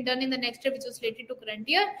which has been done in the next year, which was related to current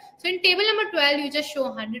year. So in table number 12, you just show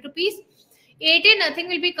 100 rupees. 8A, nothing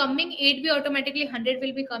will be coming. 8B, automatically 100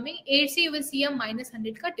 will be coming. 8C, you will see a minus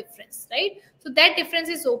 100 ka difference, right? So that difference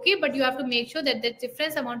is okay, but you have to make sure that the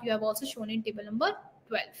difference amount you have also shown in table number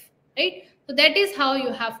 12, right? So that is how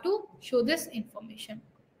you have to show this information.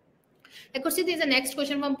 I could see there's a next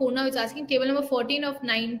question from Puna, which is asking table number 14 of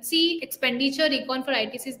 9C, expenditure recon for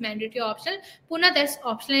ITC is mandatory or optional. Puna, that's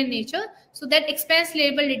optional in nature. So that expense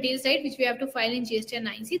label details, right, which we have to file in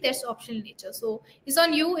GSTR-9C, that's optional in nature. So it's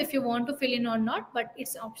on you if you want to fill in or not, but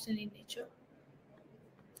it's optional in nature.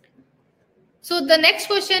 So the next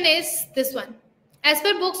question is this one. As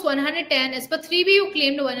per books 110, as per 3B you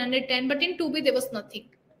claimed 110, but in 2B there was nothing.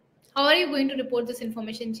 How are you going to report this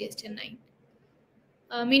information in GSTR-9?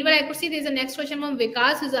 Meanwhile, I could see there's a next question from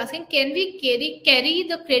Vikas who's asking, can we carry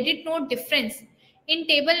the credit note difference in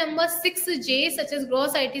table number 6J, such as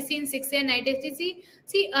gross ITC in 6A and net ITC?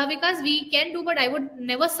 See, Vikas, we can do, but I would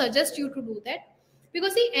never suggest you to do that.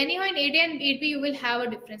 Because see, anyhow in 8A and 8B, you will have a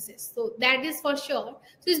differences. So that is for sure.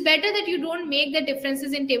 So it's better that you don't make the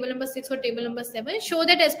differences in table number 6 or table number 7. Show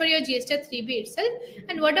that as per your GST 3B itself.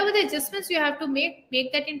 And whatever the adjustments you have to make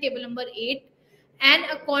that in table number 8. And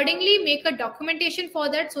accordingly make a documentation for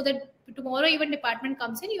that so that tomorrow even department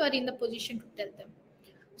comes in, you are in the position to tell them.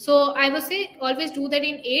 So I would say always do that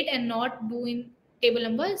in 8 and not do in table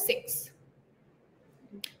number 6.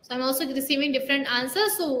 So I'm also receiving different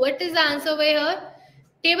answers. So what is the answer over here?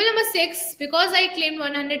 Table number 6, because I claimed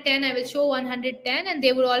 110, I will show 110 and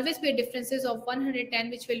there will always be differences of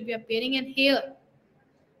 110 which will be appearing. And here,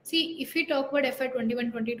 see, if we talk about FY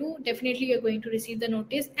 21-22, definitely you're going to receive the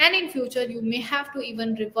notice. And in future, you may have to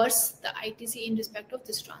even reverse the ITC in respect of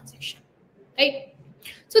this transaction, right?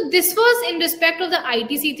 So this was in respect of the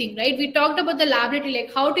ITC thing, right? We talked about the liability,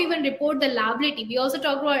 like how to even report the liability. We also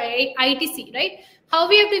talked about ITC, right? How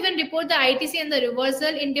we have to even report the ITC and the reversal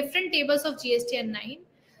in different tables of GSTR-9.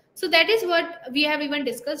 So that is what we have even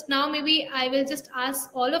discussed. Now, maybe I will just ask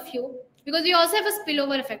all of you, because we also have a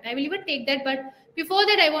spillover effect. I will even take that, but before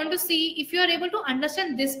that, I want to see if you are able to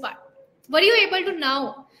understand this part. Were you able to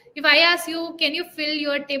now? If I ask you, can you fill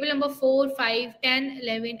your table number 4, 5, 10,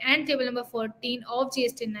 11 and table number 14 of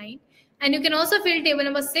GST-9? And you can also fill table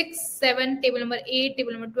number 6, 7, table number 8,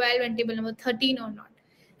 table number 12 and table number 13 or not.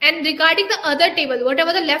 And regarding the other table,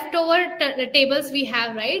 whatever the leftover tables we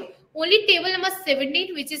have, right? Only table number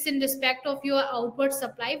 17, which is in respect of your outward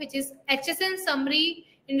supply, which is HSN summary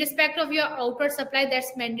in respect of your outward supply,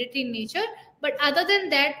 that's mandatory in nature. But other than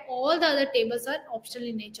that, all the other tables are optional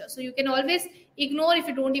in nature. So you can always ignore if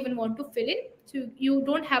you don't even want to fill in. So you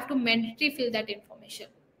don't have to mandatory fill that information.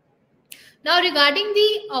 Now regarding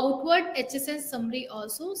the outward HSN summary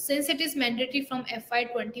also, since it is mandatory from FY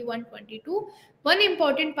 21-22, one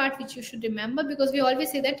important part which you should remember, because we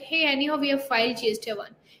always say that, hey, anyhow, we have filed GST-1.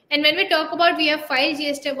 And when we talk about we have filed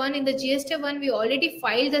GST-1, in the GST-1, we already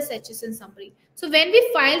filed this HSN summary. So when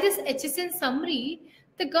we file this HSN summary,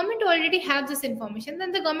 the government already have this information.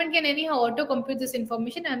 Then the government can anyhow auto compute this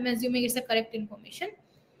information. I'm assuming it's the correct information.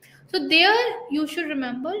 So there you should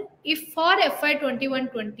remember, if for FY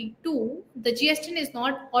 21-22, the GST is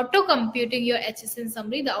not auto computing your HSN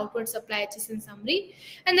summary, the outward supply HSN summary.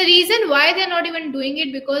 And the reason why they're not even doing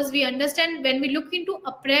it, because we understand when we look into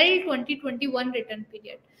April 2021 return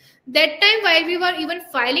period, that time while we were even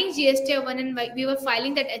filing GSTR-1 and we were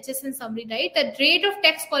filing that HSN summary, right, the rate of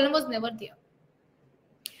tax column was never there.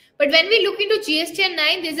 But when we look into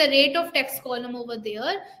GSTR-9, there's a rate of tax column over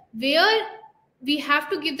there where we have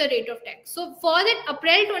to give the rate of tax. So for that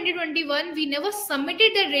April 2021, we never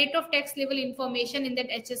submitted the rate of tax level information in that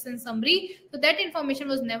HSN summary. So that information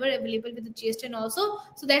was never available with the GST also.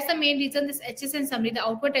 So that's the main reason this HSN summary, the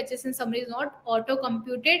outward HSN summary, is not auto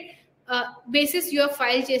computed basis you have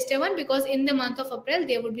filed GST-1, because in the month of April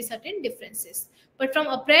there would be certain differences. But from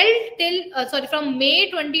April till from May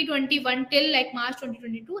 2021 till like March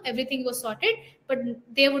 2022, everything was sorted. But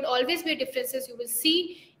there would always be differences. You will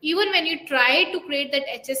see even when you try to create that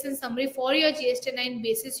HSN summary for your GST-9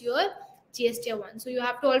 basis your GST-1. So you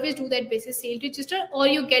have to always do that basis sale register, or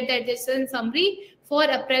you get that HSN summary for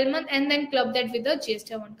April month and then club that with the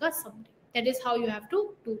GST-1 ka summary. That is how you have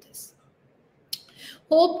to do this.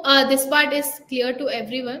 Hope this part is clear to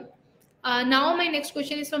everyone. Now my next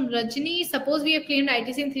question is from Rajni. Suppose we have claimed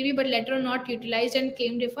ITC in 3B but later on not utilized and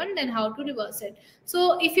claimed refund, then how to reverse it?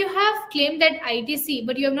 So if you have claimed that ITC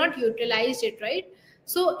but you have not utilized it, right?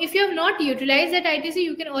 So if you have not utilized that ITC,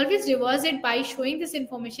 you can always reverse it by showing this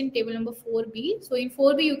information in table number 4B. So in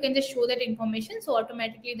 4B, you can just show that information. So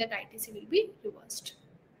automatically that ITC will be reversed.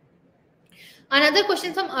 Another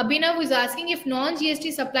question from Abhinav, who is asking, if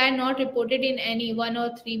non-GST supplier not reported in any 1 or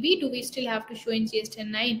 3B, do we still have to show in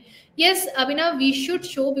GST-9? Yes, Abhinav, we should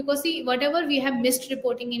show, because see, whatever we have missed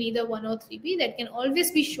reporting in either 1 or 3B, that can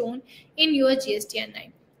always be shown in your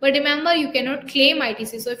GST-9. But remember, you cannot claim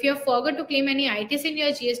ITC. So if you have forgot to claim any ITC in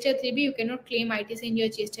your GST-3B, you cannot claim ITC in your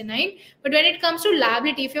GST-9. But when it comes to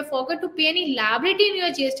liability, if you forgot to pay any liability in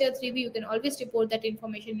your GST-3B, you can always report that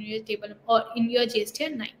information in your table or in your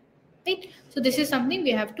GST-9. Right? So this is something we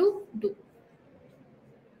have to do.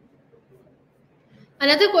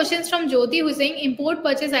 Another question is from Jyoti, who is saying import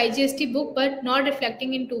purchase IGST book but not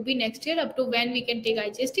reflecting in 2B next year. Up to when we can take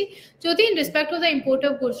IGST? Jyoti, in respect to the import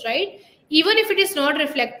of goods, right? Even if it is not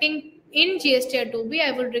reflecting in GSTR 2B,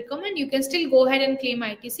 I would recommend you can still go ahead and claim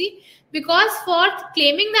ITC, because for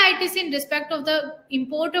claiming the ITC in respect of the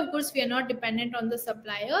import of goods, we are not dependent on the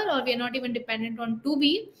supplier, or we are not even dependent on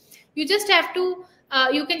 2B. You just have to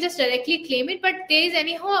you can just directly claim it, but there is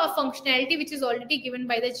anyhow a functionality which is already given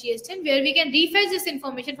by the GST where we can refresh this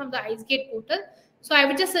information from the IceGate portal. So I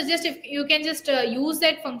would just suggest if you can just use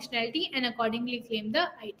that functionality and accordingly claim the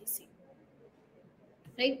ITC.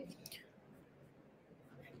 Right?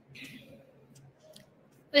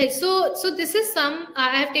 Right, so this is some,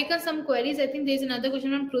 I have taken some queries. I think there is another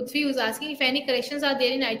question from Prithvi, who is asking if any corrections are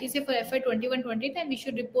there in ITC for FY 21-20, and we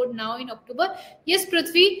should report now in October. Yes,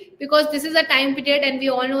 Prithvi, because this is a time period and we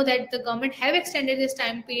all know that the government have extended this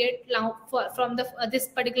time period now from the this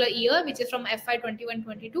particular year, which is from FY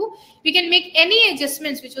 21-22. We can make any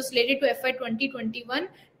adjustments which was related to FY 2021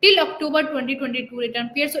 till October 2022 return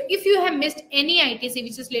period. So if you have missed any ITC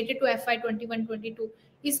which is related to FY 21-22,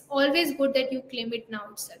 it's always good that you claim it now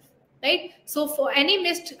itself, right? So for any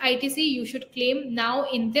missed ITC, you should claim now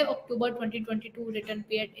in the October 2022 return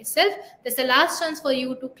period itself. That's the last chance for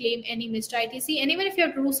you to claim any missed ITC. And even if you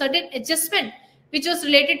have to do certain adjustment which was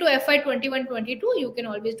related to FY 21-22, you can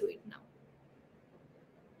always do it now.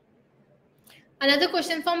 Another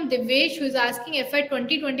question from Devesh, who is asking FY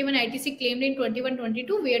 2021 ITC claimed in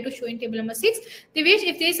 21-22, where to show in table number 6. Devesh,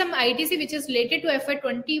 if there is some ITC which is related to FY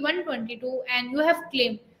 21-22 and you have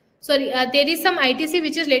claimed, there is some ITC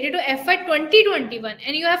which is related to FY 2021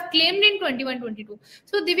 and you have claimed in 21-22.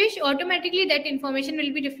 So Devesh, automatically that information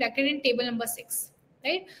will be reflected in table number 6.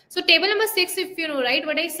 Right? So table number 6, if you know, right,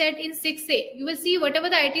 what I said in 6A, you will see whatever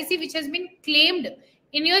the ITC which has been claimed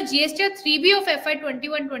in your GSTR 3B of FY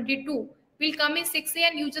 21-22 will come in 6A,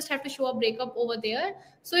 and you just have to show a breakup over there.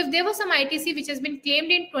 So if there was some ITC which has been claimed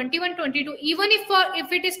in 21-22, even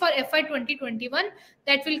if it is for FY 2021,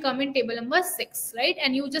 that will come in table number 6, right?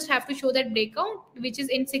 And you just have to show that breakout, which is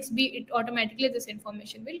in 6B. It automatically this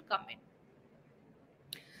information will come in.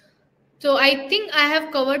 So I think I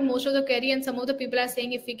have covered most of the query, and some of the people are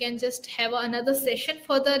saying if we can just have another session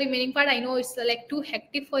for the remaining part. I know it's like too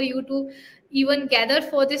hectic for you to even gather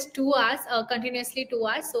for this 2 hours, continuously 2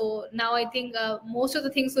 hours. So now I think most of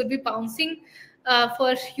the things would be bouncing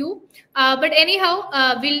for you. But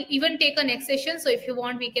anyhow, we'll even take a next session. So if you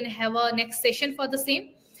want, we can have a next session for the same.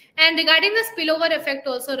 And regarding the spillover effect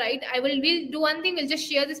also, right, we'll do one thing. We'll just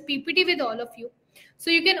share this PPT with all of you. So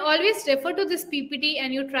you can always refer to this PPT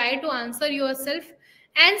and you try to answer yourself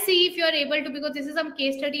and see if you are able to, because this is some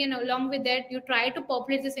case study, and along with that you try to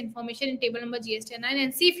populate this information in table number GST-9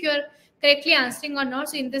 and see if you are correctly answering or not.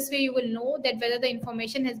 So in this way you will know that whether the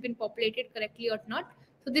information has been populated correctly or not.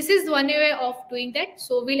 So this is one way of doing that.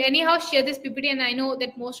 So we'll anyhow share this PPT, and I know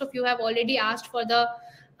that most of you have already asked for the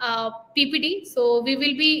PPT. So we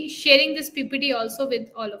will be sharing this PPT also with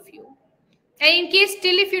all of you. And in case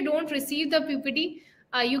still if you don't receive the PPT,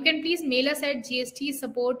 you can please mail us at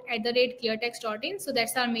gstsupport@cleartext.in. So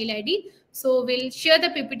that's our mail ID. So we'll share the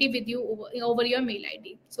PPT with you over your mail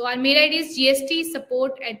ID. So our mail ID is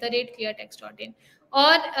gstsupport@cleartext.in.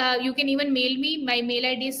 Or you can even mail me. My mail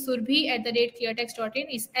ID is surbhi@cleartext.in.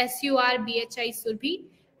 It's SURBHI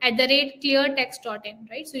Surbhi@cleartext.in,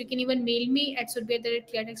 right? So you can even mail me at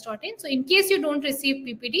surbhi@cleartext.in. So in case you don't receive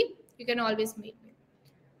PPT, you can always mail me.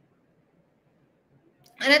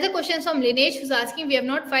 Another question from Linesh, who's asking, we have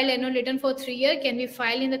not filed annual return for 3 years. Can we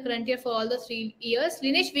file in the current year for all the 3 years?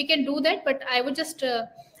 Linesh, we can do that, but I would just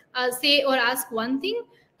say or ask one thing,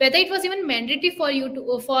 whether it was even mandatory for you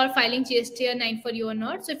to for filing GSTR-9 for you or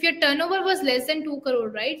not. So if your turnover was less than 2 crore,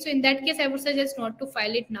 right? So in that case, I would suggest not to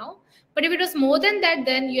file it now. But if it was more than that,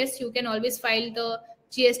 then yes, you can always file the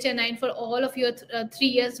GSTR-9 for all of your 3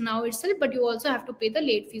 years now itself, but you also have to pay the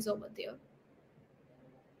late fees over there.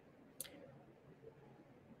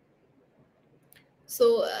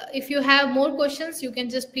 So if you have more questions, you can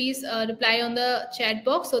just please reply on the chat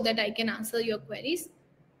box so that I can answer your queries.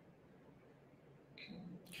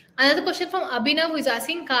 Another question from Abhinav, who is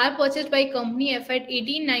asking, car purchased by company FY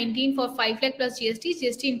 18-19 for 5 lakh plus GST,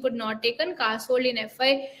 GST input not taken, car sold in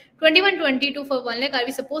FY 21-22 for 1 lakh. Are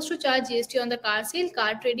we supposed to charge GST on the car sale?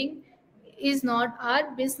 Car trading is not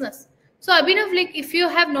our business. So Abhinav, like if you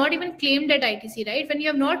have not even claimed that ITC, right? When you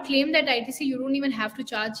have not claimed that ITC, you don't even have to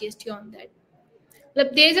charge GST on that.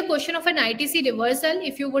 There is a question of an ITC reversal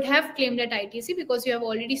if you would have claimed that ITC because you have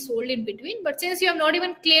already sold in between. But since you have not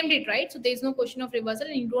even claimed it, right? So there is no question of reversal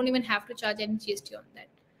and you don't even have to charge any GST on that.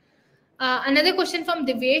 Another question from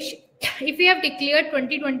Divesh. If we have declared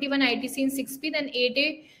 2021 ITC in 6P, then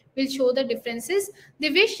 8A will show the differences.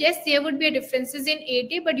 Divesh, yes, there would be a differences in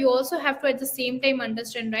 8A, but you also have to at the same time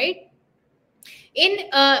understand, right? In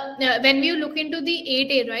when we look into the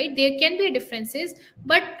 8A, right, there can be differences,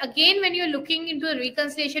 but again when you're looking into a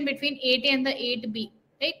reconciliation between 8A and the 8B,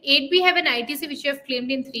 right, 8B have an ITC which you have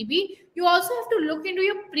claimed in 3B, you also have to look into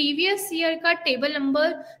your previous year card table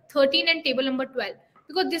number 13 and table number 12,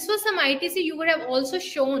 because this was some ITC you would have also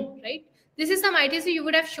shown, right? This is some ITC you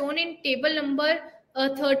would have shown in table number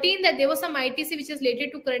 13 that there was some ITC which is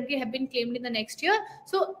related to currently have been claimed in the next year.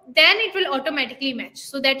 So then it will automatically match.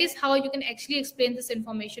 So that is how you can actually explain this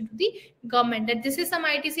information to the government that this is some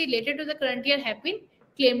ITC related to the current year have been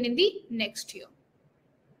claimed in the next year.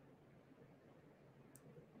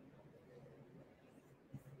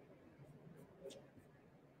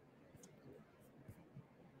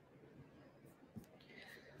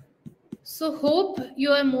 So hope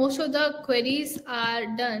your most of the queries are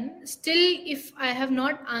done. Still, if I have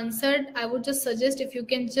not answered, I would just suggest if you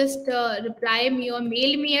can just reply me or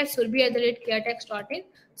mail me at surbhi@cleartext.in.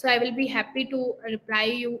 So I will be happy to reply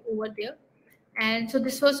you over there. And so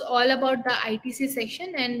this was all about the ITC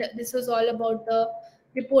section, and this was all about the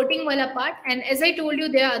reporting wala part. And as I told you,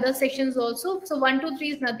 there are other sections also. So 1, 2, 3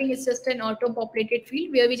 is nothing. It's just an auto-populated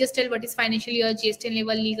field where we just tell what is financial year, GST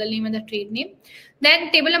level, legal name, and the trade name.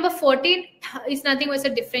 Then table number 14 is nothing but a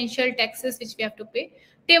differential taxes which we have to pay.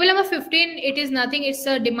 Table number 15, it is nothing. It's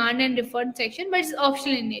a demand and refund section, but it's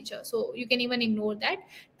optional in nature. So you can even ignore that.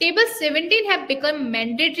 Table 17 have become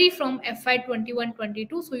mandatory from FY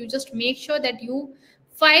 21-22. So you just make sure that you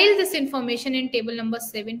file this information in table number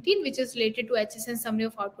 17, which is related to HSN summary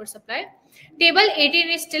of outward supply. Table 18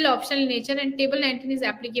 is still optional in nature, and table 19 is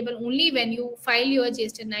applicable only when you file your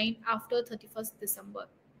GST-9 after 31st December.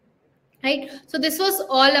 Right. So this was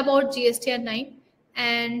all about GSTR-9,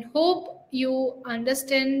 and hope you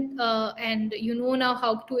understand and you know now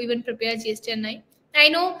how to even prepare GSTR-9. I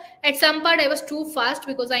know at some part I was too fast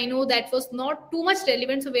because I know that was not too much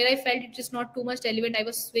relevant. So where I felt it is not too much relevant, I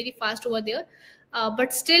was very fast over there.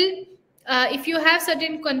 But still, if you have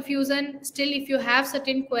certain confusion, still if you have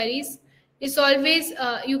certain queries, it's always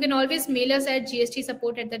you can always mail us at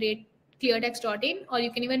gstsupport@cleartext.in, or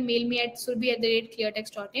you can even mail me at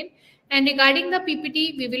surbhi@cleartext.in. And regarding the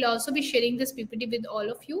PPT, we will also be sharing this PPT with all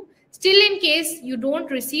of you. Still, in case you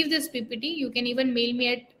don't receive this PPT, you can even mail me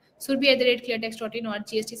at surbhi@cleartext.in or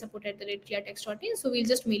gstsupport@cleartext.in. So we'll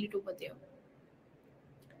just mail it over there.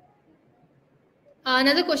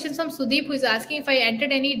 Another question from Sudeep, who is asking, if I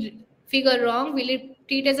entered any figure wrong, will it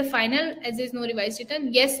treat as a final as there is no revised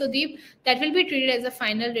return? Yes, Sudeep, that will be treated as a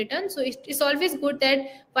final return. So it's always good that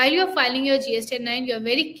while you are filing your GST-9, you are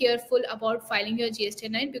very careful about filing your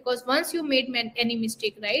GST-9, because once you made any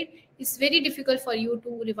mistake, right, it's very difficult for you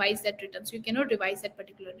to revise that return. So you cannot revise that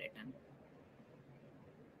particular return.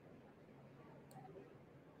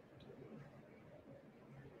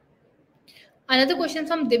 Another question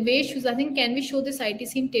from Devesh who's asking, can we show this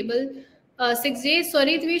ITC in table 6J?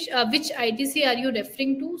 Sorry, Devesh, which ITC are you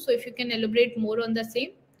referring to? So if you can elaborate more on the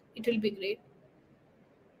same, it will be great.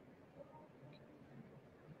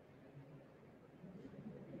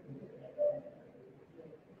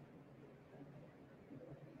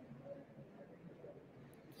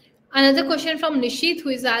 Another question from Nishit, who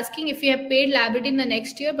is asking, if you have paid liability in the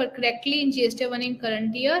next year but correctly in GST-1 in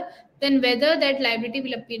current year, then whether that liability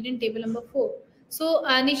will appear in table number 4. So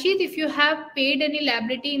Nishit, if you have paid any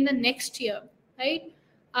liability in the next year, right,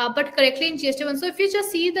 but correctly in GST-1, so if you just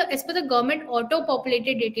see the as per the government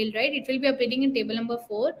auto-populated detail, right, it will be appearing in table number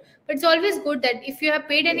 4. But it's always good that if you have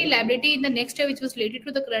paid any liability in the next year which was related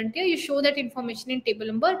to the current year, you show that information in table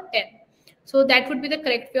number 10. So that would be the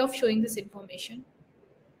correct way of showing this information.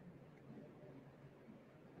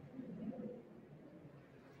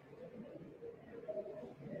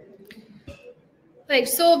 Right.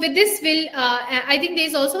 So with this, I think there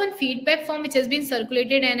is also one feedback form which has been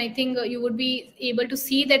circulated, and I think you would be able to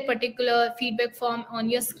see that particular feedback form on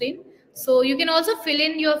your screen. So you can also fill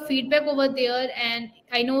in your feedback over there. And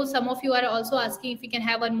I know some of you are also asking if we can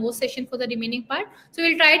have one more session for the remaining part. So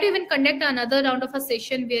we'll try to even conduct another round of a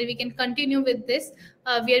session where we can continue with this,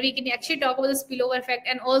 where we can actually talk about the spillover effect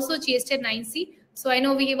and also GST-9C. So I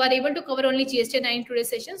know we were able to cover only GST-9 today's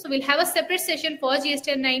session. So we'll have a separate session for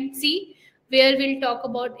GST-9C, where we'll talk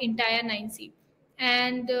about entire 9C.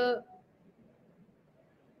 And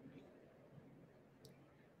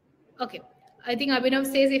okay, I think Abhinav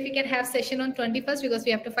says if we can have session on 21st because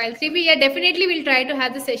we have to file 3B. Yeah, definitely we'll try to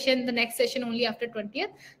have the next session only after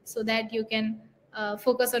 20th, so that you can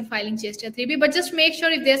focus on filing GST 3B. But just make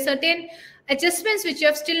sure if there's certain adjustments which you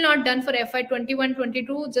have still not done for FY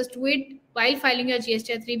 21-22, just do it while filing your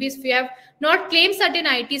GST 3B. If you have not claimed certain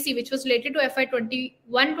ITC which was related to FY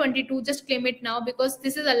 21-22, just claim it now, because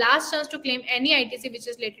this is the last chance to claim any ITC which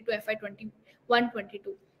is related to FY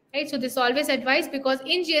 21-22. Right, so this is always advised, because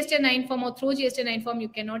in GST-9 form or through GST-9 form, you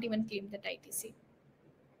cannot even claim that ITC.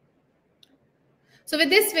 So with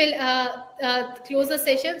this, we'll close the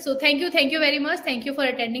session. So thank you very much. Thank you for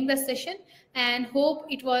attending the session, and hope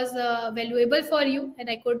it was valuable for you, and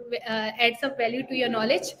I could add some value to your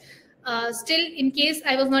knowledge. Still, in case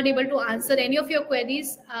I was not able to answer any of your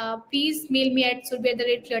queries, please mail me at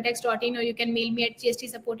surbhi@cleartext.in, or you can mail me at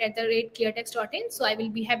gstsupport@cleartext.in. So I will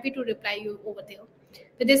be happy to reply you over there.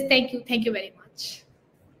 With this, thank you very much.